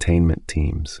biohazard containment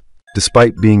teams.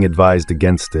 Despite being advised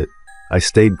against it, I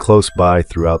stayed close by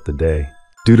throughout the day.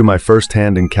 Due to my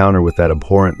first-hand encounter with that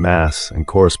abhorrent mass and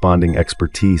corresponding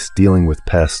expertise dealing with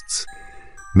pests,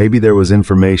 maybe there was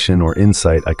information or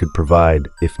insight I could provide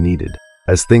if needed.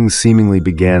 As things seemingly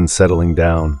began settling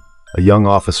down, a young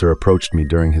officer approached me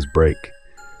during his break.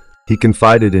 He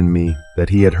confided in me that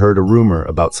he had heard a rumor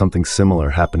about something similar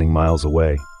happening miles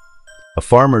away. A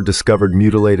farmer discovered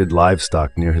mutilated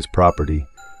livestock near his property,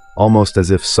 almost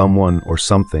as if someone or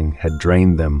something had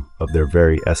drained them of their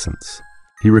very essence.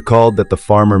 He recalled that the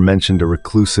farmer mentioned a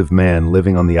reclusive man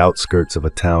living on the outskirts of a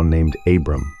town named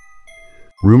Abram.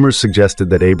 Rumors suggested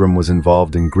that Abram was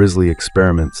involved in grisly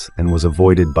experiments and was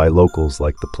avoided by locals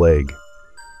like the plague.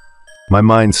 My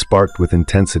mind sparked with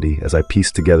intensity as I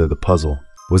pieced together the puzzle.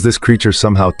 Was this creature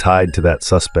somehow tied to that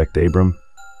suspect Abram?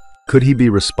 Could he be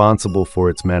responsible for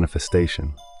its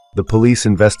manifestation? The police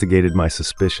investigated my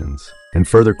suspicions, and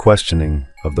further questioning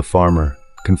of the farmer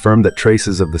confirmed that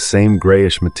traces of the same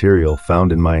grayish material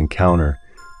found in my encounter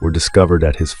were discovered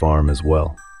at his farm as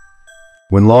well.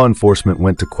 When law enforcement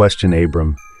went to question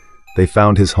Abram, they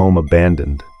found his home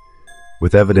abandoned,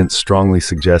 with evidence strongly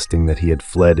suggesting that he had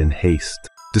fled in haste.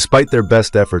 Despite their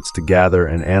best efforts to gather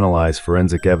and analyze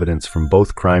forensic evidence from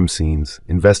both crime scenes,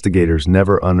 investigators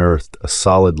never unearthed a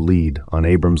solid lead on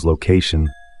Abram's location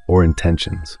or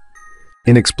intentions.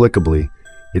 Inexplicably,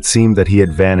 it seemed that he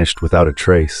had vanished without a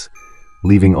trace,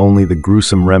 leaving only the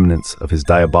gruesome remnants of his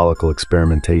diabolical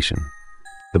experimentation.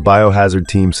 The biohazard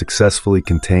team successfully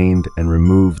contained and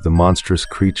removed the monstrous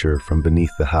creature from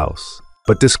beneath the house.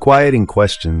 But disquieting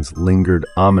questions lingered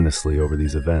ominously over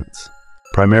these events,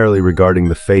 primarily regarding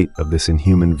the fate of this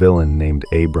inhuman villain named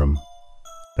Abram.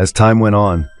 As time went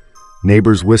on,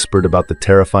 neighbors whispered about the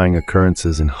terrifying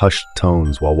occurrences in hushed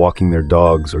tones while walking their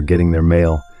dogs or getting their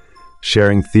mail,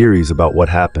 sharing theories about what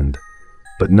happened,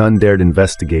 but none dared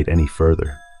investigate any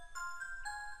further.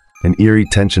 An eerie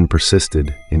tension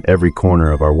persisted in every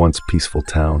corner of our once peaceful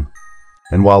town.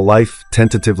 And while life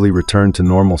tentatively returned to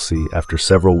normalcy after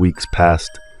several weeks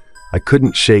passed, I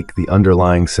couldn't shake the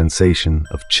underlying sensation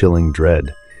of chilling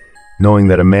dread, knowing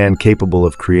that a man capable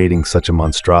of creating such a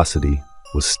monstrosity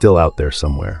was still out there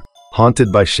somewhere.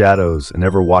 Haunted by shadows and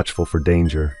ever watchful for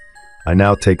danger, I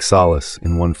now take solace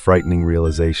in one frightening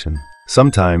realization.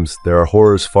 Sometimes there are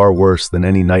horrors far worse than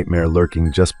any nightmare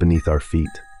lurking just beneath our feet,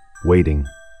 waiting,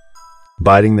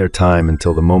 biding their time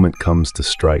until the moment comes to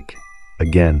strike.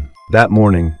 Again, That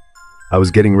morning, I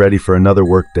was getting ready for another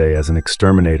workday as an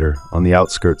exterminator on the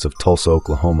outskirts of Tulsa,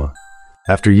 Oklahoma.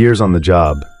 After years on the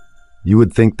job, you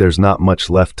would think there's not much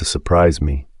left to surprise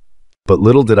me. But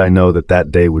little did I know that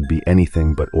that day would be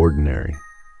anything but ordinary.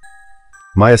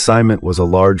 My assignment was a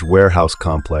large warehouse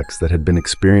complex that had been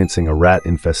experiencing a rat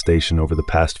infestation over the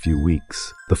past few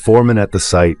weeks. The foreman at the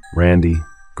site, Randy,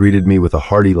 greeted me with a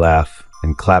hearty laugh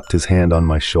and clapped his hand on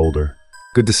my shoulder.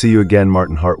 "Good to see you again,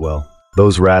 Martin Hartwell.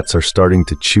 Those rats are starting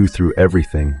to chew through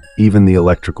everything, even the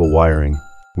electrical wiring.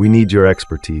 We need your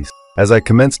expertise." As I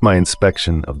commenced my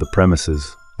inspection of the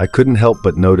premises, I couldn't help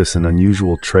but notice an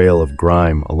unusual trail of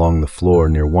grime along the floor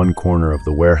near one corner of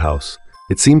the warehouse.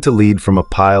 It seemed to lead from a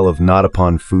pile of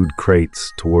not-upon-food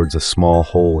crates towards a small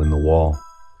hole in the wall.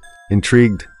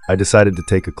 Intrigued, I decided to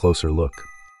take a closer look.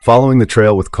 Following the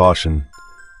trail with caution,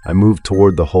 I moved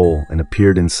toward the hole and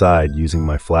appeared inside using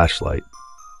my flashlight.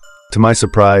 To my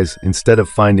surprise, instead of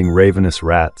finding ravenous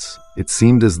rats, it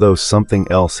seemed as though something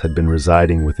else had been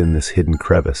residing within this hidden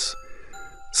crevice,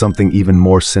 something even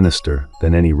more sinister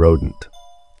than any rodent.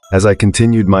 As I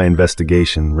continued my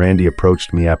investigation, Randy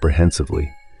approached me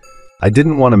apprehensively. "I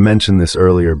didn't want to mention this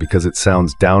earlier because it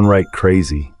sounds downright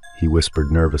crazy," he whispered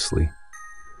nervously.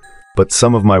 "But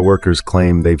some of my workers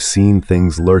claim they've seen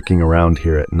things lurking around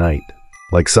here at night,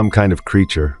 like some kind of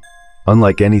creature,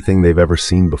 unlike anything they've ever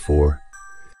seen before."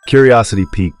 Curiosity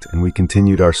piqued, and we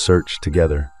continued our search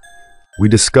together. We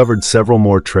discovered several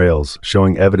more trails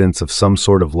showing evidence of some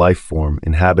sort of life form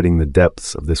inhabiting the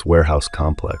depths of this warehouse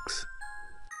complex.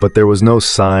 But there was no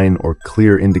sign or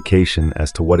clear indication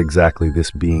as to what exactly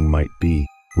this being might be.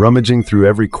 Rummaging through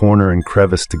every corner and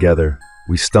crevice together,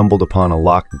 we stumbled upon a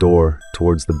locked door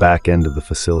towards the back end of the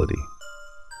facility.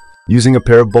 Using a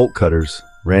pair of bolt cutters,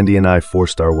 Randy and I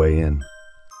forced our way in.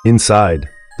 Inside,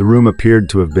 the room appeared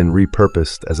to have been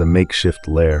repurposed as a makeshift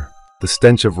lair. The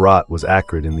stench of rot was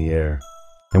acrid in the air,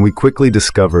 and we quickly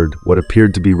discovered what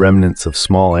appeared to be remnants of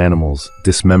small animals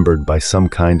dismembered by some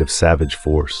kind of savage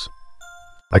force.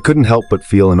 I couldn't help but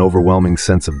feel an overwhelming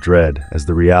sense of dread as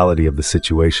the reality of the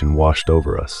situation washed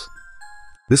over us.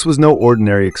 This was no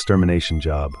ordinary extermination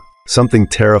job. Something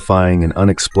terrifying and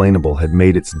unexplainable had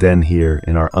made its den here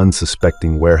in our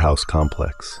unsuspecting warehouse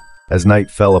complex. As night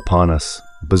fell upon us,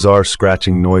 bizarre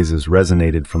scratching noises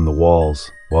resonated from the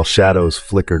walls, while shadows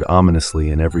flickered ominously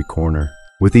in every corner.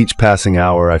 With each passing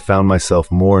hour, I found myself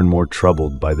more and more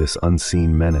troubled by this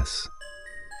unseen menace.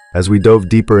 As we dove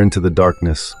deeper into the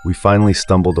darkness, we finally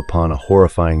stumbled upon a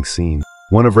horrifying scene.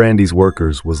 One of Randy's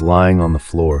workers was lying on the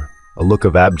floor, a look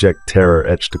of abject terror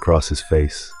etched across his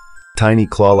face. Tiny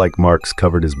claw-like marks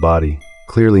covered his body,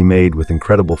 clearly made with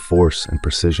incredible force and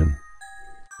precision.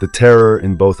 The terror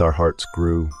in both our hearts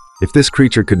grew. If this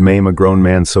creature could maim a grown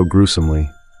man so gruesomely,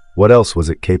 what else was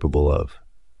it capable of?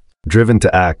 Driven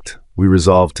to act, we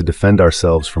resolved to defend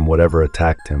ourselves from whatever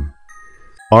attacked him.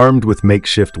 Armed with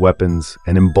makeshift weapons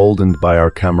and emboldened by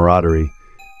our camaraderie,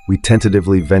 we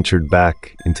tentatively ventured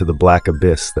back into the black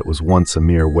abyss that was once a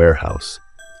mere warehouse.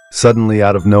 Suddenly,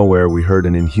 out of nowhere, we heard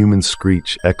an inhuman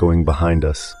screech echoing behind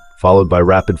us, followed by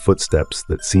rapid footsteps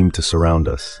that seemed to surround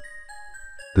us.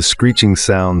 The screeching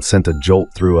sound sent a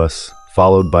jolt through us,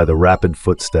 followed by the rapid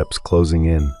footsteps closing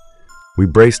in. We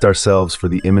braced ourselves for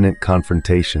the imminent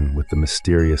confrontation with the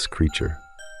mysterious creature.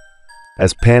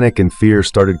 As panic and fear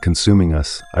started consuming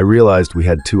us, I realized we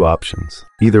had two options.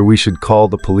 Either we should call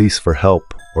the police for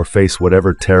help or face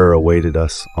whatever terror awaited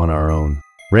us on our own.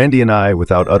 Randy and I,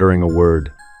 without uttering a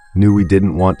word, knew we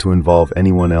didn't want to involve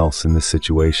anyone else in this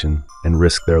situation and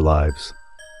risk their lives.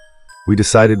 We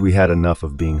decided we had enough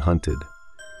of being hunted.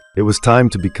 It was time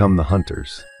to become the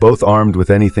hunters. Both armed with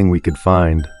anything we could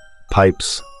find,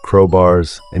 pipes,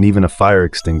 crowbars, and even a fire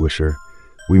extinguisher,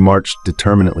 we marched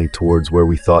determinately towards where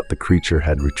we thought the creature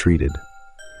had retreated.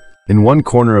 In one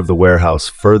corner of the warehouse,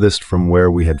 furthest from where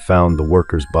we had found the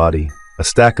worker's body, a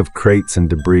stack of crates and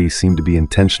debris seemed to be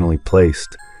intentionally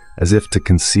placed, as if to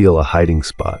conceal a hiding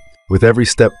spot. With every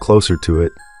step closer to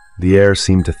it, the air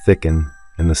seemed to thicken,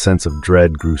 and the sense of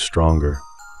dread grew stronger.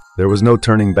 There was no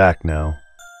turning back now.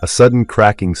 A sudden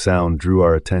cracking sound drew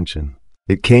our attention.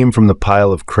 It came from the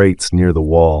pile of crates near the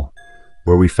wall,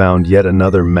 where we found yet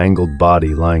another mangled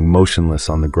body lying motionless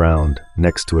on the ground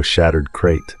next to a shattered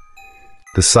crate.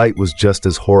 The sight was just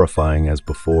as horrifying as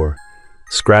before,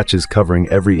 scratches covering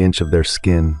every inch of their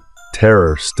skin,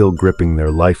 terror still gripping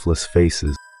their lifeless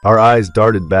faces. Our eyes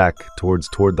darted back toward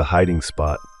the hiding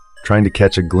spot, trying to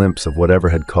catch a glimpse of whatever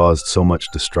had caused so much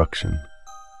destruction.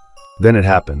 Then it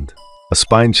happened. A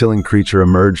spine-chilling creature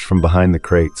emerged from behind the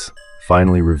crates,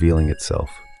 finally revealing itself.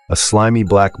 A slimy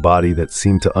black body that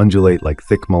seemed to undulate like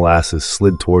thick molasses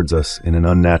slid towards us in an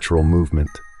unnatural movement.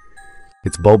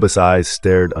 Its bulbous eyes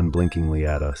stared unblinkingly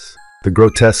at us. The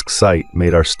grotesque sight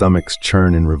made our stomachs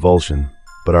churn in revulsion,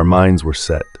 but our minds were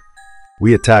set.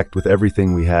 We attacked with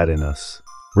everything we had in us.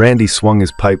 Randy swung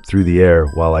his pipe through the air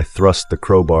while I thrust the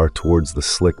crowbar towards the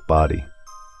slick body.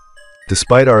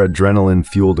 Despite our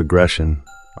adrenaline-fueled aggression,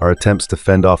 our attempts to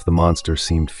fend off the monster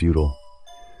seemed futile.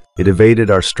 It evaded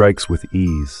our strikes with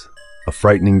ease, a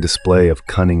frightening display of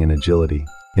cunning and agility.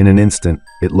 In an instant,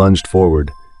 it lunged forward,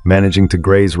 managing to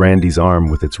graze Randy's arm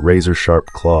with its razor-sharp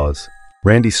claws.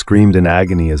 Randy screamed in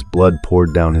agony as blood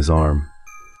poured down his arm.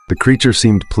 The creature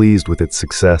seemed pleased with its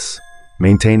success,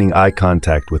 maintaining eye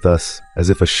contact with us as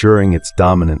if assuring its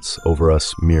dominance over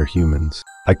us mere humans.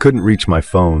 I couldn't reach my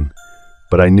phone,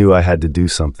 but I knew I had to do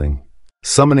something.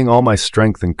 Summoning all my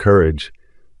strength and courage,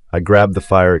 I grabbed the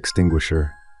fire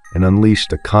extinguisher and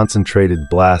unleashed a concentrated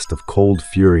blast of cold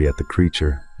fury at the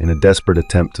creature in a desperate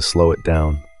attempt to slow it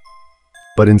down.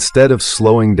 But instead of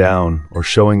slowing down or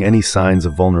showing any signs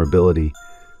of vulnerability,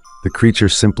 the creature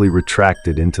simply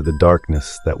retracted into the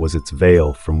darkness that was its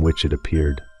veil from which it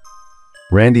appeared.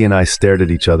 Randy and I stared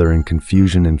at each other in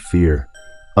confusion and fear,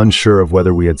 unsure of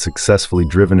whether we had successfully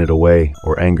driven it away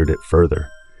or angered it further.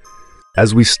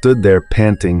 As we stood there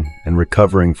panting and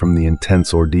recovering from the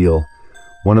intense ordeal,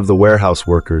 one of the warehouse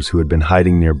workers who had been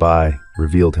hiding nearby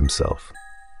revealed himself.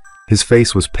 His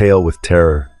face was pale with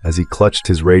terror as he clutched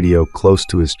his radio close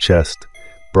to his chest,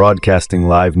 broadcasting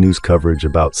live news coverage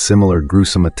about similar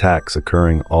gruesome attacks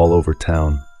occurring all over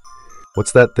town.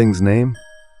 "What's that thing's name?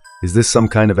 Is this some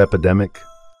kind of epidemic?"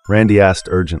 Randy asked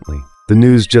urgently. "The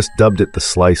news just dubbed it the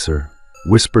Slicer,"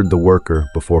 whispered the worker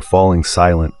before falling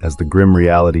silent as the grim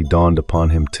reality dawned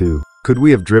upon him too. Could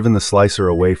we have driven the Slicer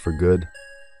away for good?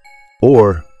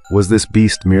 Or was this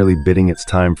beast merely bidding its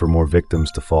time for more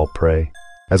victims to fall prey?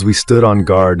 As we stood on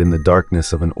guard in the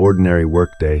darkness of an ordinary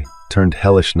workday turned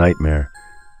hellish nightmare,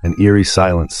 an eerie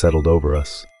silence settled over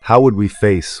us. How would we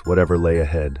face whatever lay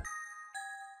ahead?